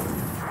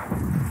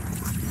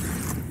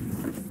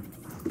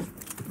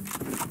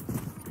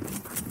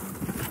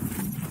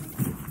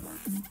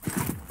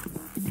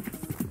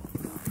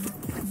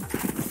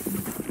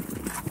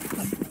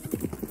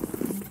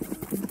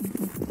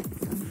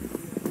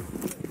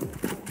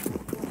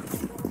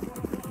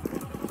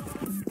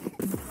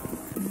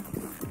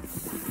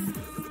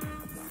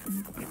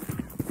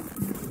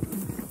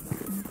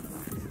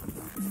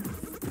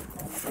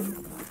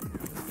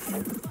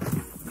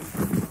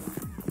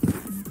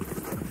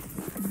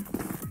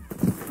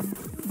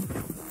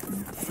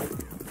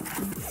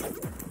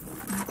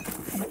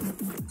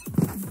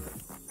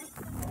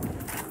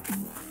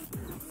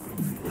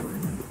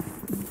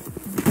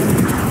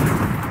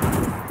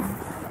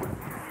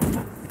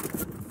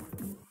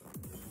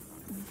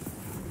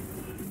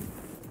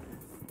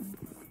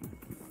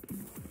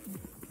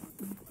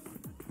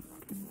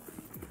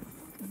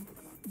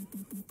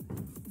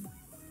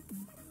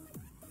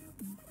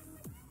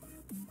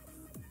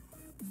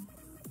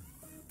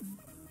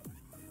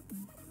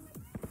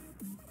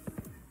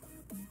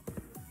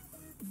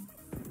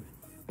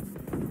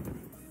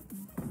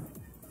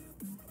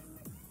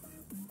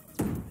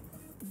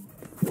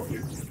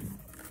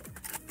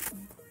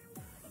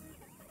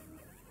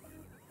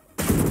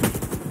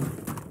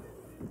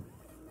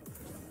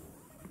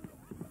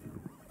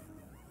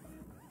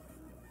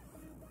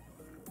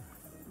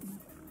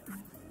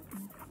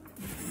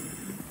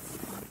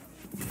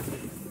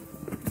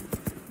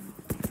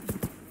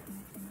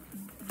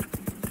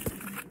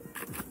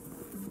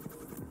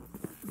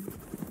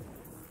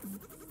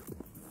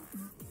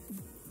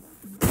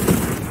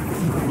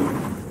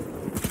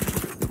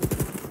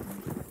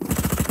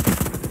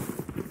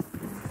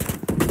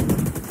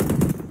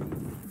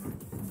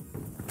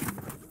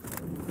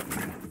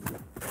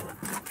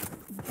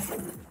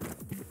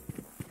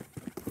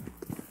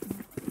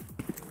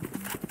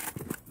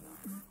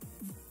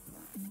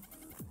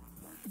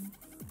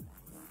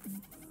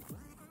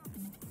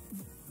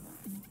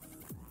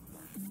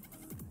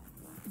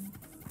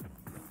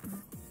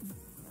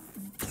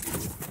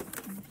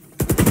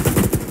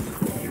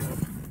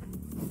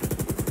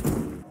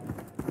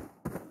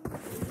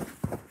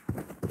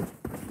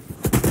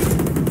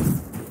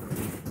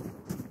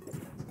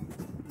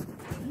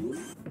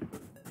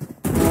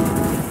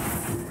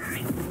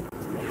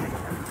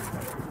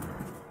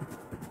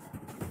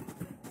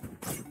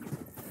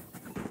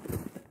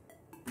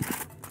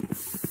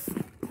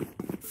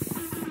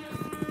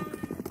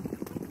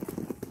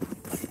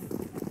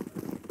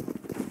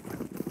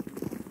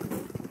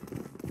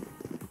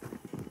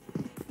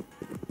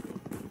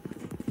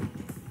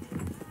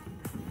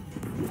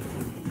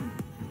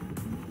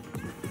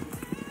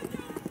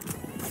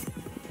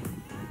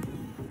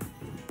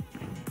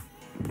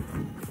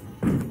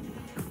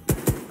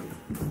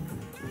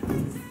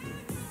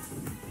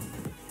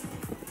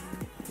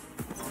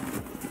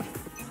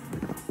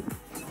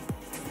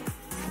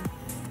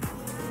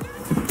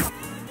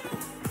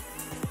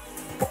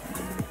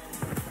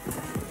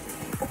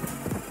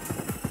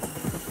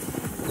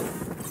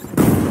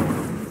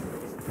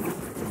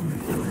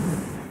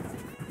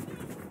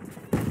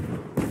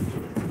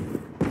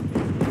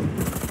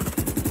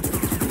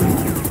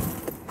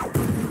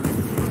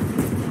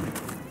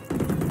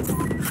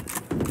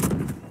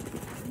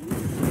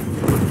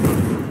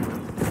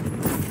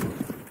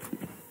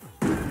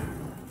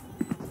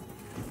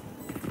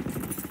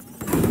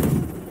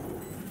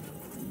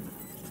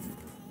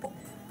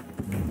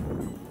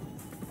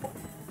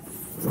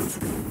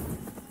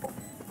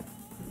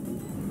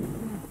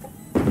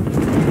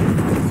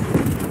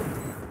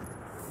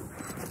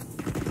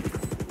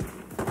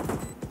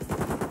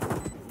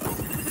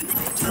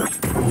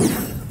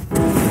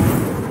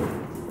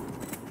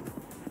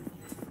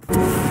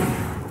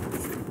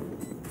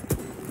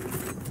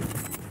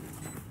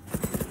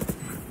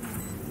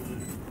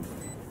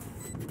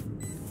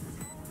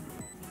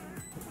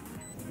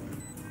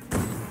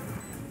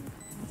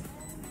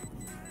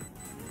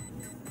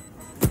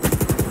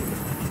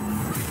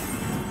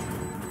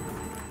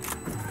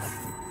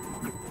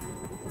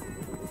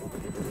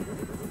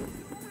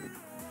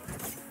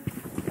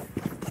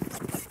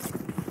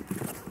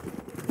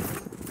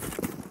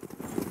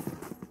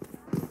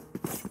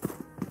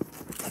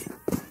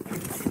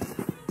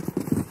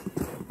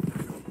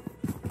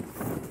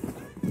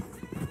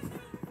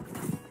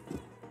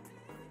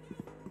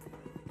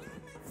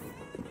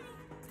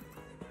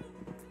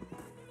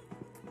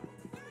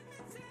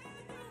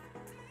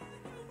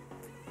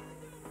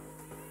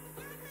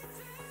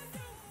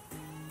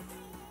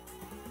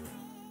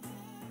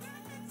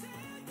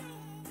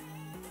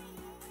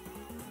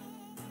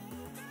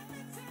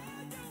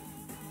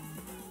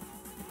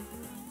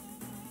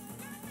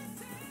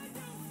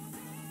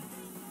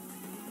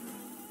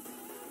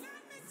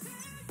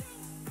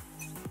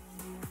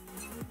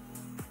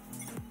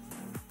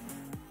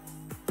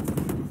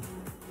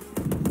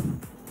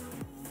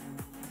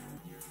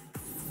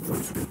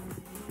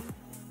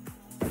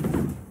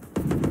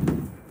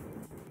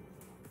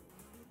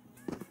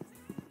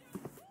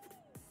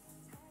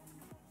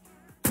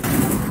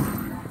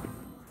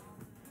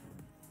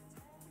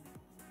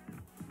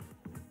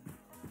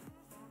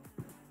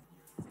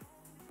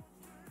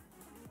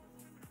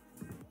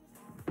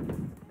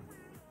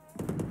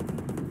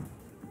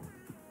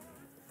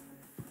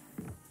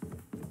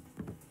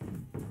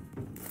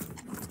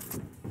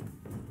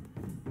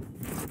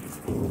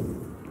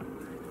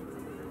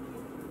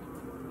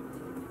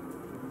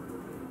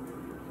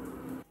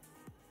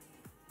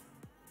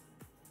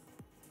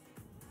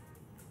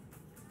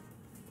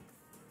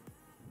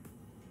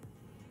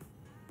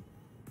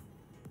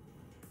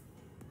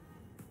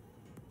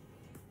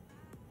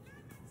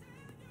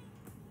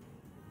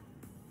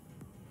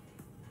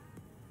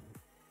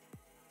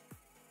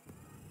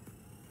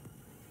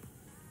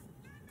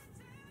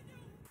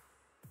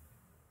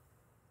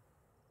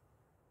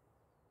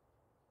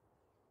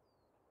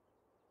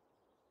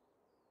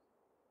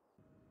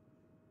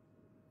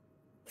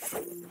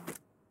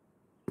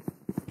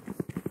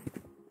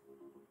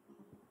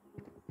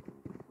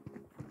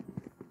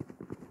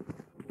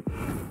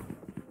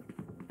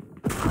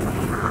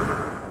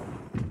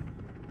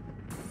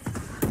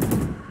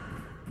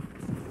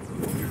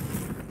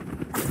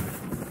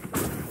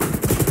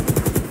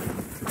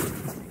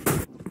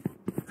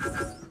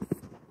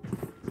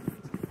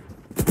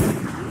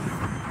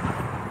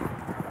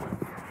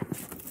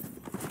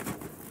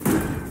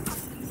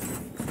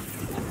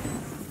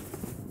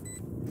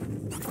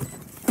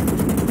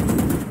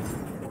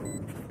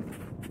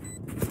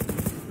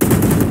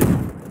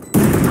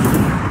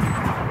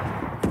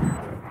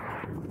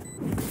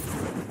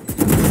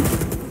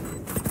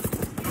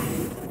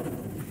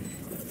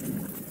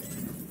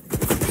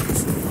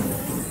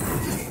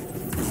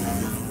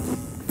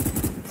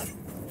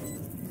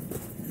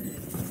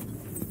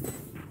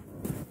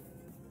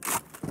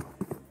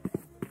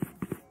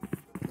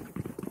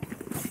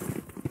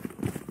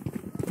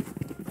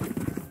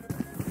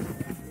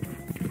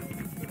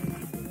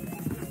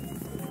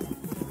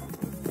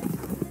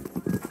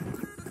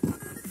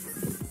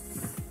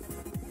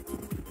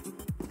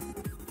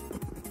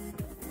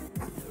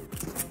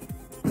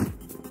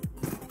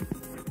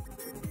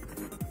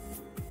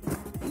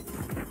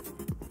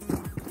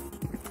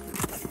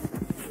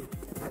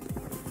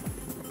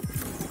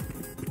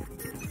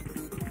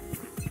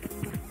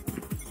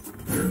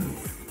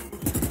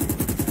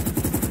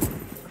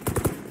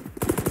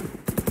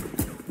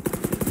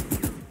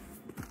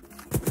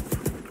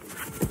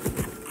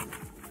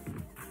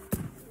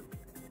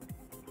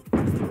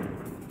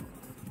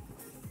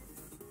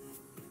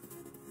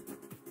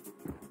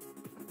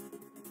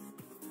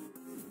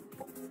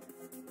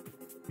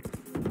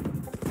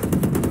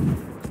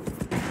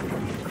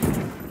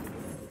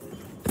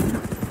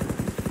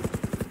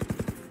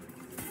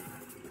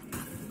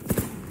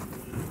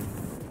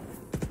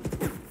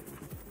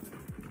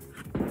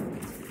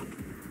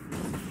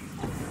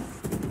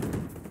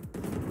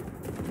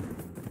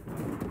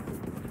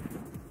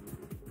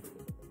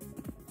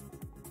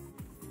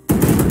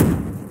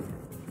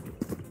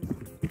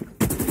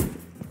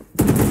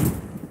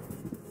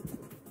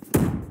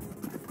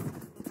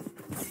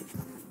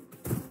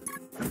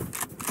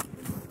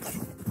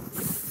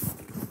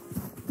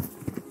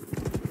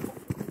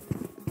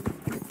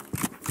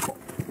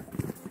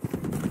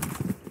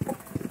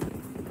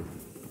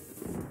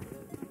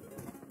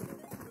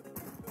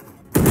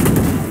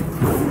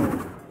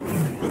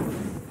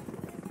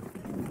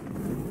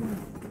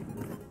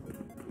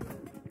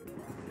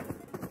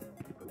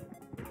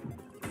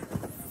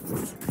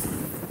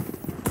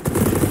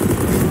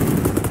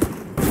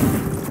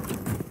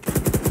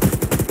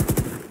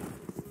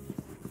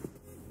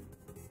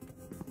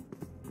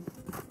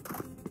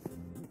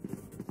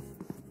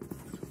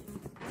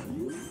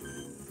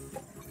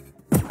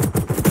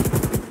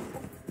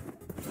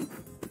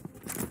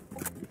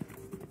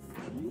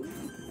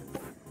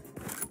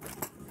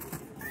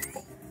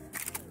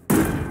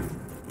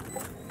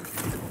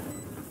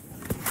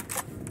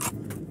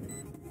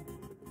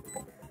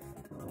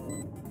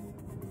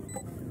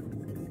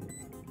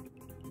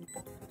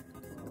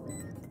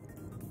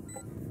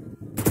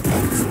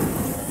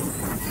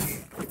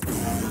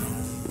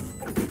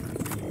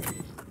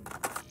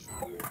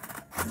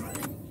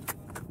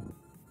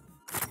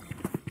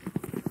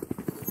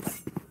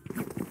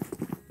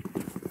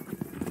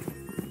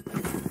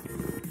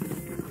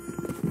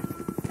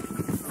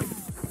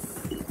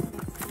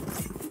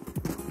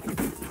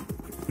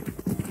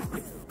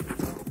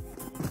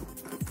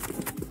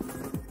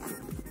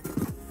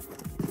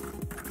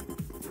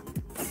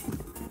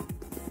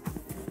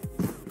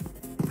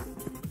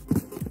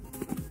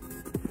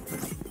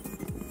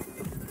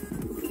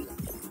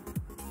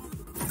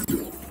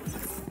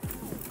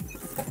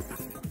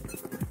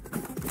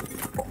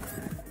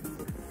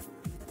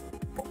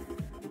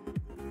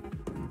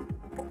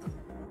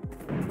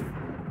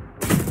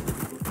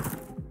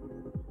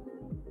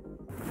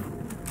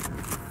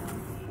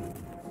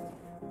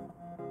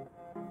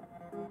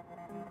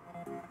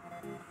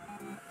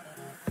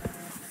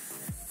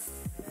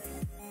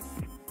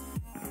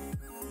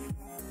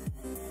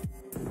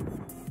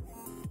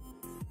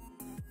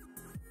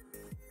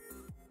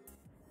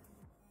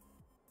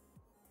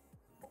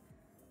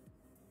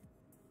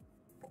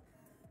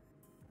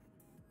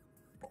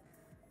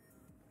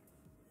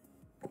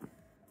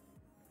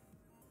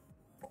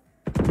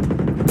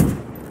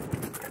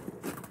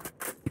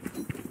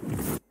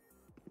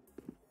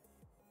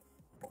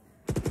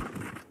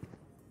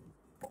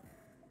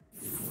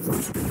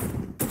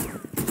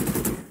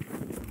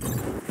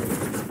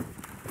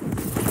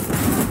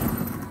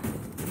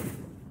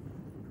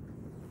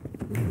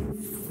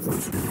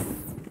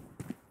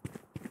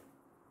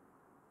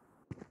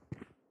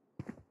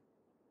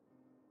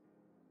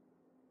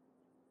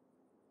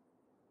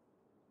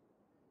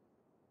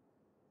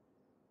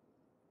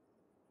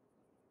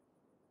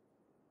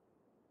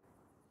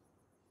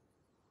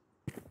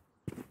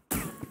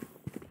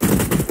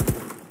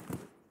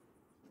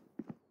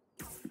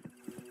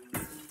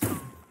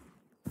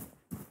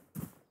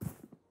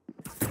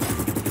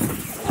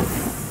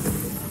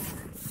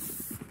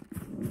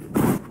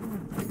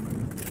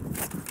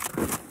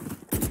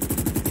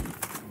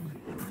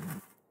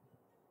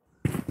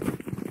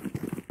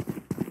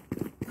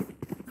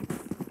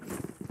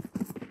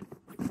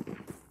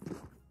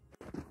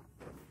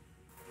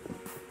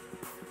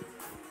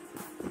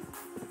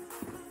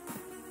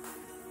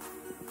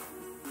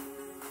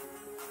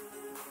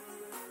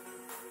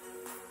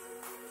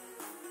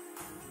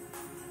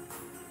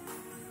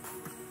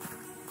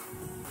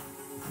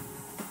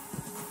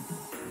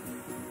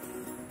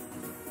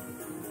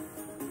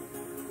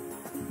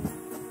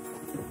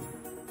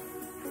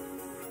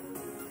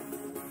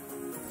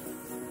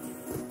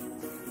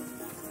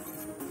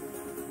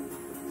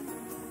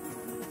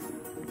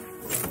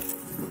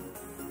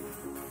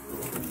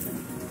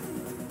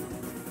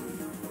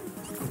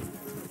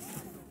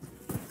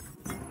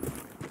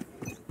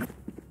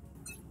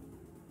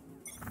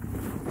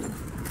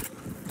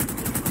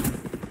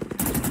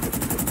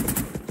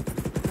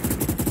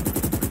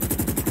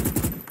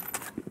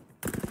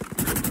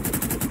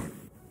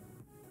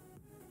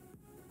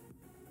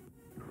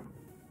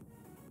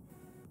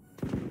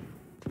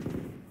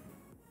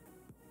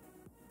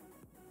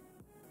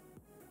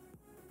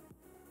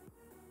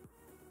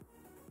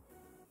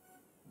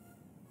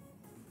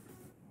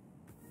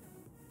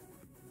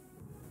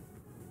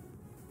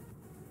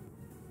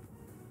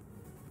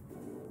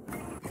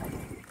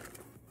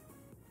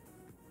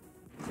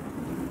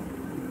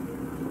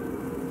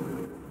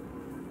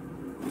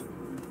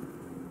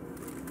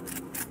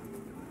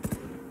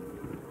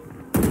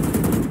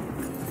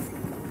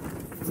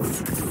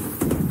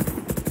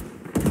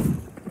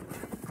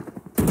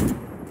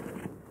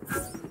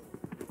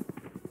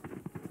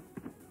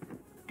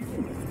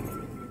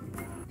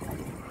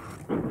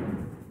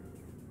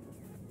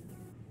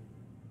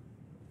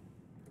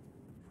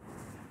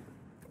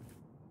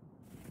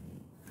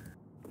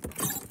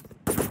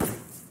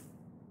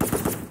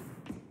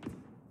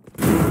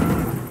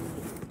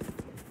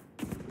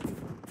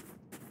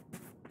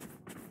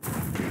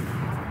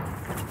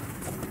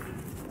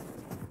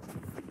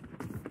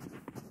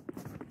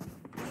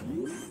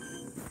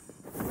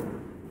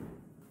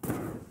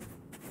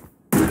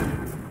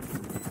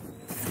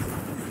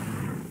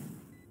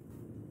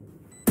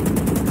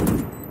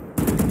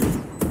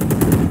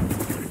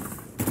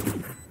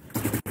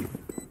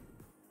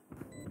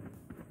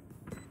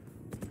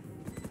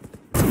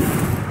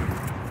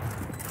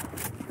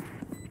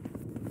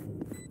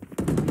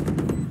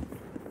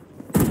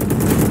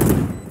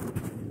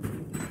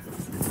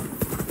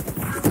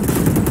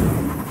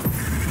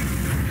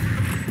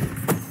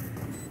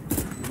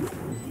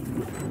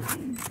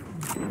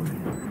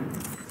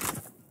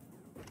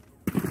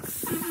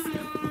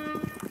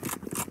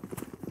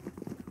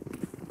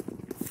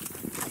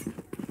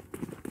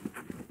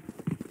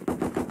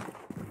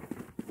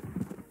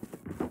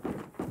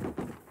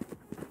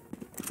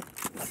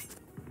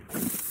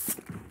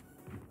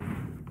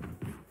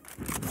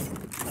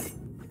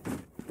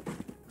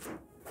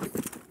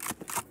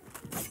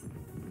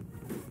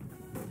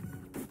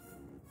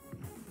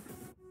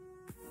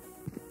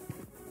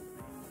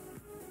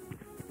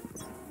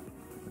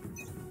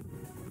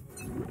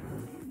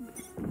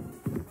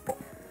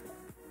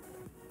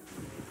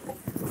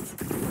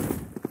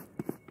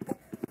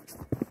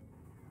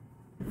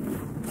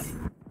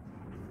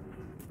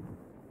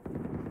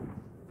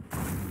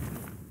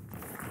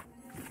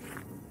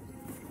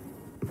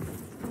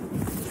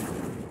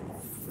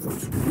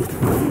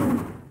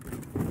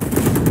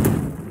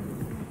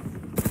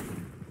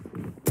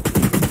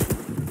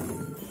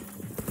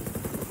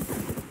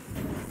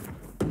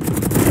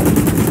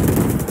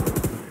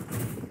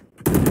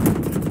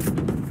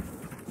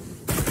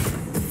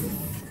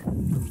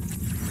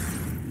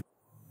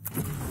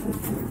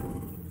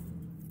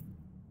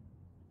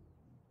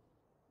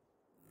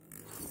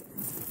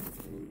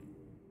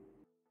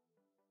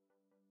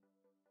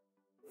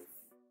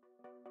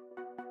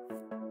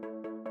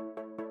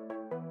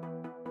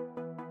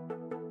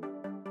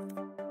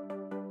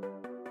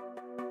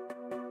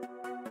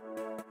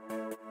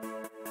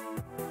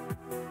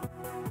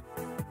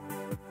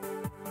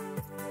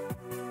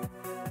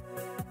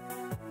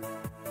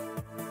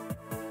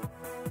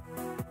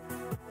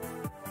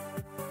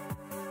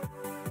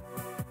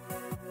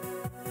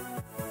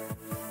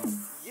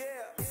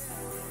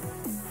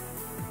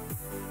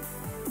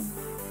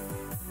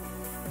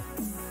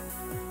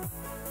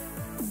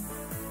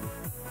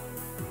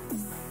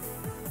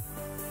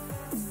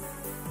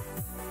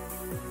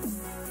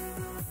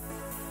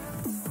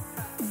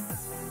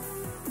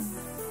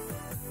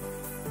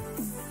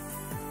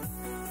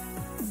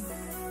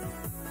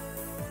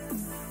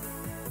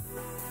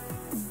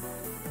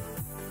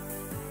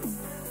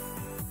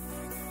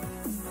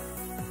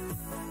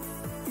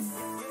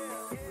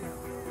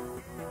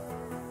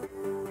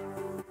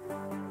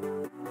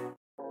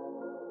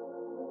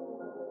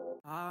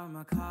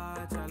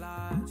 खा चला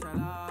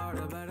चला और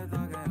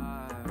बढ़ता गया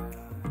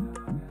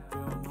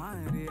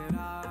तुम्हारी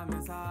राह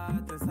में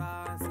साथ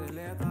सांस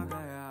लेता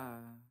गया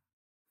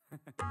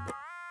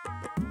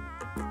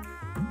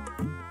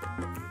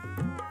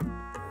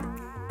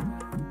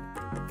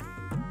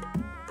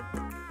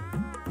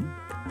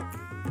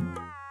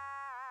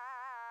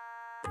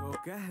तो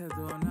कह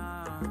दो ना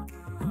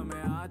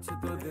हमें आज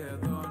तो दे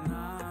दो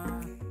ना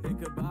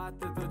एक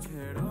बात तो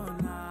छेड़ो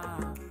ना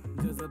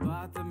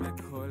जज्बात में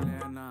खो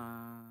लेना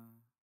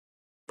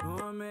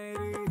हो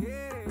मेरी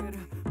हीर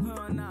हो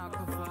ना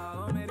खफा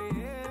हो मेरी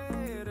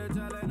हीर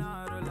चले ना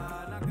रुला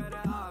ना कर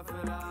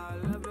आफरा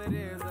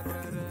लबरेज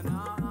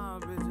करना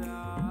बिजा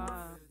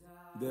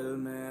दिल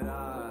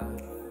मेरा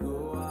तू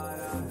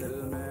आया दिल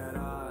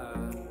मेरा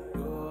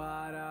तू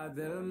आरा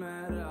दिल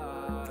मेरा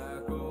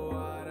को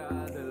आरा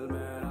दिल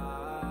मेरा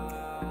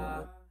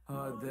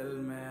हो दिल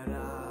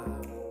मेरा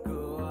को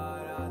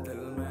आरा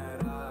दिल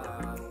मेरा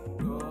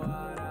को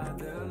आरा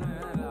दिल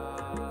मेरा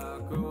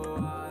को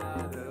आरा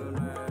दिल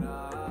मेरा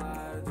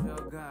जो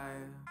गाए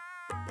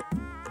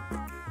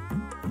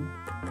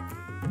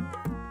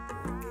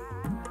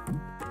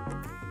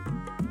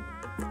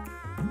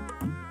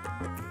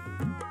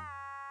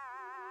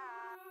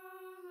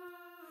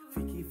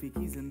फीकी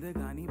फीकी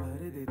जिंदगानी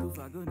भर दे तू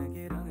फागुन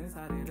के रंग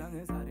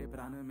सारे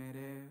प्राण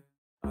मेरे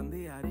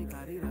अंधियारी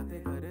कारी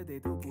रातें कर दे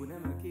तू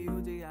पूनम की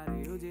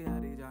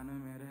उजियारी जान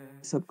मेरे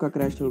सबका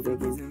क्रैश हो गया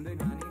फीकी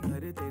जिंदगानी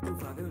भर दे तू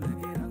फागुन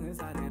के रंग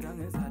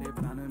सारे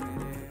प्राण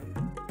मेरे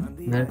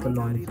मैं तो अंधियारी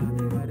लॉन्च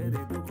रातें कर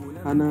दे तू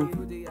पूनम आना की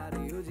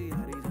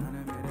उजियारी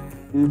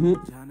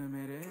जान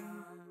मेरे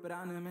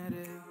प्राण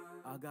मेरे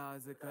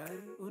आगाज कर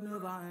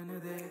उन्वान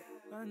दे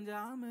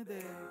अंजाम दे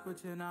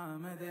कुछ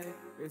नाम दे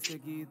इस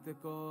गीत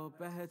को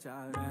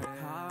पहचान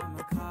खाम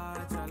खा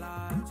चला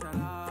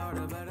चला और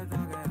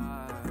बढ़ता गया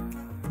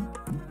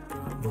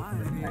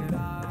तुम्हारी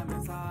राह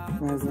में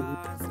साथ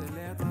सांस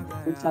लेता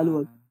गया चालू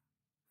हो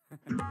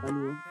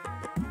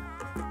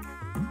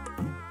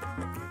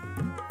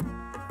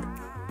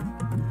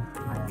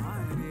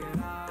तुम्हारी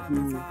राह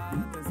में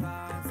साथ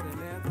सांस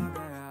लेता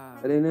गया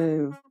अरे नहीं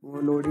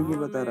वो लोडिंग ही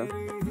बता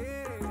रहा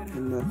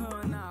अंदर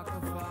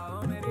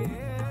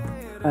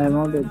टाइम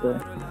आउट देते हैं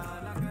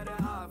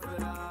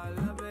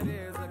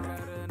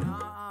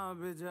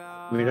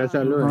मेरा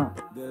चालू है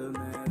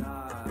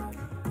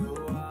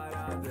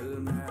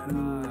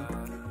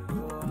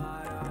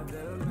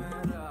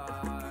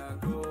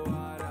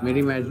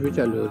मेरी मैच भी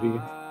चालू हो रही है।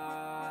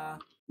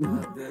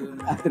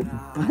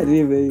 अरे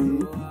भाई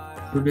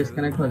तू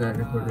डिस्कनेक्ट हो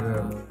जाएगा थोड़ी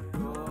देर में।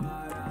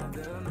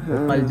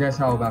 कल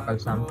जैसा होगा, कल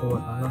शाम को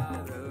बताना।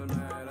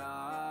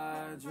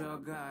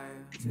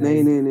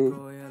 नहीं नहीं नहीं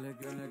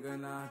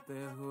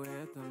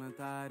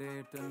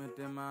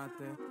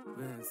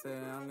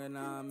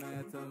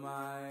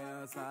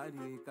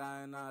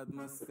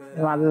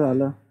माझं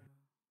झालं.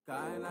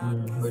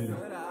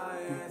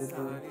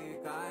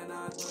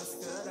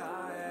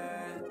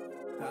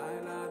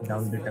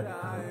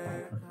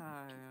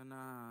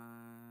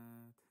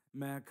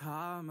 मैं खा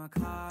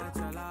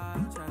चला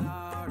चला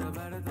और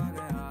बढ़ता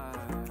गया,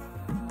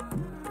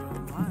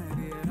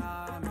 तुम्हारी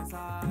राह में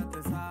साथ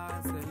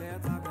सांस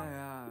लेता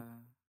गया।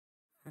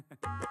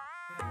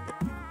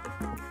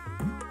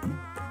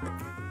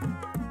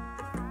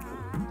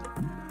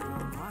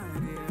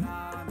 तुम्हारी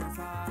राह में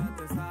साथ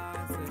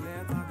सांस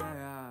लेता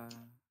गया।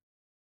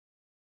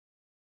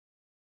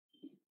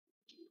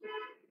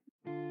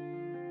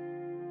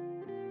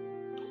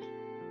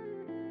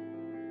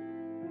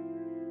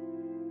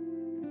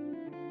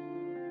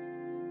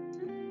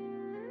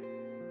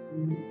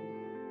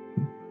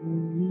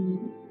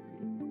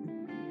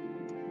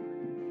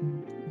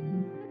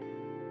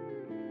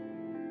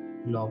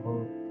 लॉगो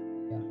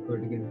या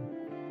कोड गेम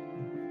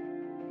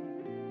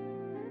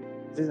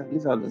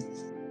चालू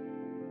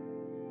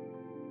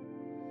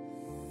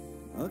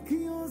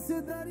अखियों से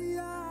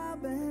दरिया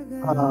बह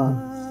गया,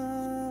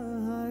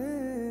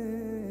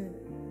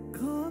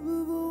 ख्वाब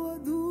वो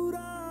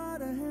अधूरा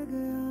रह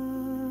गया,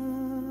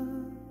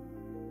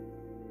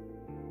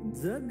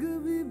 जग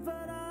भी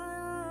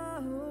पराया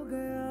हो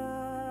गया।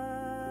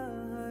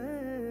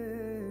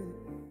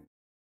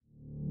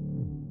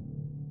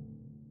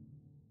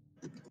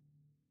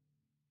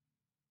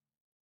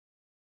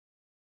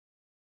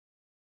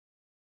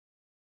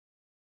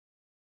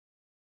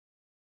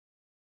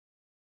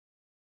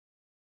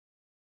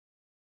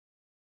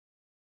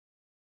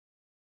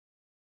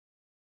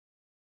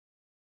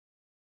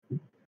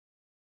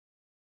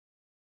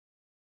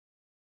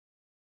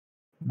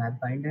 मॅप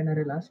बाइंड आहे ना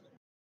रे लास्ट.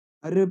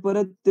 अरे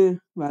परत ते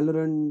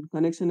व्हॅलोरंट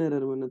कनेक्शन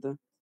एरर म्हणत आहे.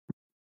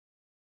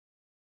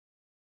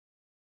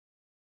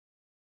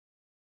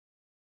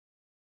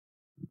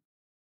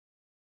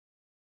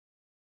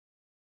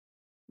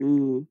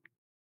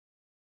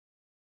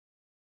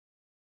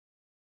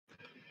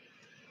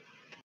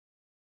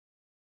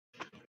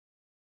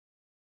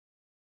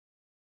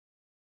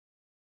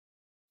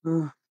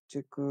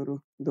 चेक करू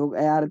दोघ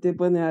यार, ते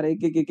पण यार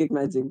एक एक एक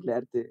मॅच जिंकले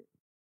यार ते.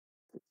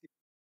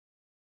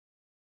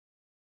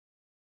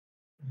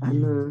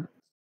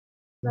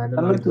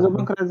 तुझा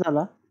पण क्रॅश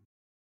झाला.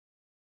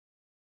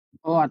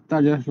 हो आता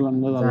जस्ट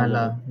बंद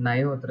झाला.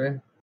 नाही होत रे,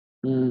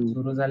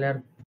 सुरू झाल्यावर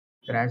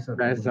क्रॅश होतो.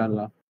 क्रॅश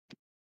झाला.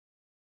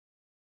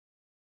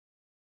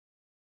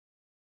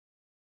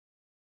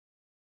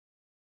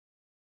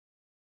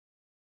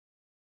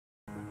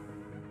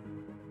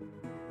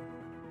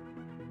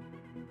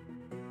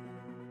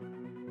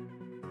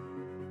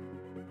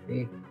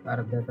 एक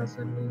अर्ध्या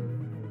तासाने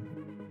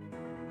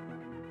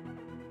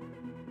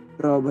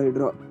ड्रॉ भाई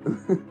ड्रॉ.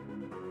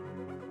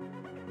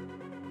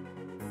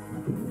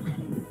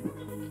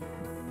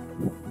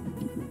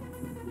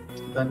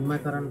 तन्मय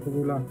करान को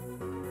बोला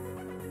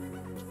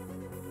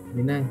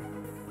विनय.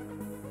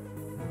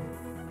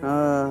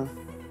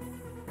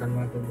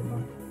 तन्मय को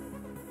बोला.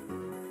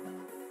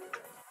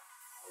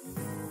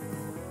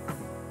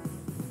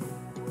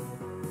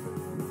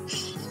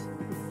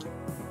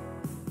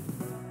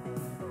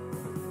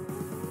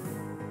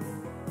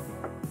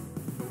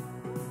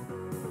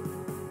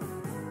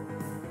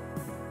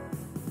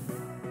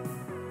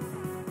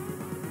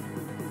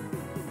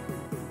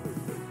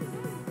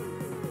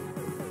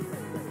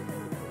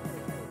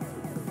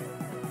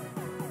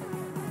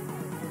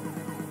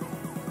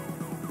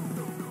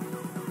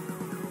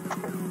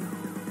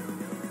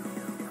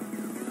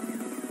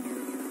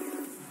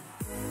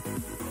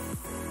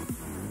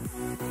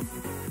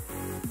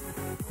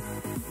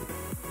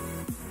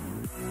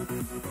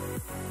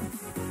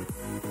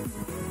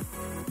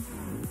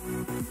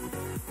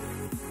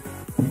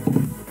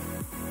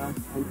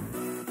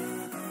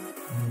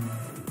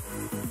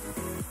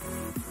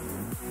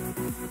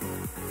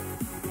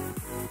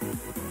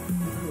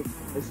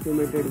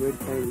 Estimated wait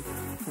time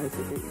 5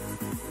 seconds.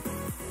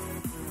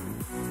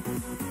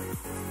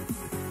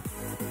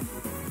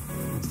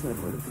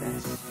 Server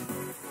crash.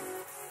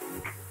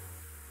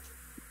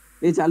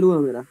 ये चालू है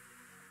मेरा.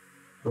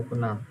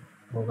 रुकना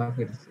होगा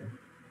फिर से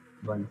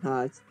बंद.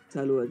 हाँ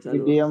चालू है चालू.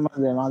 ईडीएम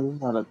मध्ये माझं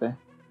चालत आहे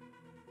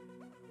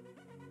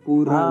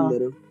पूरा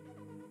अंदर.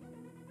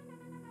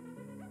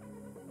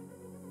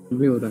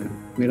 भी हो रहा है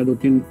मेरा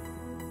 2-3.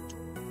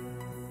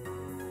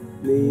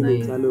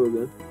 नहीं चालू हो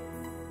गया.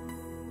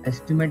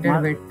 Estimated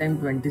wait time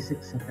 26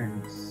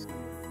 seconds.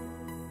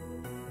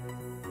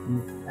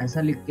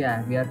 ऐसा लिख के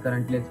आया, we are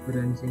currently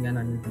experiencing N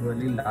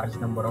unusually large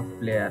number of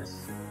players.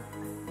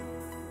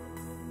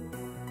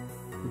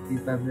 To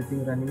keep everything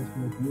running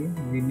smoothly,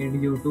 we need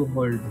you to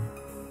hold.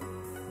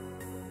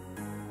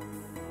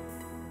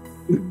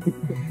 आज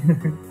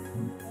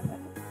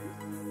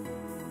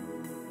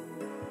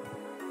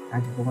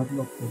बहुत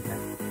लोग थे क्या?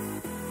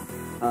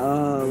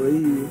 हाँ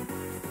वही।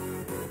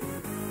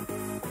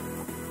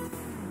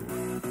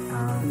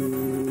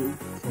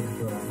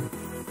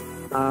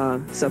 हाँ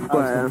सबको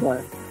आया,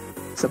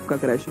 सबका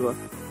क्रैश हुआ।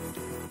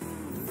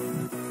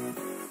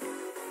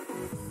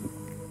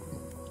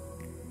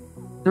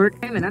 थोड़ा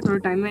टाइम है ना, थोड़ा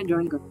टाइम में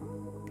ज्वाइन कर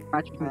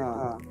 5 मिनट।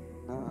 हाँ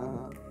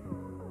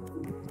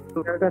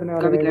तो क्या करने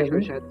वाला कभी है क्रैश हो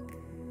अभी? शायद।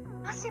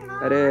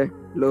 अरे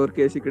लोअर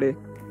केस इकडे।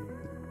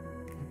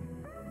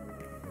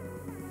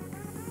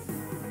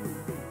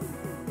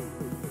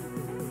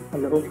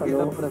 हेलो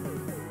हेलो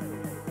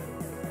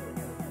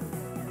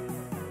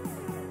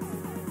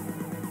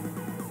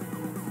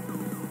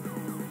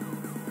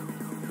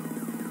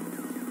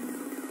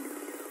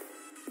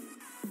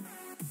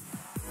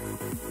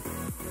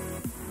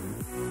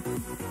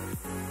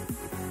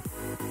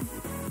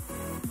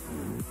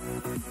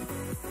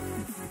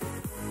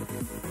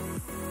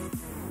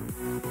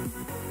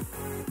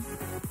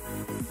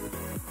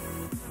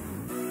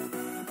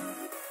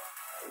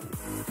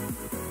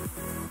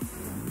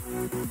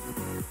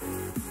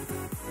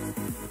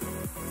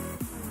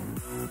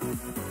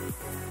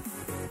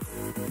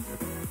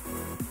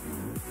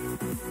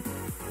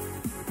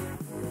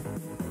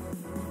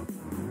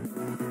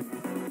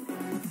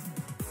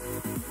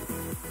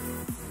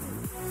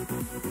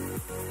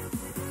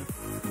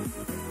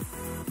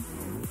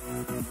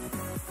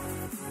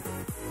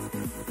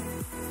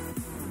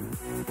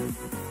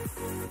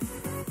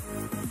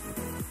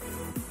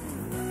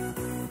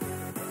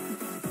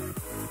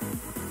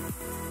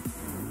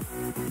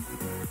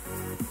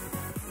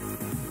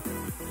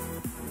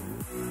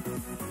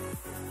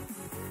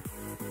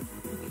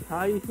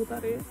हा इशू था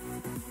रे।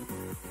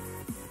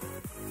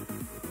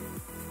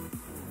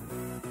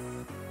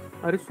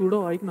 अरे सुडो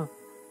ऐक ना,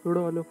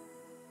 सुडो हॅलो,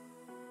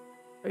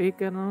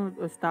 एक आहे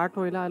ना स्टार्ट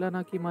व्हायला आला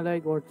ना की मला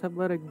एक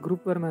व्हॉट्सअपवर एक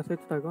ग्रुपवर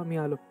मेसेज टाका, मी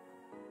आलो.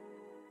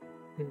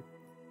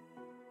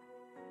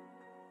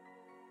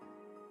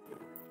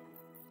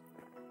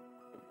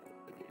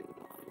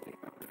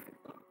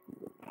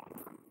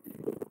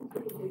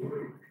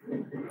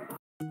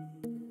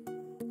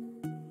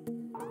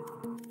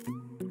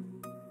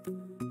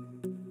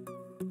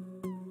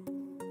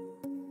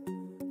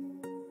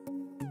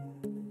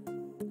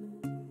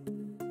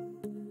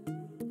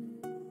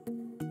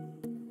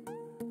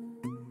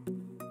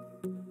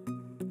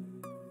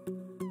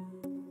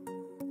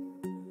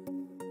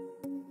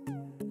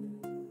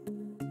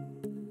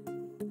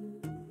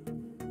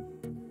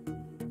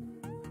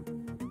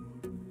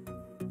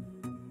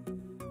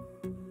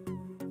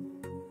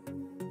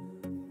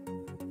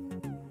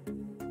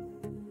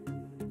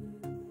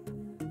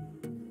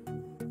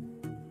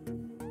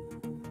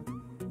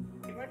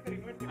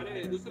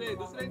 अरे दुसरे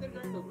इधर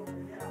जॉइन होतो.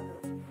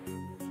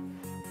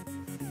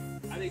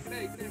 अरे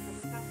इकडे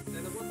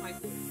त्याला बोल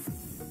माहिती.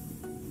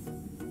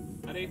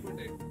 अरे एक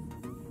मिनिट.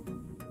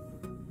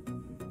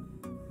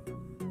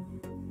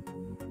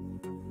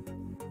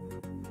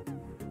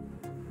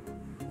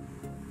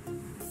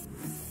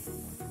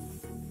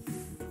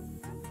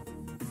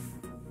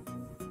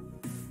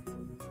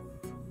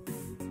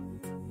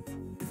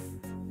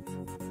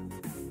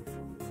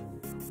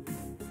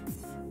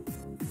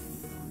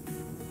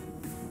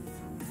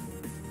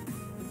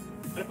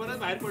 अरे परत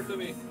बाहेर पडलो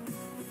मी.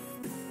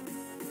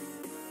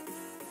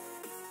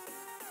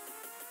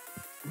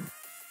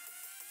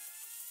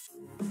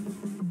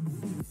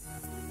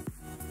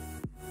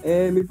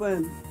 मी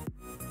पण.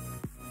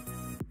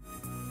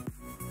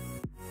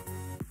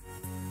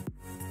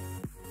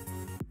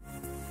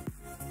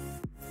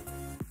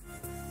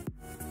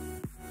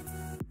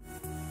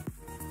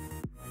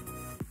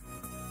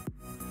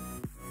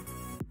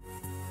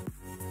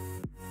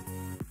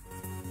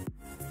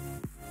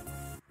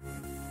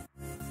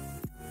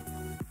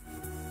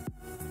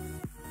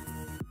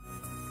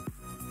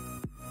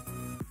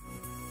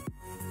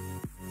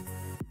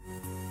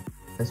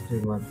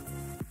 Everyone.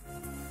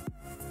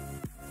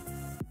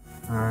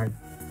 And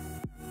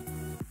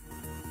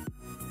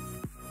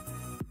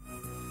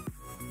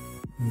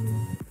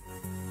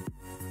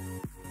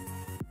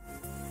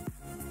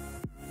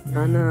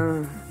ना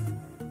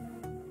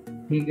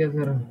ठीक है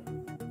सर.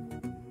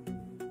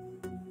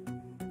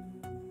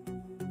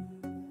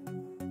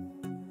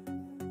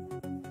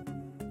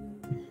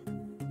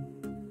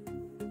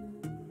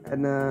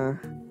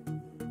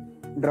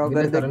 ड्रॉ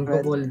कर दे. करण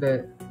को बोलते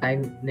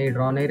टाइम नहीं,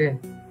 ड्रॉ नहीं रे.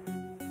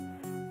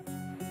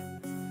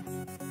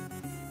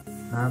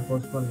 हाँ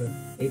पोस्टपोन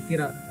कर एक ही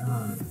हाँ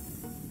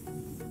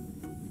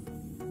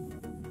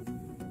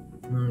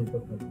तो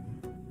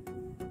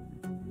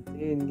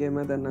इन गेम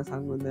में त्यांना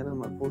सांगून दे ना,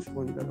 मग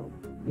पोस्टपोन करो.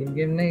 इन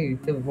गेम नहीं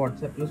ते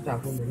व्हाट्सएपला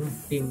टाकून दे ना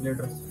टीम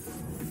लीडर्स.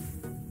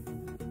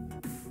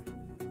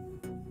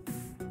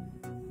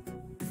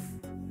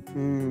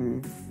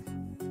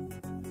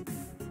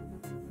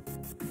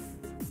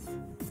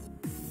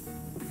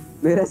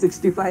 मेरा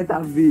 65 था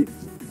अभी.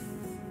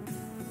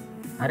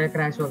 अरे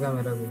क्रैश हो गया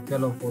मेरा भी.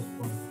 चलो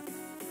पोस्टपोन.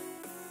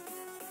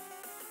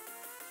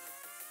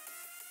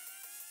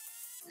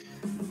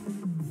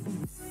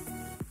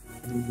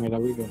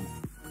 भी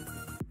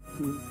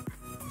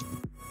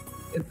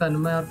क्या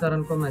तन्मय और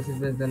करण को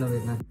मैसेज भेज देना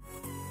वेना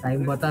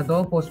टाइम बता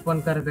दो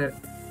पोस्टपोन कर रहे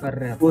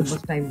हैं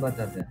बस टाइम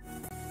बता दे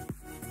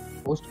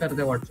पोस्ट कर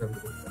दे व्हाट्सएप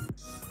पे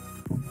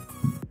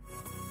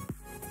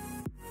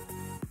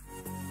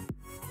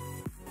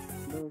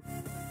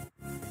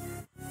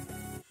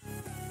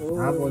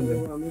हाँ बोल दे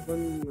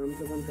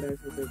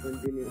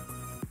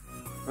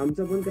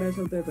आमचं पण क्रॅश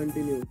होतोय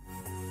कंटिन्यू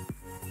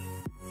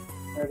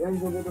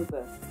सगळ्यांसोबत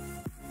होतंय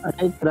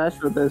अरे क्रॅश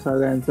होतंय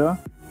सगळ्यांचं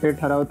ते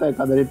ठरवताय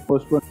कदाचित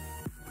पोस्टपोन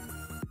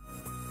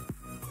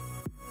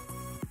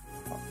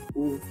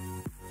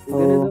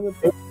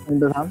एक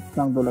मिनिट थांब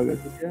सांगतो लगेच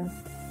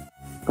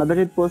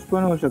कदाचित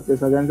पोस्टपोन होऊ शकते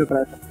सगळ्यांचं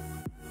क्रॅश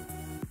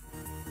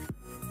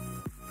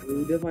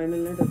उद्या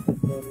फायनल नाही टाकतात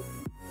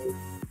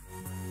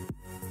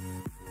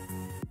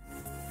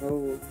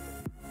हो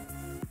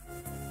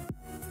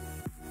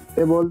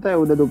ते बोलताय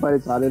उद्या दुपारी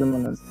चालेल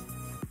म्हणून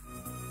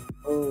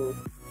हो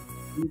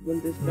मी पण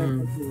तेच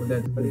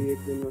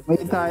मी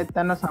इथं आहेत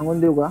त्यांना सांगून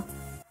देऊ का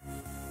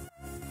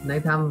नाही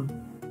थांब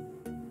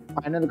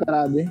फायनल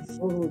करा आधी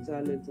हो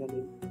चालेल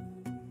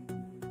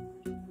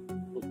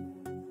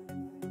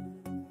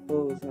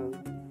हो सांग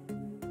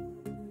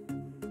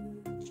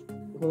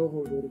हो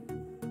बरोबर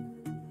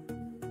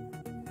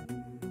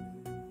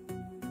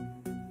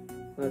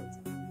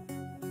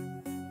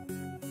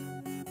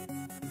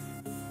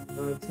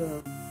अच्छा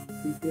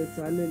ठीक आहे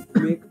चालेल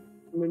मी 1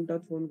 मिनिटात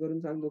फोन करून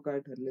सांगतो काय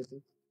ठरले ते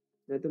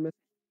नाही तर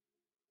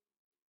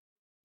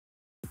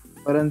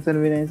परंतन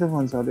विनयचा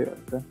फोन चालू आहे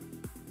वाटतं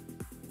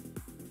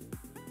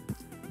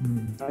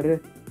अरे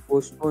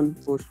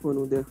पोस्टपोन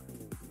उद्या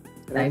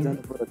क्रॅश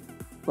झालं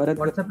परत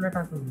व्हॉट्सअपला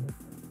टाकून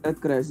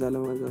परत क्रॅश झाला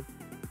माझा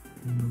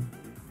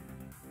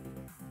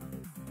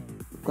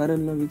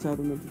करणला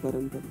विचारून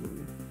करण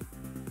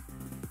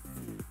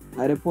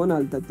अरे फोन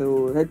आलता तो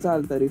ह्याचा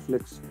आलता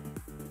रिफ्लेक्स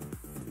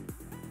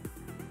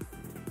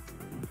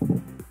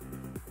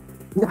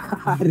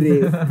अरे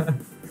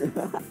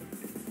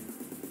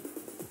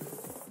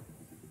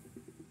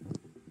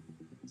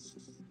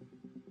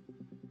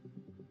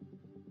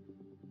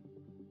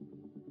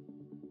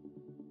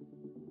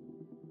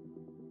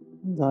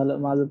झालं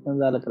माझं पण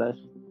झालं क्रॅश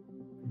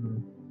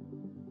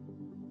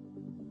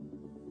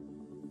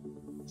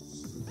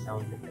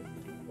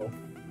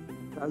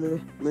चालेल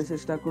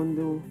मेसेज टाकून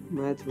देऊ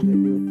मॅच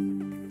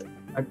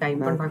मध्ये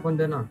टाइम पण टाकून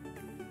दे ना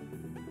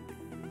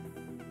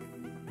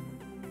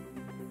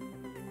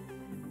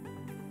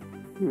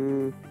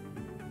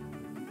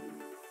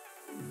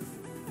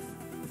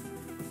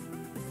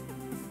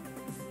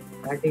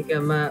ठीक है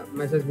मैं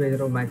मैसेज भेज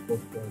रहा हूँ मैच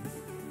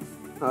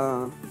पोस्ट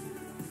हाँ